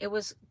 and it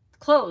was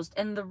closed,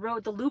 and the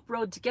loop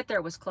road to get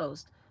there was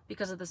closed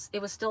because of this.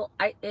 It was still,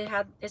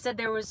 it said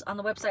there was, on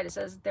the website, it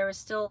says there was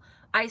still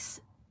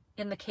ice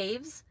in the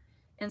caves,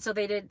 and so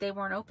they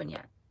weren't open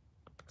yet.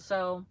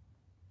 So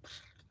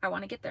I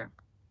want to get there.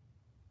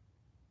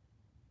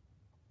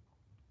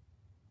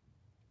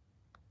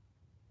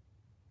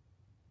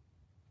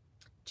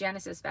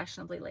 Janice is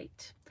fashionably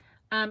late.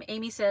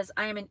 Amy says,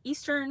 I am in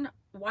Eastern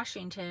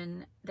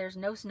Washington. There's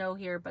no snow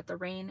here, but the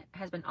rain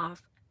has been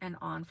off and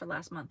on for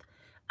last month.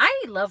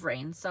 I love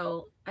rain,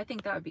 so I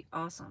think that would be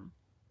awesome.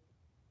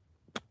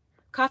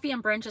 Coffee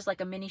and brunch is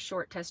like a mini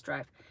short test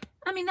drive.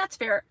 I mean, that's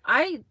fair.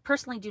 I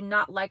personally do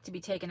not like to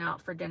be taken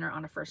out for dinner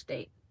on a first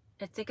date.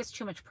 I think it's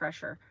too much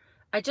pressure.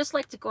 I just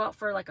like to go out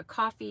for like a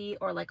coffee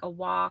or like a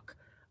walk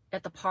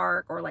at the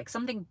park or like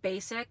something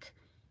basic,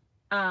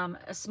 a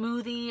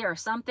smoothie or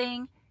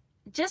something,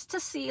 just to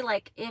see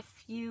like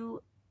if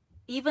you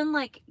even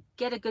like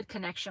get a good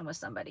connection with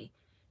somebody.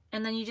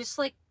 And then you just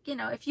like, you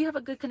know, if you have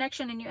a good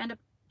connection and you end up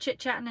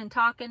chit-chatting and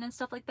talking and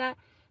stuff like that,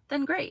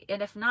 then great.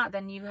 And if not,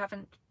 then you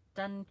haven't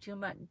done too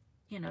much,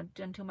 you know,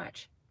 done too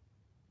much.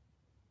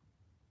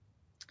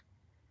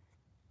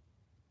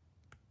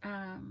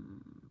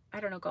 I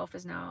don't know, golf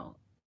is now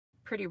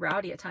pretty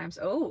rowdy at times.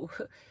 Oh,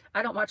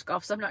 I don't watch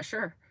golf, so I'm not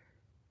sure.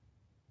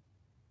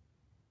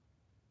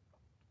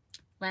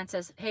 Lance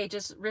says, hey,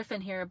 just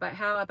riffing here, but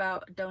how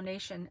about a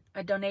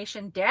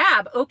donation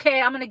dab?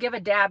 Okay, I'm going to give a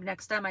dab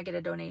next time I get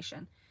a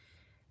donation.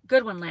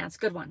 Good one, Lance.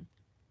 Good one.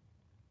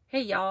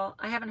 Hey, y'all.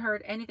 I haven't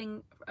heard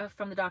anything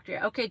from the doctor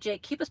yet. Okay,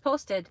 Jake, keep us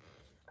posted.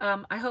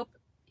 I hope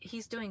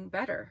he's doing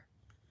better.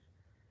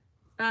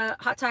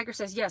 Hot Tiger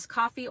says, yes,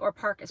 coffee or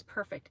park is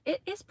perfect.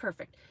 It is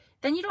perfect.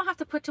 Then you don't have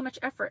to put too much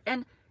effort.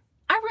 And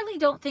I really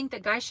don't think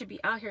that guys should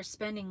be out here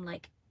spending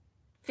like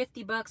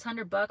 50 bucks,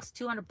 100 bucks,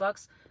 200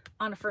 bucks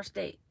on a first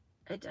date.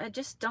 I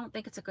just don't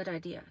think it's a good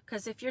idea.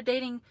 Because if you're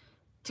dating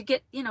to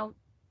get, you know,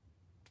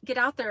 get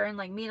out there and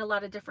like meet a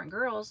lot of different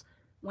girls,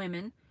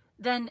 women,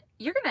 then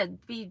you're going to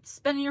be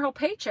spending your whole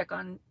paycheck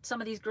on some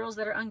of these girls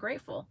that are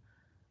ungrateful.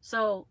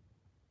 So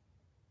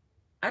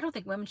I don't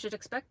think women should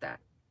expect that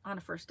on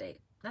a first date.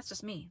 That's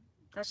just me.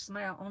 That's just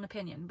my own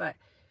opinion. But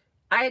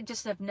I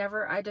just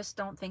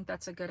don't think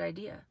that's a good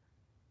idea.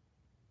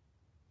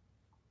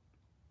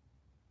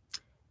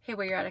 Hey,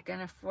 where you're at, I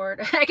can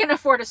afford a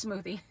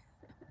smoothie.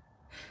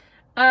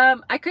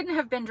 I couldn't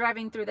have been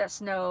driving through that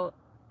snow.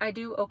 I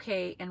do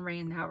okay in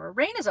rain, however.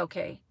 Rain is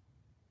okay.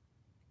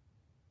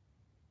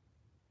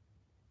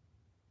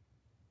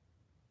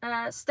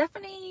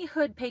 Stephanie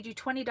Hood paid you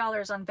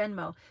 $20 on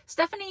Venmo.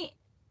 Stephanie,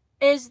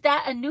 is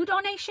that a new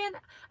donation?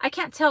 I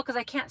can't tell because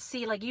I can't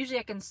see. Like, usually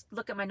I can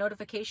look at my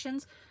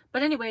notifications.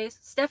 But anyways,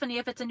 Stephanie,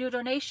 if it's a new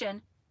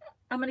donation,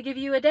 I'm going to give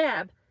you a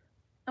dab.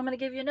 I'm going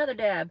to give you another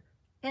dab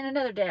and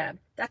another dab.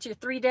 That's your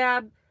three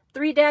dab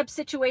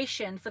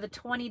situation for the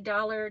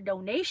 $20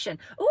 donation.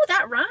 Ooh,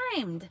 that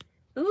rhymed.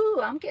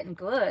 Ooh, I'm getting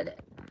good.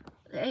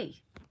 Hey,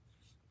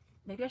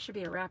 maybe I should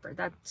be a rapper.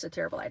 That's a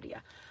terrible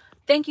idea.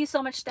 Thank you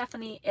so much,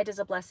 Stephanie. It is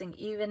a blessing.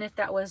 Even if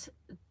that was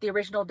the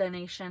original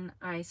donation,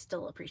 I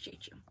still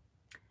appreciate you.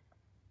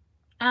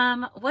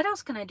 What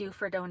else can I do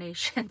for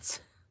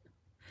donations?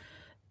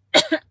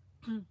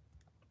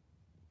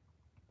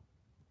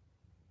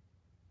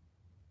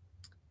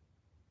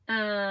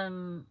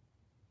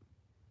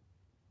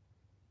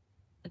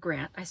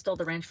 Grant. I stole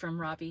the wrench from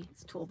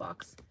Robbie's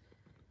toolbox.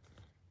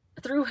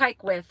 Through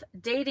hike with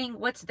dating.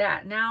 What's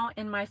that? Now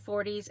in my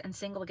 40s and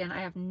single again.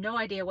 I have no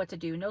idea what to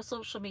do. No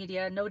social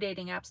media, no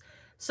dating apps.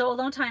 So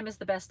alone time is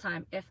the best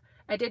time. If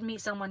I did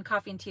meet someone,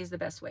 coffee and tea is the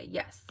best way.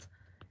 Yes.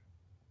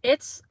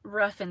 It's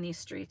rough in these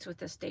streets with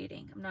this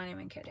dating. I'm not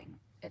even kidding.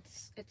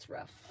 It's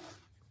rough.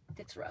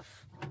 It's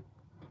rough.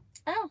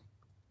 Oh.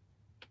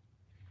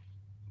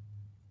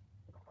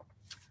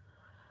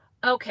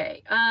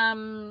 Okay.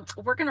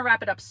 We're going to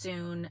wrap it up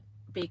soon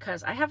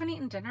because I haven't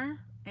eaten dinner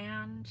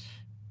and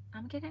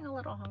I'm getting a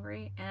little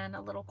hungry and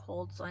a little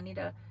cold, so I need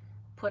to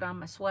put on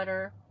my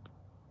sweater.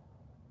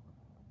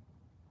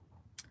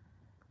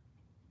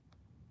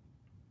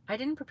 I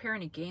didn't prepare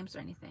any games or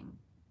anything,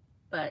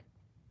 but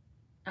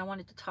I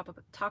wanted to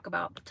talk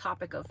about the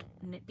topic of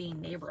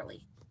being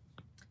neighborly.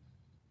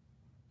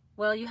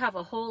 Well, you have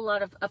a whole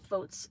lot of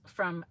upvotes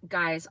from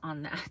guys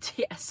on that.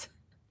 Yes.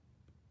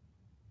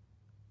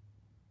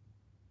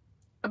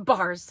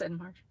 Bars, said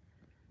Marge.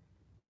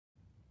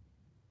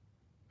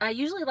 I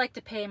usually like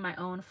to pay my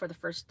own for the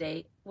first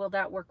date. Will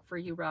that work for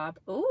you, Rob?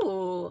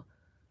 Ooh.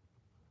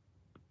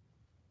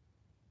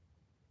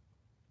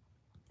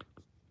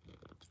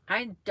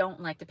 I don't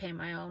like to pay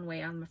my own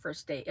way on the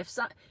first date. If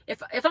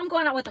I'm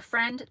going out with a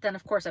friend, then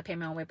of course I pay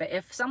my own way. But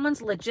if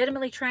someone's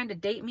legitimately trying to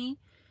date me,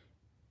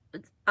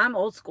 I'm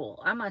old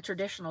school. I'm a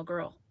traditional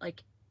girl.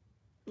 Like,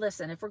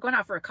 listen, if we're going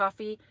out for a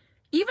coffee,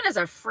 even as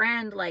a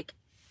friend, like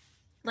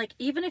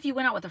even if you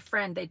went out with a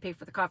friend, they'd pay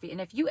for the coffee. And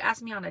if you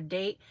ask me on a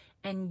date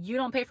and you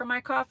don't pay for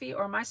my coffee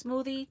or my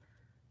smoothie,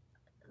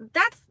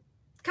 that's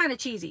kind of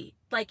cheesy.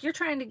 Like, you're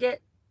trying to get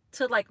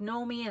to like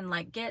know me and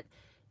like get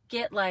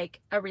like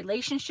a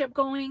relationship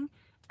going.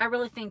 I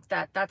really think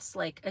that that's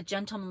like a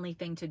gentlemanly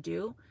thing to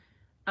do.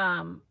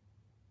 And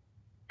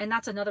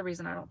that's another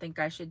reason I don't think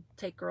I should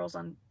take girls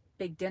on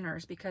big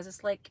dinners, because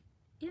it's like,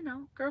 you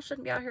know, girls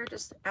shouldn't be out here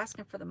just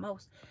asking for the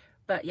most.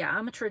 But yeah,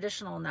 I'm a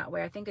traditional in that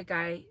way. I think a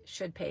guy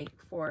should pay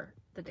for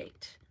the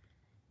date.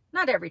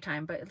 Not every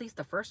time, but at least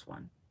the first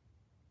one.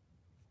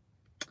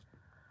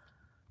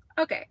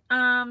 Okay.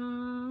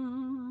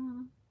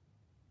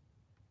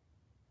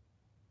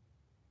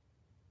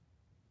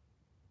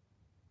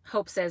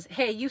 Hope says,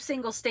 hey, you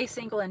single, stay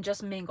single and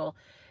just mingle.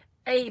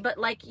 Hey, but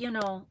like, you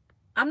know,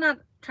 I'm not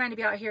trying to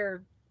be out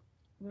here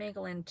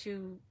mingling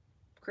too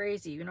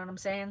crazy, you know what I'm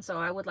saying? So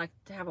I would like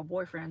to have a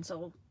boyfriend,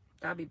 so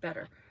that'd be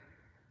better.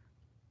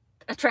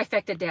 A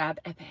trifecta dab,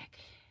 epic.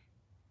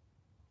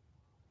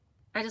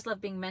 I just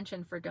love being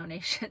mentioned for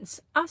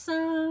donations.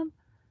 Awesome.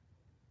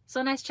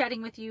 So nice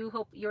chatting with you.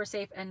 Hope you're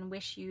safe and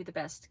wish you the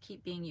best.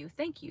 Keep being you.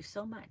 Thank you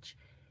so much.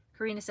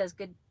 Karina says,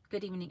 good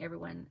evening,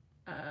 everyone.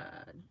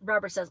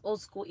 Robert says,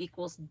 old school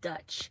equals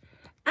Dutch.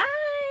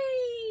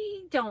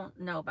 I don't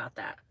know about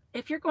that.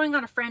 If you're going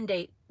on a friend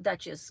date,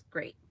 Dutch is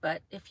great.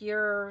 But if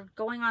you're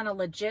going on a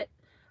legit,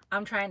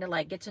 I'm trying to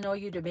like get to know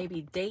you to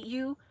maybe date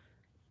you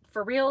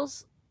for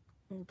reals,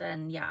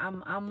 then yeah,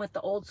 I'm with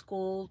the old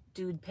school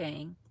dude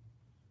paying.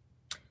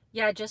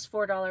 Yeah, just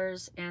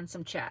 $4 and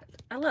some chat.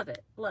 I love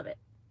it. Love it.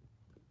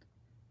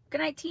 Good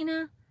night,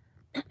 Tina.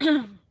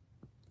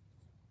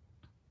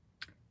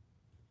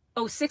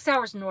 Oh, 6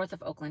 hours north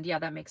of Oakland. Yeah,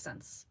 that makes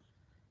sense.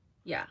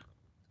 Yeah.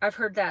 I've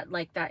heard that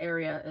like that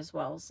area as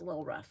well is a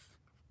little rough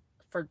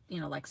for, you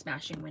know, like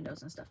smashing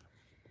windows and stuff.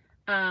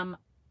 All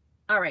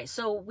right,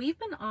 so we've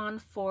been on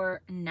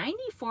for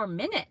 94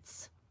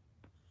 minutes.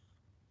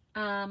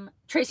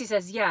 Tracy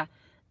says, yeah,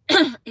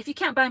 if you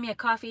can't buy me a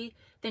coffee,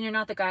 then you're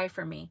not the guy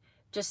for me.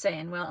 Just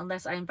saying, well,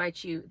 unless I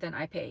invite you, then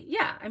I pay.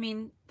 Yeah, I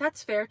mean,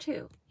 that's fair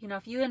too. You know,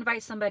 if you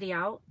invite somebody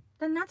out,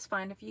 then that's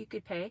fine if you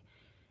could pay.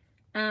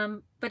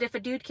 But if a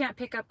dude can't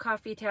pick up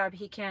coffee tab,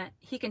 he can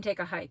take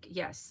a hike.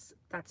 Yes,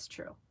 that's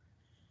true.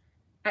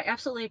 I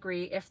absolutely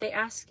agree. If they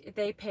ask,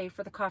 they pay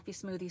for the coffee,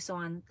 smoothie, so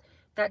on.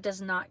 That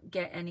does not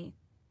get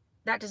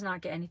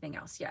anything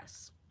else.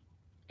 Yes,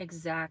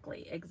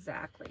 exactly.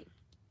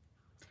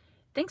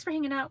 Thanks for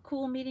hanging out.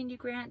 Cool meeting you,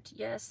 Grant.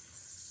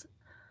 Yes.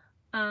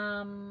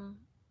 Yes.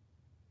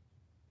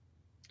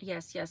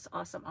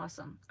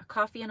 Awesome. A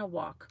coffee and a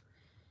walk.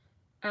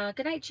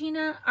 Good night,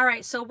 Gina. All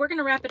right, so we're going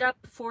to wrap it up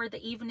for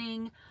the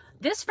evening.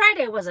 This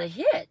Friday was a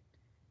hit.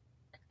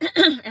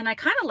 And I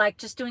kind of like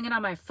just doing it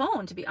on my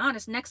phone, to be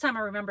honest. Next time I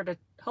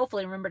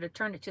hopefully remember to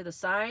turn it to the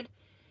side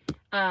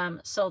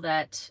so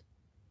that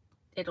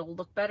it'll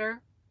look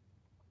better.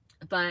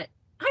 But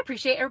I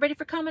appreciate everybody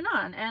for coming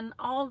on and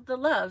all the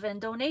love and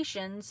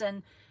donations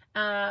and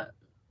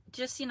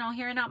just, you know,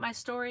 hearing out my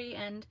story.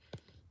 And,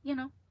 you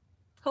know,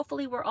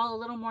 hopefully we're all a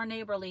little more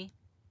neighborly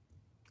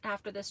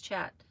after this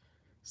chat.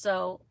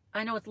 So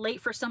I know it's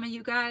late for some of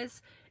you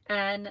guys,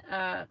 and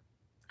I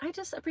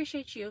just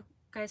appreciate you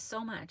guys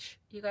so much.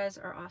 You guys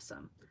are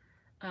awesome.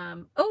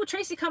 Oh,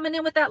 Tracy coming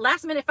in with that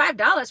last minute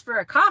 $5 for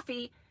a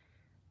coffee.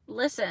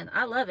 Listen,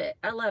 I love it.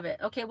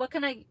 Okay, what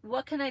can I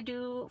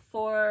do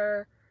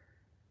for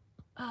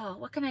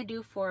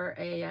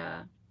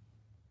a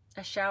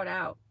shout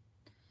out?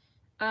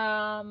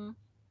 I'll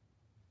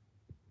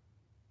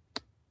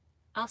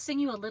sing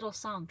you a little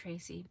song,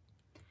 Tracy.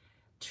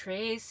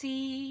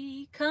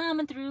 Tracy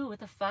coming through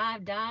with the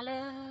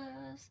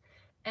 $5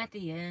 at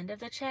the end of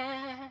the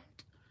chat.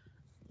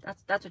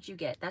 That's what you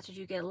get. That's what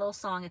you get. A little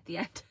song at the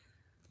end.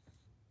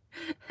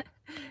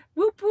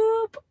 Whoop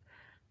whoop.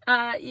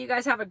 You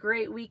guys have a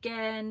great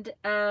weekend.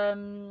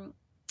 Gina,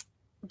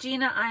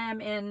 I am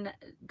in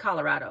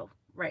Colorado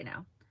right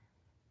now.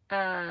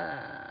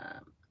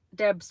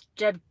 Deb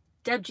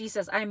G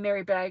says, I'm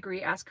married, but I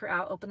agree. Ask her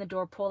out, open the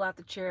door, pull out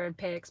the chair, and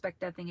pay.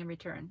 Expect nothing in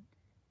return.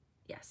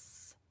 Yes.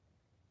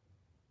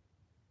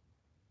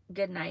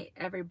 Good night,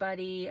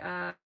 everybody.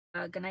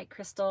 Good night,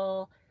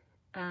 Crystal.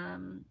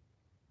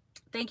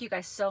 Thank you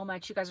guys so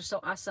much. You guys are so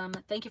awesome.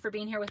 Thank you for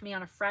being here with me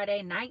on a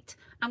Friday night.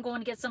 I'm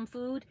going to get some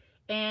food,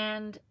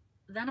 and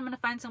then I'm going to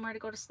find somewhere to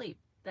go to sleep.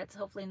 That's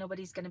hopefully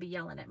nobody's going to be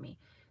yelling at me.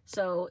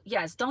 So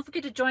yes, don't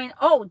forget to join.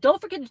 Oh,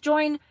 don't forget to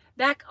join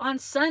back on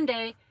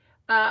Sunday.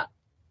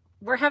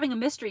 We're having a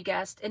mystery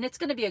guest, and it's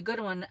going to be a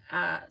good one.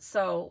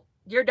 So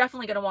you're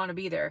definitely going to want to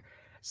be there.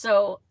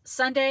 So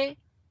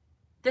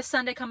this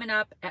Sunday coming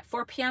up at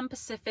 4 p.m.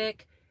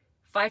 Pacific,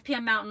 5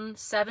 p.m. Mountain,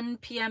 7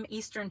 p.m.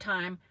 Eastern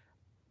time.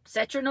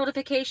 Set your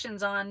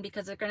notifications on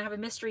because they're going to have a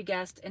mystery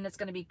guest, and it's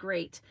going to be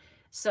great.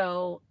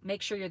 So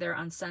make sure you're there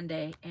on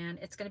Sunday, and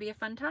it's going to be a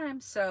fun time.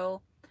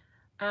 So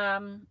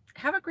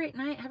have a great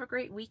night. Have a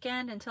great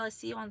weekend until I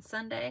see you on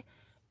Sunday.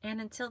 And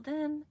until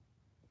then,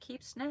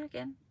 keep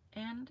snacking.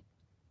 And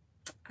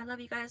I love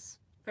you guys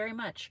very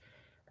much.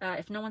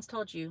 If no one's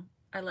told you,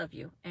 I love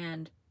you.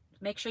 And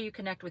make sure you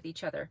connect with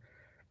each other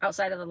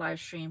outside of the live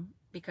stream,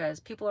 because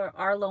people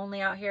are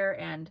lonely out here,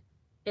 and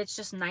it's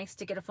just nice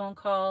to get a phone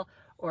call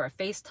or a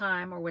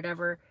FaceTime or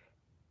whatever.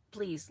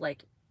 Please,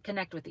 like,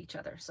 connect with each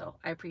other. So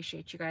I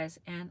appreciate you guys,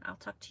 and I'll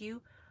talk to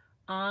you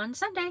on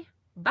Sunday.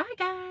 Bye,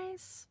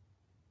 guys.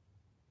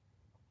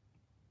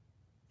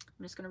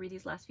 I'm just going to read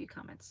these last few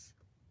comments.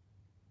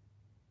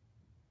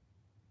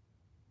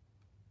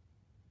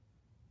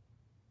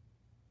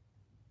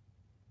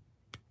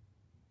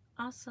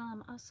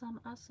 Awesome.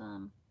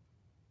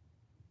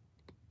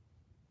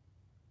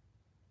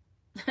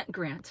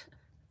 Grant.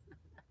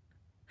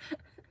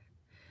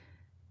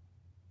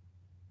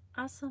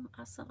 Awesome.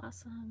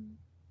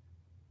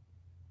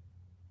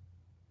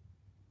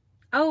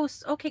 Oh,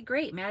 okay,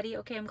 great, Maddie.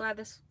 Okay, I'm glad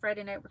this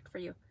Friday night worked for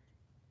you.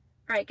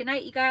 All right, good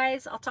night, you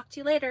guys. I'll talk to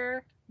you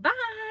later. Bye.